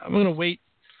 I'm going to wait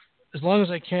as long as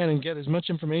I can and get as much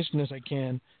information as I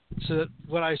can so that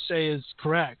what I say is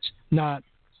correct, not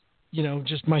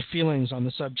just my feelings on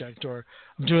the subject, or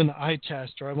I'm doing the eye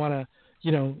test, or I want to,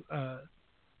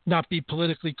 not be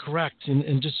politically correct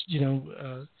and just,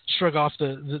 shrug off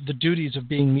the duties of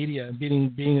being media and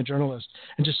being a journalist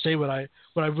and just say what I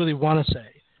really want to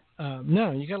say.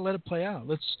 No, you got to let it play out.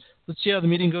 Let's see how the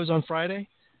meeting goes on Friday.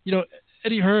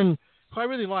 Eddie Hearn, who I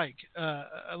really like,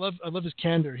 I love his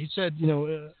candor. He said, he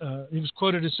was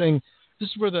quoted as saying, this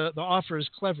is where the offer is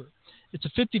clever. It's a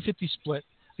 50-50 split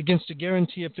against a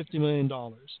guarantee of $50 million.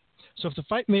 So if the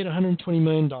fight made $120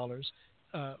 million,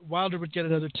 Wilder would get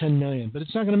another $10 million, but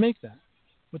it's not going to make that.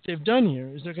 What they've done here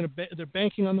is they're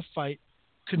banking on the fight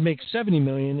could make $70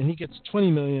 million, and he gets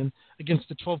 $20 million against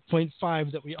the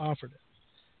 $12.5 that we offered him.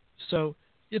 So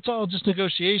it's all just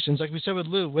negotiations. Like we said with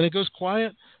Lou, when it goes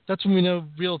quiet, that's when we know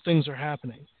real things are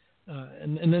happening,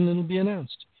 and then it'll be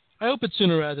announced. I hope it's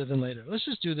sooner rather than later. Let's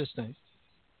just do this thing.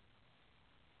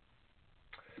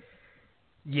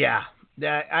 Yeah,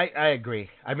 I agree.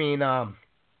 I mean, the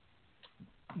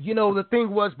thing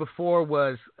was before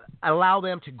was allow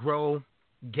them to grow,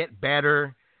 get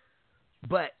better,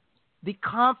 but the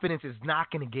confidence is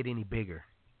not going to get any bigger.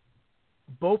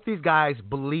 Both these guys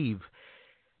believe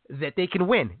that they can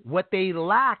win. What they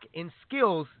lack in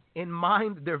skills, in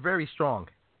mind, they're very strong.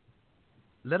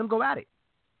 Let them go at it.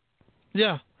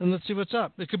 Yeah, and let's see what's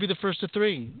up. It could be the first of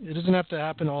three. It doesn't have to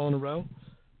happen all in a row.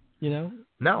 No.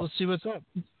 Let's see what's up.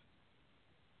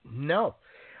 No.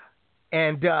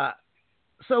 And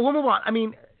so we'll move on. I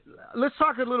mean, let's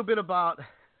talk a little bit about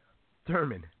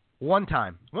Thurman. One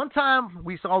time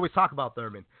we always talk about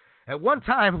Thurman. At one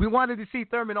time, we wanted to see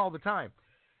Thurman all the time.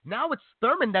 Now it's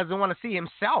Thurman doesn't want to see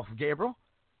himself, Gabriel.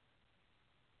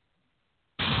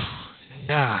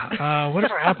 Yeah.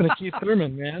 Whatever happened to Keith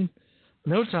Thurman, man?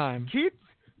 No time. Keith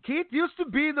used to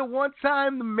be the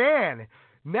one-time man.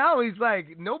 Now he's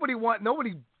like nobody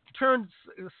turns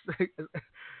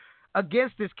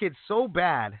against this kid so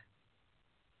bad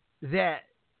that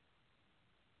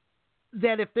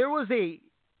if there was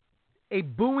a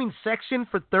booing section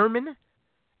for Thurman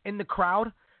in the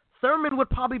crowd, Thurman would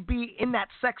probably be in that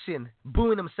section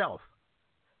booing himself.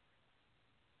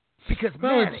 Because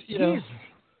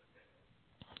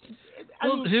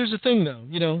here's the thing though,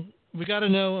 we got to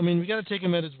know. I mean, we got to take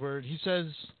him at his word. He says,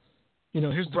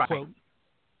 here's the quote.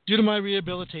 Due to my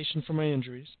rehabilitation from my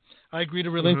injuries, I agree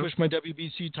to relinquish my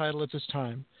WBC title at this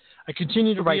time. I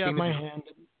continue to rehab my hand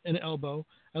and elbow.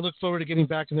 I look forward to getting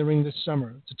back in the ring this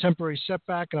summer. It's a temporary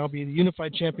setback, and I'll be the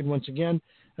unified champion once again.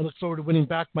 I look forward to winning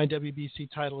back my WBC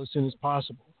title as soon as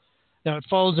possible. Now, it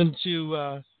falls into...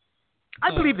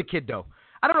 I believe the kid, though.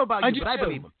 I don't know about you, but I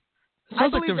believe him.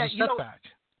 Sounds like there was a setback.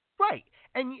 Right.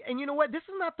 And you know what? This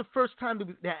is not the first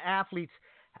time that athletes,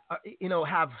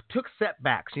 have took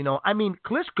setbacks. I mean,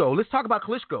 Klitschko. Let's talk about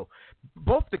Klitschko.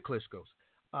 Both the Klitschkos,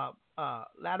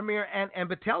 Latimer and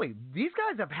Vitelli. These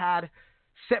guys have had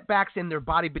setbacks in their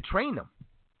body betraying them.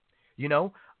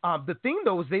 The thing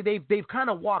though is they've kind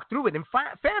of walked through it, and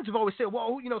fans have always said,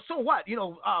 well, so what?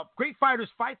 Great fighters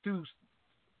fight through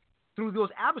those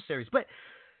adversaries, but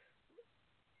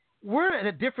we're at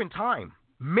a different time.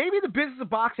 Maybe the business of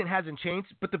boxing hasn't changed,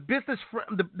 but the business,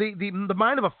 the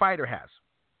mind of a fighter has.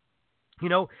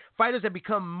 Fighters have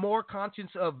become more conscious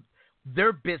of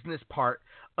their business part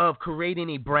of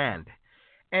creating a brand.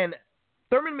 And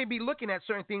Thurman may be looking at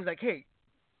certain things like, hey,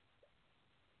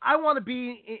 I want to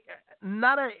be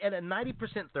not at a 90%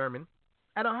 Thurman,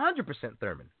 at 100%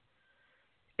 Thurman.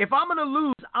 If I'm going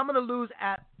to lose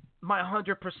at my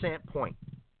 100% point,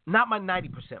 not my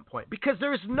 90% point, because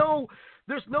there's no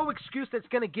excuse that's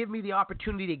going to give me the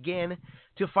opportunity again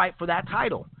to fight for that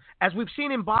title. As we've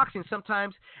seen in boxing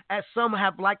sometimes, as some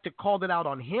have liked to call it out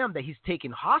on him that he's taken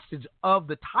hostage of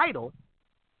the title,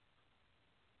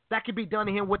 that could be done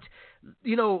to him, which,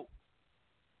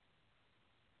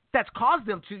 that's caused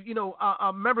them to,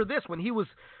 remember this,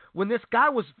 when this guy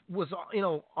was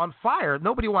on fire,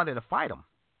 nobody wanted to fight him.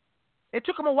 It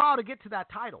took him a while to get to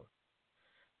that title.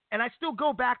 And I still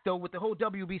go back, though, with the whole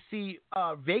WBC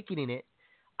vacating it.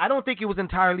 I don't think it was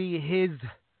entirely his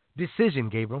decision,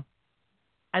 Gabriel.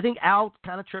 I think Al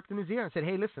kind of tripped in his ear and said,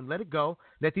 hey, listen, let it go.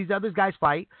 Let these other guys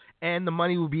fight, and the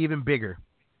money will be even bigger.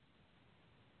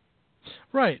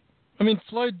 Right. I mean,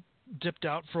 Floyd dipped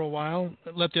out for a while,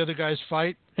 let the other guys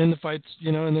fight in the fights,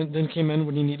 and then came in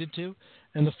when he needed to.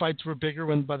 And the fights were bigger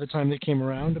by the time they came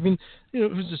around. I mean,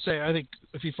 who's to say? I think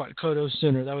if he fought Cotto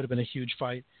sooner, that would have been a huge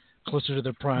fight, closer to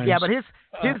their prime. Yeah, but his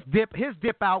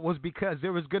dip out was because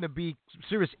there was going to be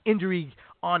serious injury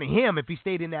on him if he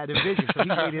stayed in that division. So he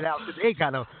made it out today,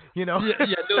 kind of,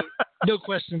 no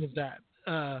question of that.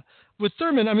 With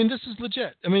Thurman, I mean, this is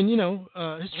legit. I mean,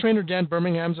 his trainer Dan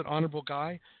Birmingham's an honorable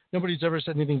guy. Nobody's ever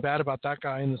said anything bad about that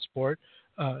guy in the sport.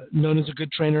 Known as a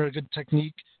good trainer, a good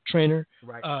technique trainer.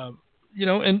 Right.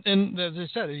 And as I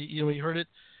said, he hurt it,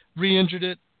 re-injured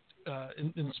it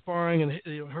in sparring, and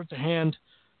hurt the hand.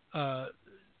 I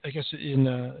guess on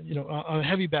a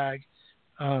heavy bag.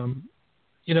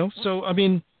 So I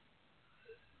mean,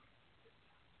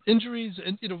 injuries,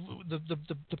 and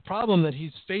the problem that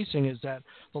he's facing is that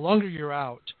the longer you're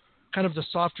out, kind of the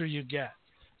softer you get.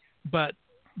 But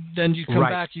then you come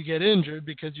back, you get injured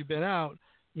because you've been out.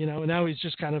 And now he's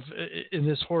just kind of in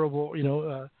this horrible,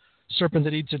 serpent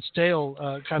that eats its tail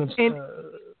kind of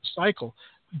cycle.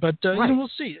 But we'll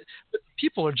see. But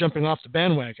people are jumping off the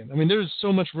bandwagon. I mean, there's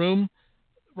so much room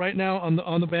right now on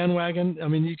the bandwagon. I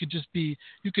mean, you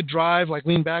could drive, like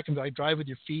lean back and drive with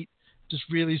your feet, just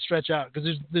really stretch out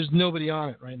because there's nobody on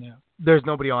it right now. There's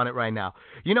nobody on it right now.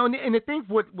 And the thing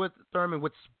with Thurman,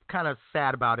 what's kind of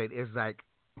sad about it is like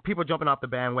people jumping off the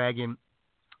bandwagon,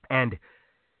 and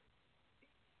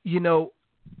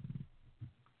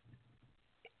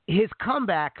his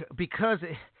comeback, because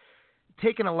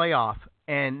taking a layoff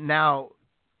and now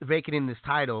vacating this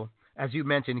title, as you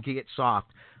mentioned, he gets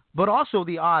soft, but also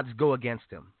the odds go against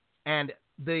him, and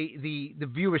the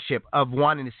viewership of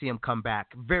wanting to see him come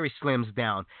back very slims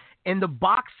down in the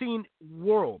boxing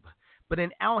world. But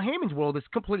in Al Heyman's world, it's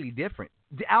completely different.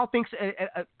 Al thinks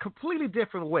a completely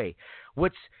different way,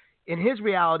 which in his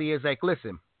reality is like,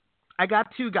 listen, I got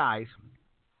two guys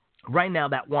right now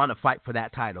that want to fight for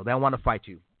that title. They want to fight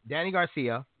you. Danny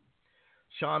Garcia,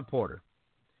 Sean Porter.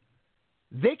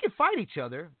 They can fight each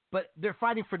other, but they're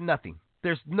fighting for nothing.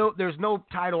 There's no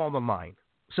title on the line.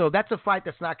 So that's a fight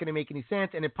that's not going to make any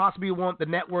sense, and it possibly won't. The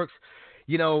networks,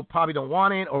 probably don't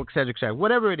want it, or et cetera, et cetera.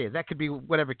 Whatever it is, that could be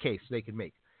whatever case they can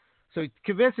make. So he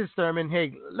convinces Thurman,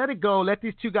 hey, let it go. Let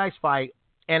these two guys fight,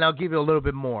 and I'll give you a little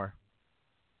bit more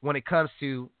when it comes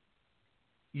to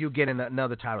you getting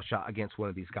another title shot against one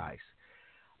of these guys.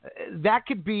 That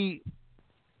could be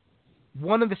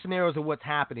one of the scenarios of what's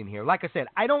happening here. Like I said,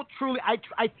 I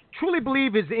truly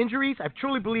believe his injuries. I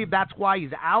truly believe that's why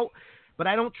he's out. But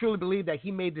I don't truly believe that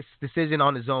he made this decision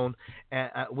on his own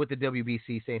with the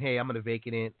WBC saying, hey, I'm going to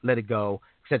vacate it, let it go,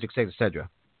 et cetera, et cetera, et cetera.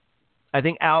 I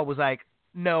think Al was like,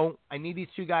 no, I need these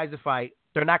two guys to fight.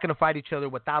 They're not going to fight each other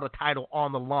without a title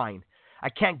on the line. I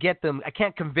can't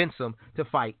convince them to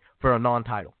fight for a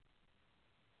non-title.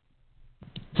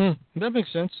 That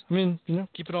makes sense. I mean,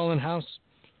 keep it all in house.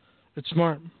 It's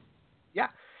smart. Yeah,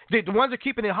 the ones that are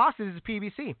keeping it hostage is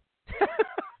PBC.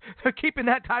 They're keeping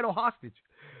that title hostage.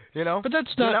 But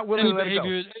that's not any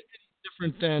behavior any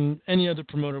different than any other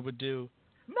promoter would do.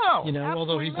 No,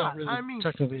 although he's not really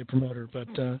technically a promoter,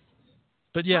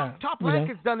 but yeah, Top Rank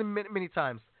has done it many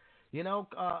times.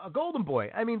 A Golden Boy.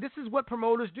 I mean, this is what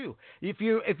promoters do. If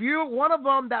you're one of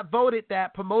them that voted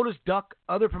that promoters duck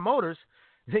other promoters,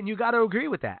 then you got to agree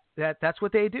with that. That's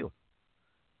what they do.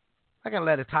 I'm not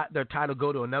gonna let their title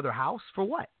go to another house for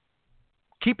what?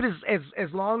 Keep it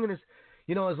as long as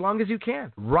as long as you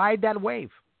can. Ride that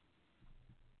wave.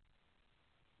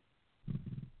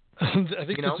 I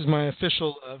think this is my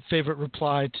official favorite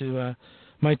reply to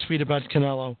my tweet about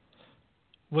Canelo.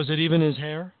 Was it even his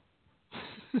hair?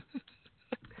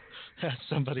 Asked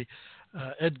somebody,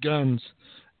 Ed Guns,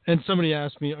 and somebody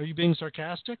asked me, "Are you being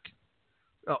sarcastic?"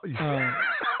 Oh,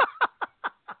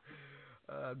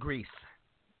 Grease.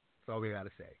 That's all we got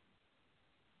to say.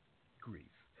 Grease.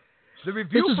 The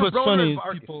review. This is what's funny.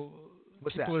 People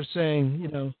that? are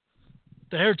saying,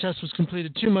 the hair test was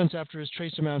completed 2 months after his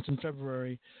trace amounts in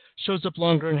February. Shows up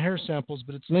longer in hair samples,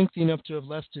 but it's lengthy enough to have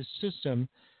left his system,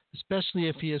 especially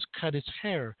if he has cut his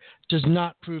hair. Does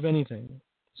not prove anything.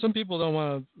 Some people don't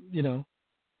want to,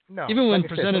 No. Even when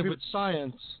presented with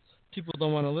science, people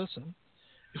don't want to listen.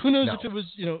 Who knows if it was,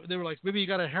 they were like, maybe you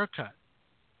got a haircut.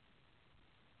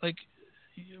 Like,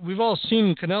 we've all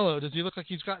seen Canelo. Does he look like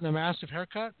he's gotten a massive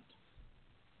haircut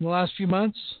in the last few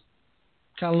months?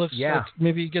 Kind of looks like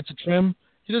maybe he gets a trim.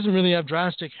 He doesn't really have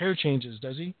drastic hair changes,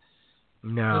 does he?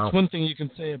 No. That's one thing you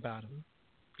can say about him.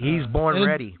 He's born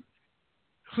ready.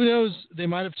 Who knows? They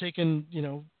might have taken,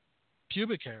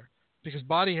 pubic hair because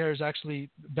body hair is actually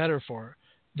better for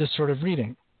this sort of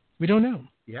reading. We don't know.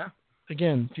 Yeah.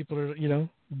 Again, people are,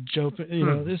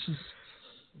 joking. This is.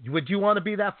 Would you want to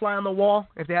be that fly on the wall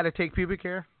if they had to take pubic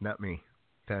hair? Not me.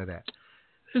 Tell you that.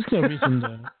 There's no reason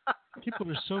to.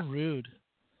 People are so rude.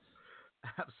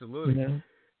 Absolutely.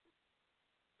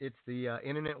 It's the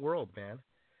internet world, man.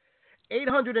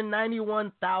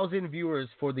 891,000 viewers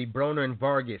for the Broner and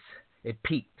Vargas. It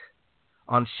peaked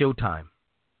on Showtime.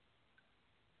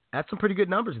 That's some pretty good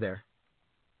numbers there.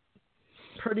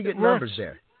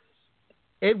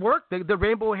 It worked. The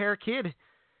rainbow hair kid,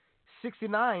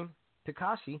 69,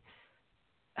 Takashi,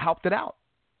 helped it out.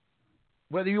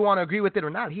 Whether you want to agree with it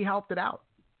or not, he helped it out.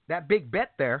 That big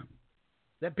bet there,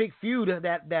 that big feud,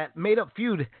 that made-up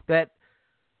feud, that,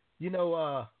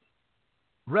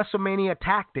 WrestleMania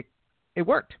tactic, it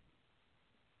worked.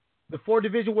 The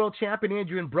 4-division world champion,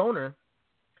 Adrian Broner,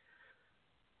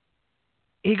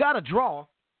 he got a draw,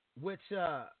 which,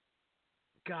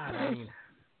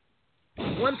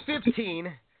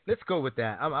 115. Let's go with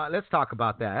that. Let's talk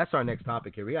about that. That's our next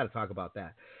topic here. We got to talk about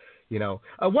that.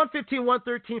 115,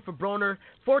 113 for Broner,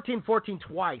 14-14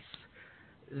 twice.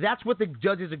 That's what the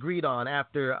judges agreed on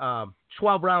after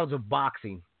 12 rounds of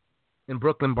boxing in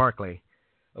Brooklyn Barclay.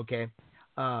 Okay.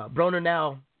 Broner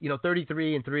now,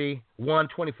 33-3, won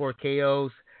 24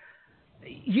 KOs.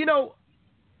 I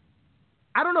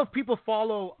don't know if people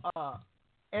follow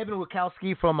Evan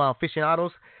Wachowski from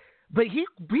Aficionados, but he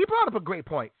brought up a great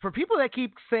point. For people that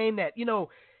keep saying that,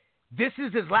 this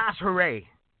is his last hooray,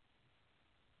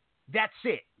 that's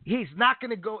it. He's not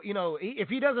going to go, if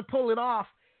he doesn't pull it off,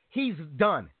 he's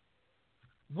done.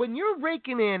 When you're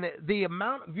raking in the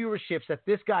amount of viewerships that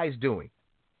this guy's doing,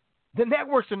 the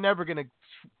networks are never going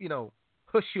to,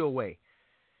 push you away.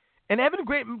 And Evan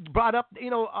Great brought up,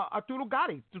 Arturo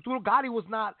Gatti. Arturo Gatti was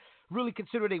not really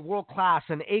considered a world-class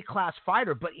and A-class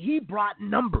fighter, but he brought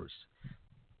numbers.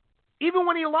 Even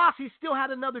when he lost, he still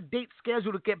had another date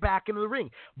scheduled to get back into the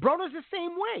ring. Broner's the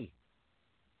same way.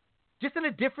 Just in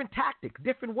a different tactic,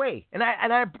 different way. And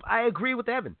I agree with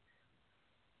Evan.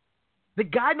 The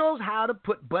guy knows how to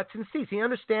put butts in seats. He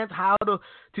understands how to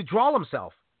draw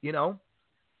himself,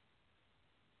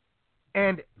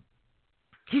 And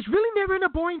he's really never in a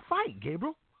boring fight,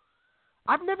 Gabriel.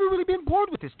 I've never really been bored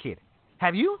with this kid.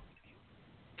 Have you?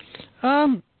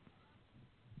 Come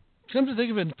to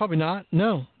think of it, probably not.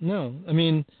 No. I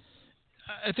mean,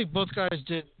 I think both guys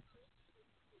did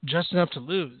just enough to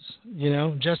lose.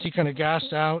 Jesse kind of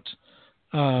gassed out.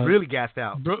 Really gassed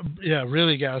out.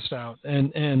 Really gassed out.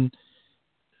 And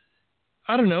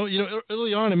I don't know.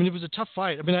 Early on, I mean, it was a tough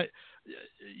fight. I mean,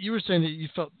 you were saying that you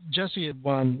felt Jesse had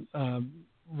won.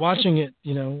 Watching it,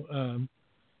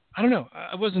 I don't know.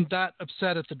 I wasn't that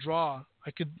upset at the draw.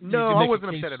 I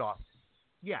wasn't upset at all.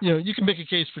 Yeah. You can make a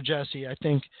case for Jesse. I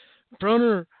think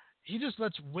Broner, he just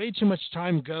lets way too much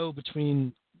time go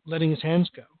between letting his hands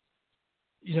go.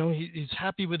 He's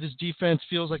happy with his defense,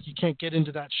 feels like he can't get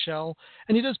into that shell,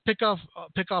 and he does pick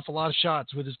off a lot of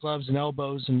shots with his gloves and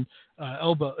elbows and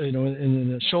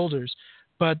and the shoulders.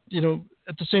 But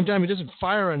at the same time, he doesn't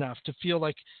fire enough to feel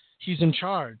like he's in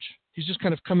charge. He's just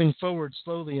kind of coming forward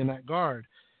slowly in that guard.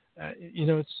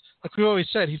 It's like we always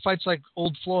said, he fights like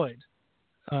old Floyd,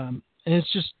 and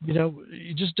it's just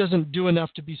he just doesn't do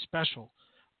enough to be special.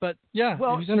 But yeah,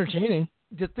 he's entertaining.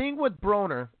 The thing with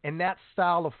Broner and that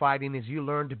style of fighting is you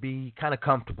learn to be kind of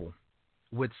comfortable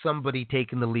with somebody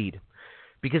taking the lead,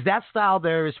 because that style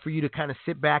there is for you to kind of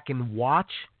sit back and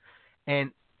watch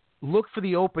and look for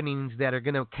the openings that are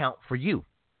going to count for you.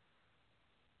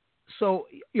 So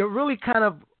you're really kind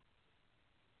of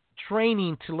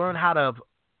training to learn how to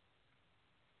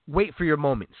wait for your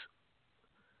moments.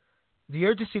 The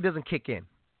urgency doesn't kick in.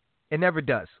 It never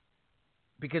does.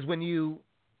 Because when you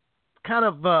kind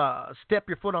of step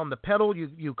your foot on the pedal,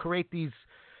 you create these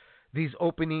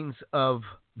openings of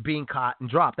being caught and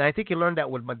dropped. And I think you learned that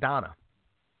with Madonna.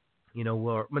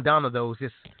 Where Madonna, though, is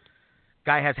this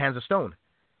guy has hands of stone.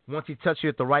 Once he touches you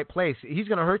at the right place, he's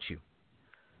going to hurt you.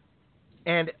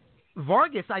 And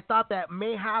Vargas, I thought that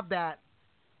may have that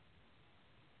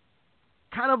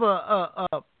kind of a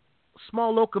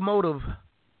small locomotive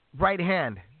right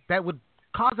hand that would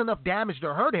cause enough damage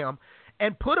to hurt him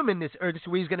and put him in this urgency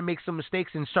where he's going to make some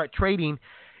mistakes and start trading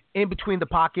in between the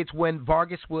pockets when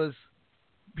Vargas was,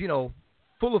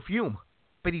 full of fume.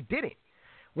 But he didn't.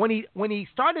 When he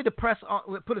started to put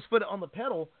his foot on the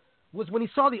pedal was when he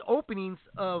saw the openings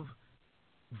of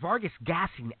Vargas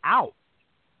gassing out.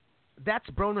 That's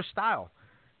Broner's style.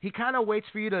 He kind of waits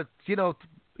for you to,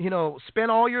 spend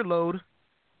all your load,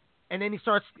 and then he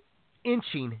starts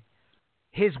inching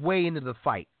his way into the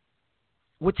fight,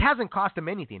 which hasn't cost him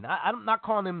anything. I'm not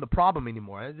calling him the problem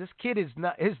anymore. This kid is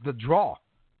the draw.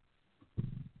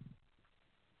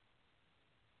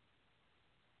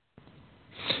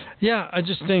 Yeah, I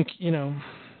just think,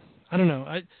 I don't know.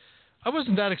 I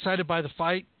wasn't that excited by the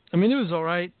fight. I mean, it was all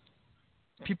right.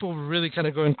 People were really kind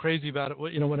of going crazy about it.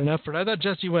 What an effort. I thought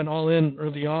Jesse went all in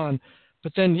early on,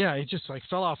 but then, he just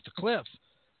fell off the cliff.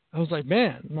 I was like,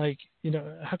 man,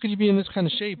 how could you be in this kind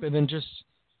of shape and then just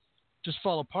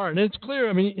fall apart? And it's clear,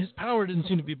 I mean, his power didn't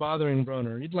seem to be bothering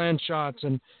Broner. He'd land shots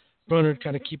and Broner would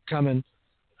kind of keep coming.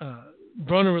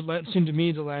 Broner would seem to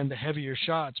me to land the heavier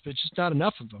shots, but just not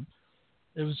enough of them.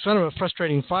 It was kind of a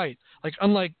frustrating fight.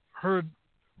 Unlike Hurd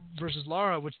versus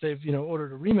Lara, which they've,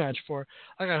 ordered a rematch for,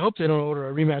 I hope they don't order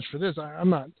a rematch for this. I'm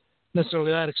not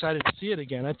necessarily that excited to see it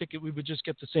again. I think we would just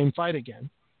get the same fight again.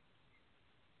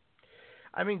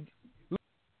 I mean,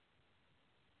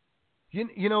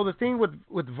 the thing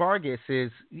with Vargas is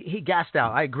he gassed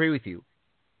out. I agree with you.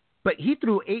 But he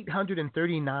threw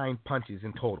 839 punches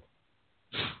in total.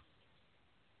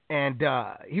 And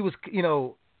he was,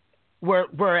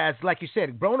 whereas, like you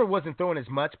said, Broner wasn't throwing as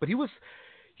much, but he was,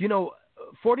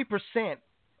 40%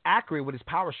 accurate with his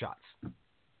power shots.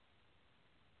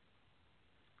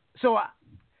 So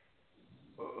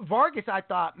Vargas, I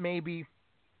thought maybe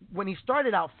when he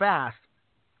started out fast,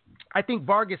 I think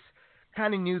Vargas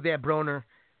kind of knew that Broner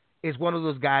is one of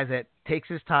those guys that takes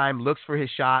his time, looks for his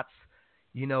shots.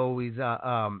 He's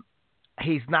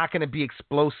not going to be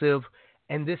explosive,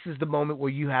 and this is the moment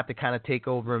where you have to kind of take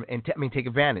over him and take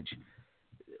advantage.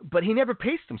 But he never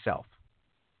paced himself.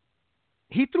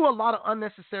 He threw a lot of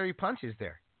unnecessary punches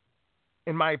there,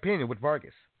 in my opinion, with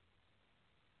Vargas.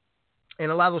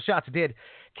 And a lot of those shots did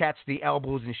catch the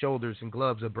elbows and shoulders and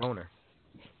gloves of Broner.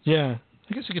 Yeah,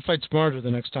 I guess he could fight smarter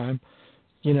the next time,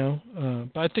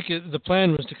 But I think the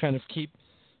plan was to kind of keep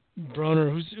Broner,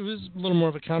 who was a little more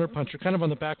of a counterpuncher, kind of on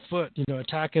the back foot,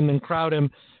 attack him and crowd him,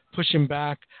 push him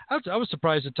back. I was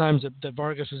surprised at times that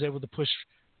Vargas was able to push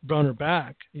Broner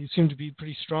back. He seemed to be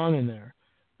pretty strong in there.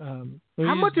 How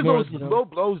much of those low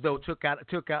blows though took out of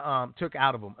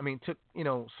him? I mean, took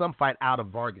some fight out of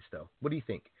Vargas though. What do you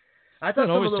think? I thought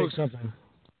always takes something.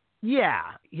 Yeah,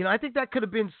 I think that could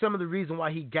have been some of the reason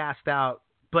why he gassed out.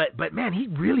 But man, he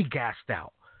really gassed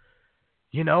out.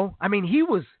 I mean, he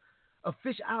was a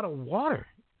fish out of water.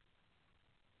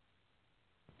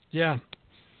 Yeah.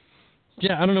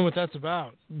 Yeah, I don't know what that's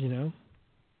about. So.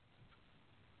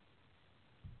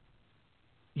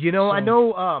 I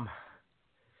know.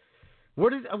 Where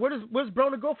does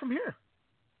Broner go from here?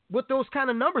 With those kind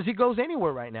of numbers, he goes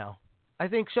anywhere right now. I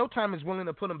think Showtime is willing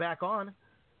to put him back on.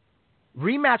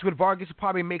 Rematch with Vargas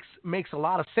probably makes a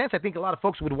lot of sense. I think a lot of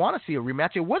folks would want to see a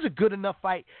rematch. It was a good enough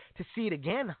fight to see it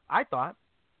again, I thought.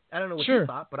 I don't know what you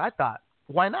thought, but I thought,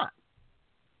 why not?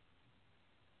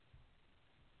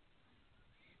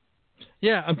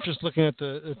 Yeah, I'm just looking at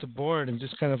the board and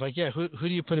just kind of like, who do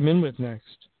you put him in with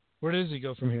next? Where does he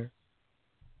go from here?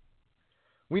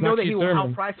 We Not know that Keith he will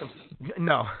Thurman. outprice him.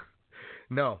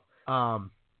 No.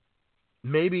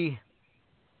 Maybe.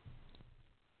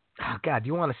 Oh God, do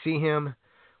you want to see him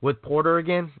with Porter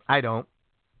again? I don't.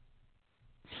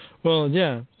 Well,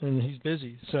 yeah, and he's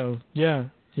busy, so yeah,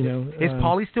 Is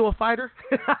Paulie still a fighter?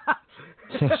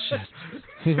 Oh, shit.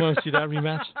 You want to see that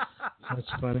rematch? That's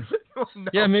funny. No.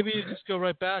 Yeah, maybe you just go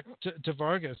right back to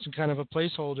Vargas and kind of a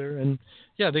placeholder, and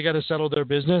yeah, they got to settle their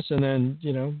business, and then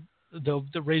they'll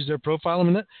raise their profile. I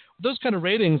mean, those kind of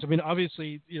ratings. I mean,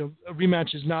 obviously, a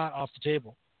rematch is not off the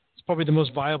table. It's probably the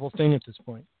most viable thing at this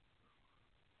point.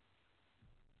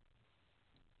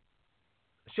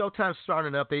 Showtime's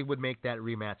starting up. They would make that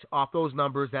rematch. Off those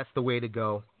numbers, that's the way to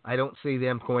go. I don't see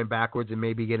them going backwards and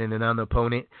maybe getting another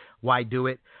opponent. Why do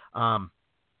it?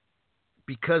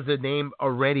 Because the name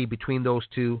already between those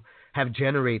two have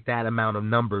generated that amount of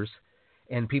numbers,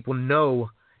 and people know,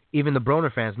 even the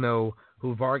Broner fans know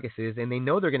who Vargas is, and they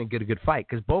know they're going to get a good fight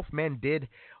because both men did.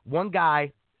 One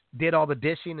guy did all the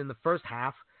dishing in the first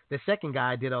half. The second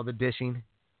guy did all the dishing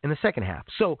in the second half.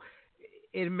 So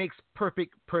it makes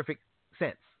perfect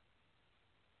sense.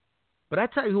 But I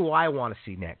tell you who I want to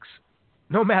see next,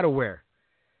 no matter where.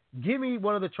 Give me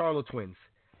one of the Charlo twins.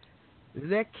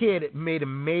 That kid made a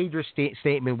major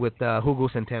statement with Hugo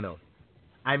Centeno.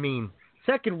 I mean,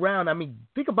 second round,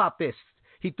 think about this.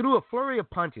 He threw a flurry of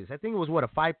punches. I think it was, a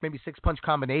 5, maybe 6 punch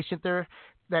combination there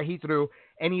that he threw.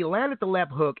 And he landed the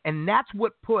left hook, and that's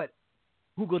what put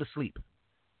Hugo to sleep.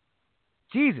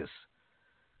 Jesus.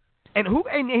 And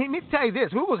let me tell you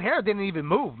this. Hugo's hair didn't even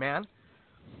move, man.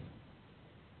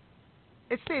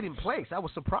 It stayed in place. I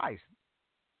was surprised.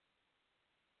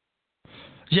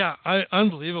 Yeah,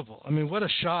 unbelievable. I mean, what a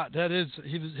shot that is.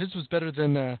 His was better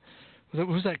than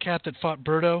who's that cat that fought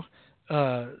Berto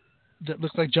that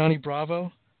looked like Johnny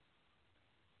Bravo?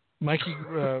 Mikey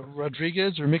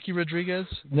Rodriguez or Mickey Rodriguez?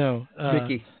 No,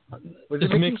 Mickey. Was it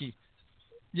Mickey? Mickey.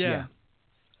 Yeah.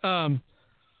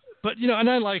 But and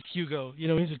I like Hugo.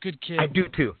 He's a good kid. I do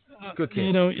too. Good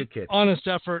kid. Good kid. Honest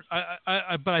effort.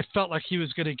 But I felt like he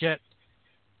was going to get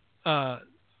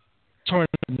torn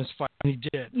in this fight, and he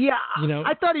did. Yeah,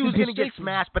 I thought he was going to get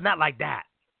smashed, but not like that.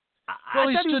 Well,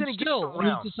 he stood still when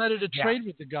he decided to trade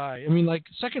with the guy. I mean, like,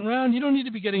 second round, you don't need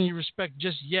to be getting your respect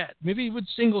just yet. Maybe with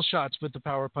single shots with the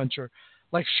power puncher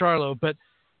like Charlo, but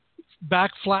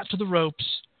back flat to the ropes.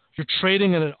 You're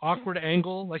trading at an awkward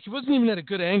angle. Like, he wasn't even at a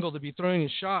good angle to be throwing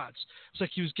his shots. It's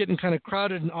like he was getting kind of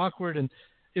crowded and awkward, and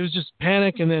it was just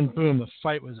panic, and then, boom, the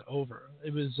fight was over.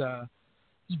 It was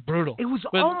brutal. It was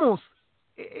almost,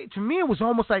 to me, it was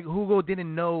almost like Hugo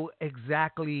didn't know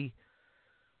exactly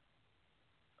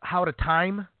how to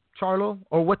time Charlo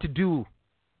or what to do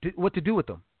with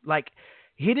him. Like,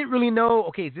 he didn't really know,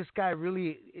 okay, is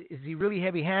he really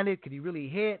heavy-handed? Could he really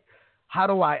hit? How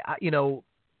do I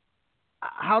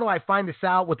find this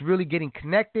out with really getting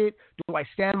connected? Do I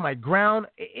stand my ground?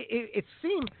 It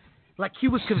seemed like he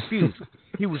was confused.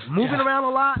 He was moving around a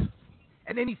lot,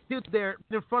 and then he stood there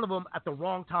in front of him at the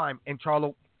wrong time, and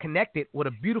Charlo connected with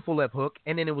a beautiful left hook,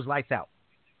 and then it was lights out.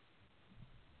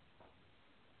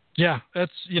 Yeah,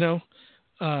 that's,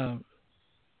 from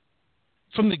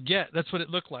the get, that's what it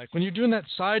looked like. When you're doing that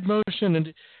side motion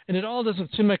and it all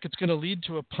doesn't seem like it's going to lead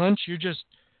to a punch, you're just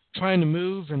trying to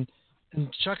move and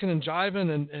chucking and jiving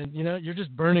and you're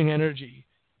just burning energy.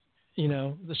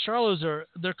 The Charlos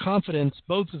their confidence,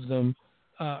 both of them,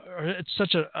 are at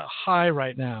such a high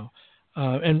right now.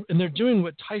 And they're doing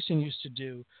what Tyson used to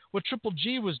do. What Triple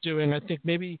G was doing, I think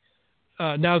maybe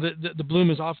now that the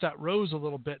bloom is off that rose a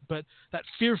little bit, but that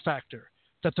fear factor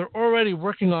that they're already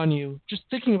working on you, just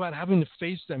thinking about having to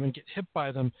face them and get hit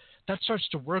by them, that starts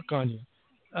to work on you.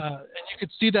 And you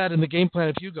could see that in the game plan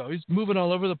of Hugo. He's moving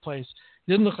all over the place.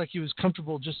 He didn't look like he was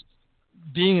comfortable just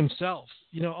being himself.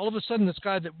 All of a sudden, this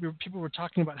guy that people were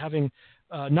talking about having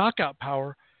knockout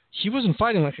power, he wasn't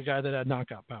fighting like a guy that had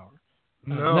knockout power.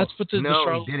 No, and that's what the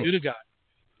Charlo do to guy.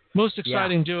 Most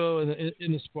exciting duo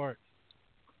in the sport.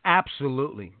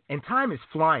 Absolutely. And time is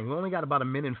flying. We only got about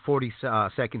 1 minute and 40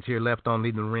 seconds here left on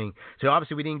Leading the Ring. So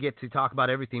obviously we didn't get to talk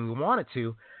about everything we wanted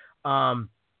to.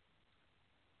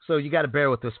 So you got to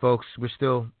bear with us, folks. We're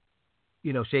still,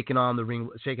 shaking off the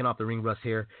ring rust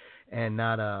here and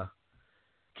not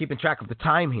keeping track of the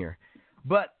time here.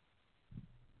 But,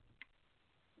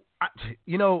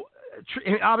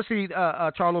 obviously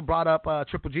Charlo brought up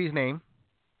Triple G's name,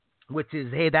 which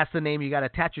is, hey, that's the name you got to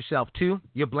attach yourself to.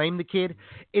 You blame the kid.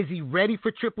 Is he ready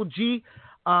for Triple G?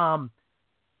 I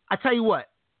tell you what,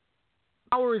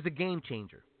 power is a game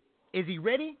changer. Is he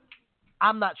ready?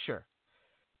 I'm not sure.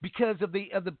 because of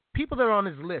the people that are on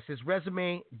his list. His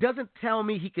resume doesn't tell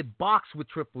me he could box with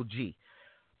Triple G.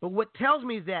 But what tells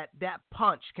me is that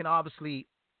punch can obviously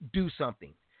do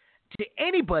something to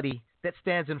anybody that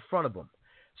stands in front of him.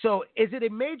 So is it a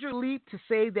major leap to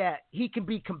say that he can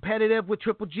be competitive with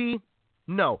Triple G?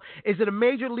 No. Is it a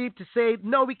major leap to say,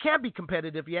 no, we can't be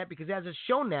competitive yet? Because as it's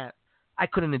shown that, I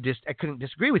couldn't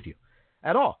disagree with you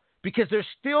at all. Because there's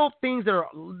still things that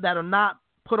are not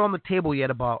put on the table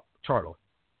yet about Charlo.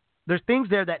 There's things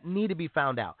there that need to be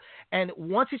found out. And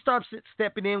once he starts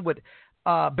stepping in with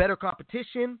better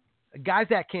competition, guys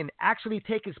that can actually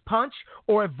take his punch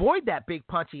or avoid that big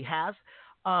punch he has,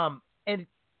 and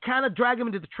kind of drag him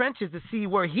into the trenches to see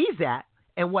where he's at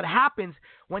and what happens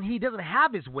when he doesn't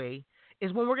have his way,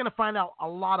 is when we're going to find out a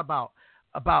lot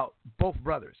about both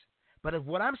brothers. But if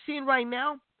what I'm seeing right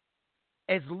now,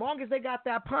 as long as they got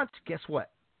that punch, guess what?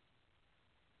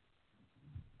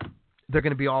 They're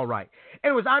going to be all right.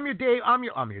 Anyways, I'm your Dave. I'm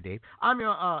your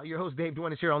host, Dave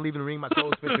Duenas, here on Leaving the Ring. My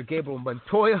co-host, Mr. Gabriel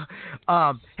Montoya.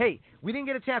 Hey, we didn't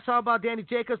get a chance to talk about Danny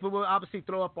Jacobs, but we'll obviously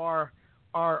throw up our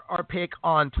pick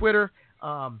on Twitter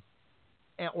or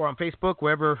on Facebook,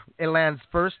 wherever it lands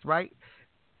first, right?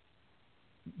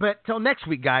 But till next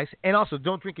week, guys. And also,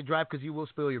 don't drink and drive because you will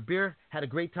spill your beer. Had a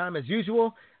great time as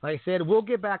usual. Like I said, we'll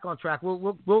get back on track.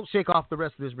 We'll shake off the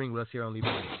rest of this ring with us here on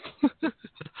Leaving the Ring.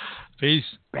 Peace.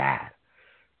 Bad.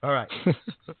 All right.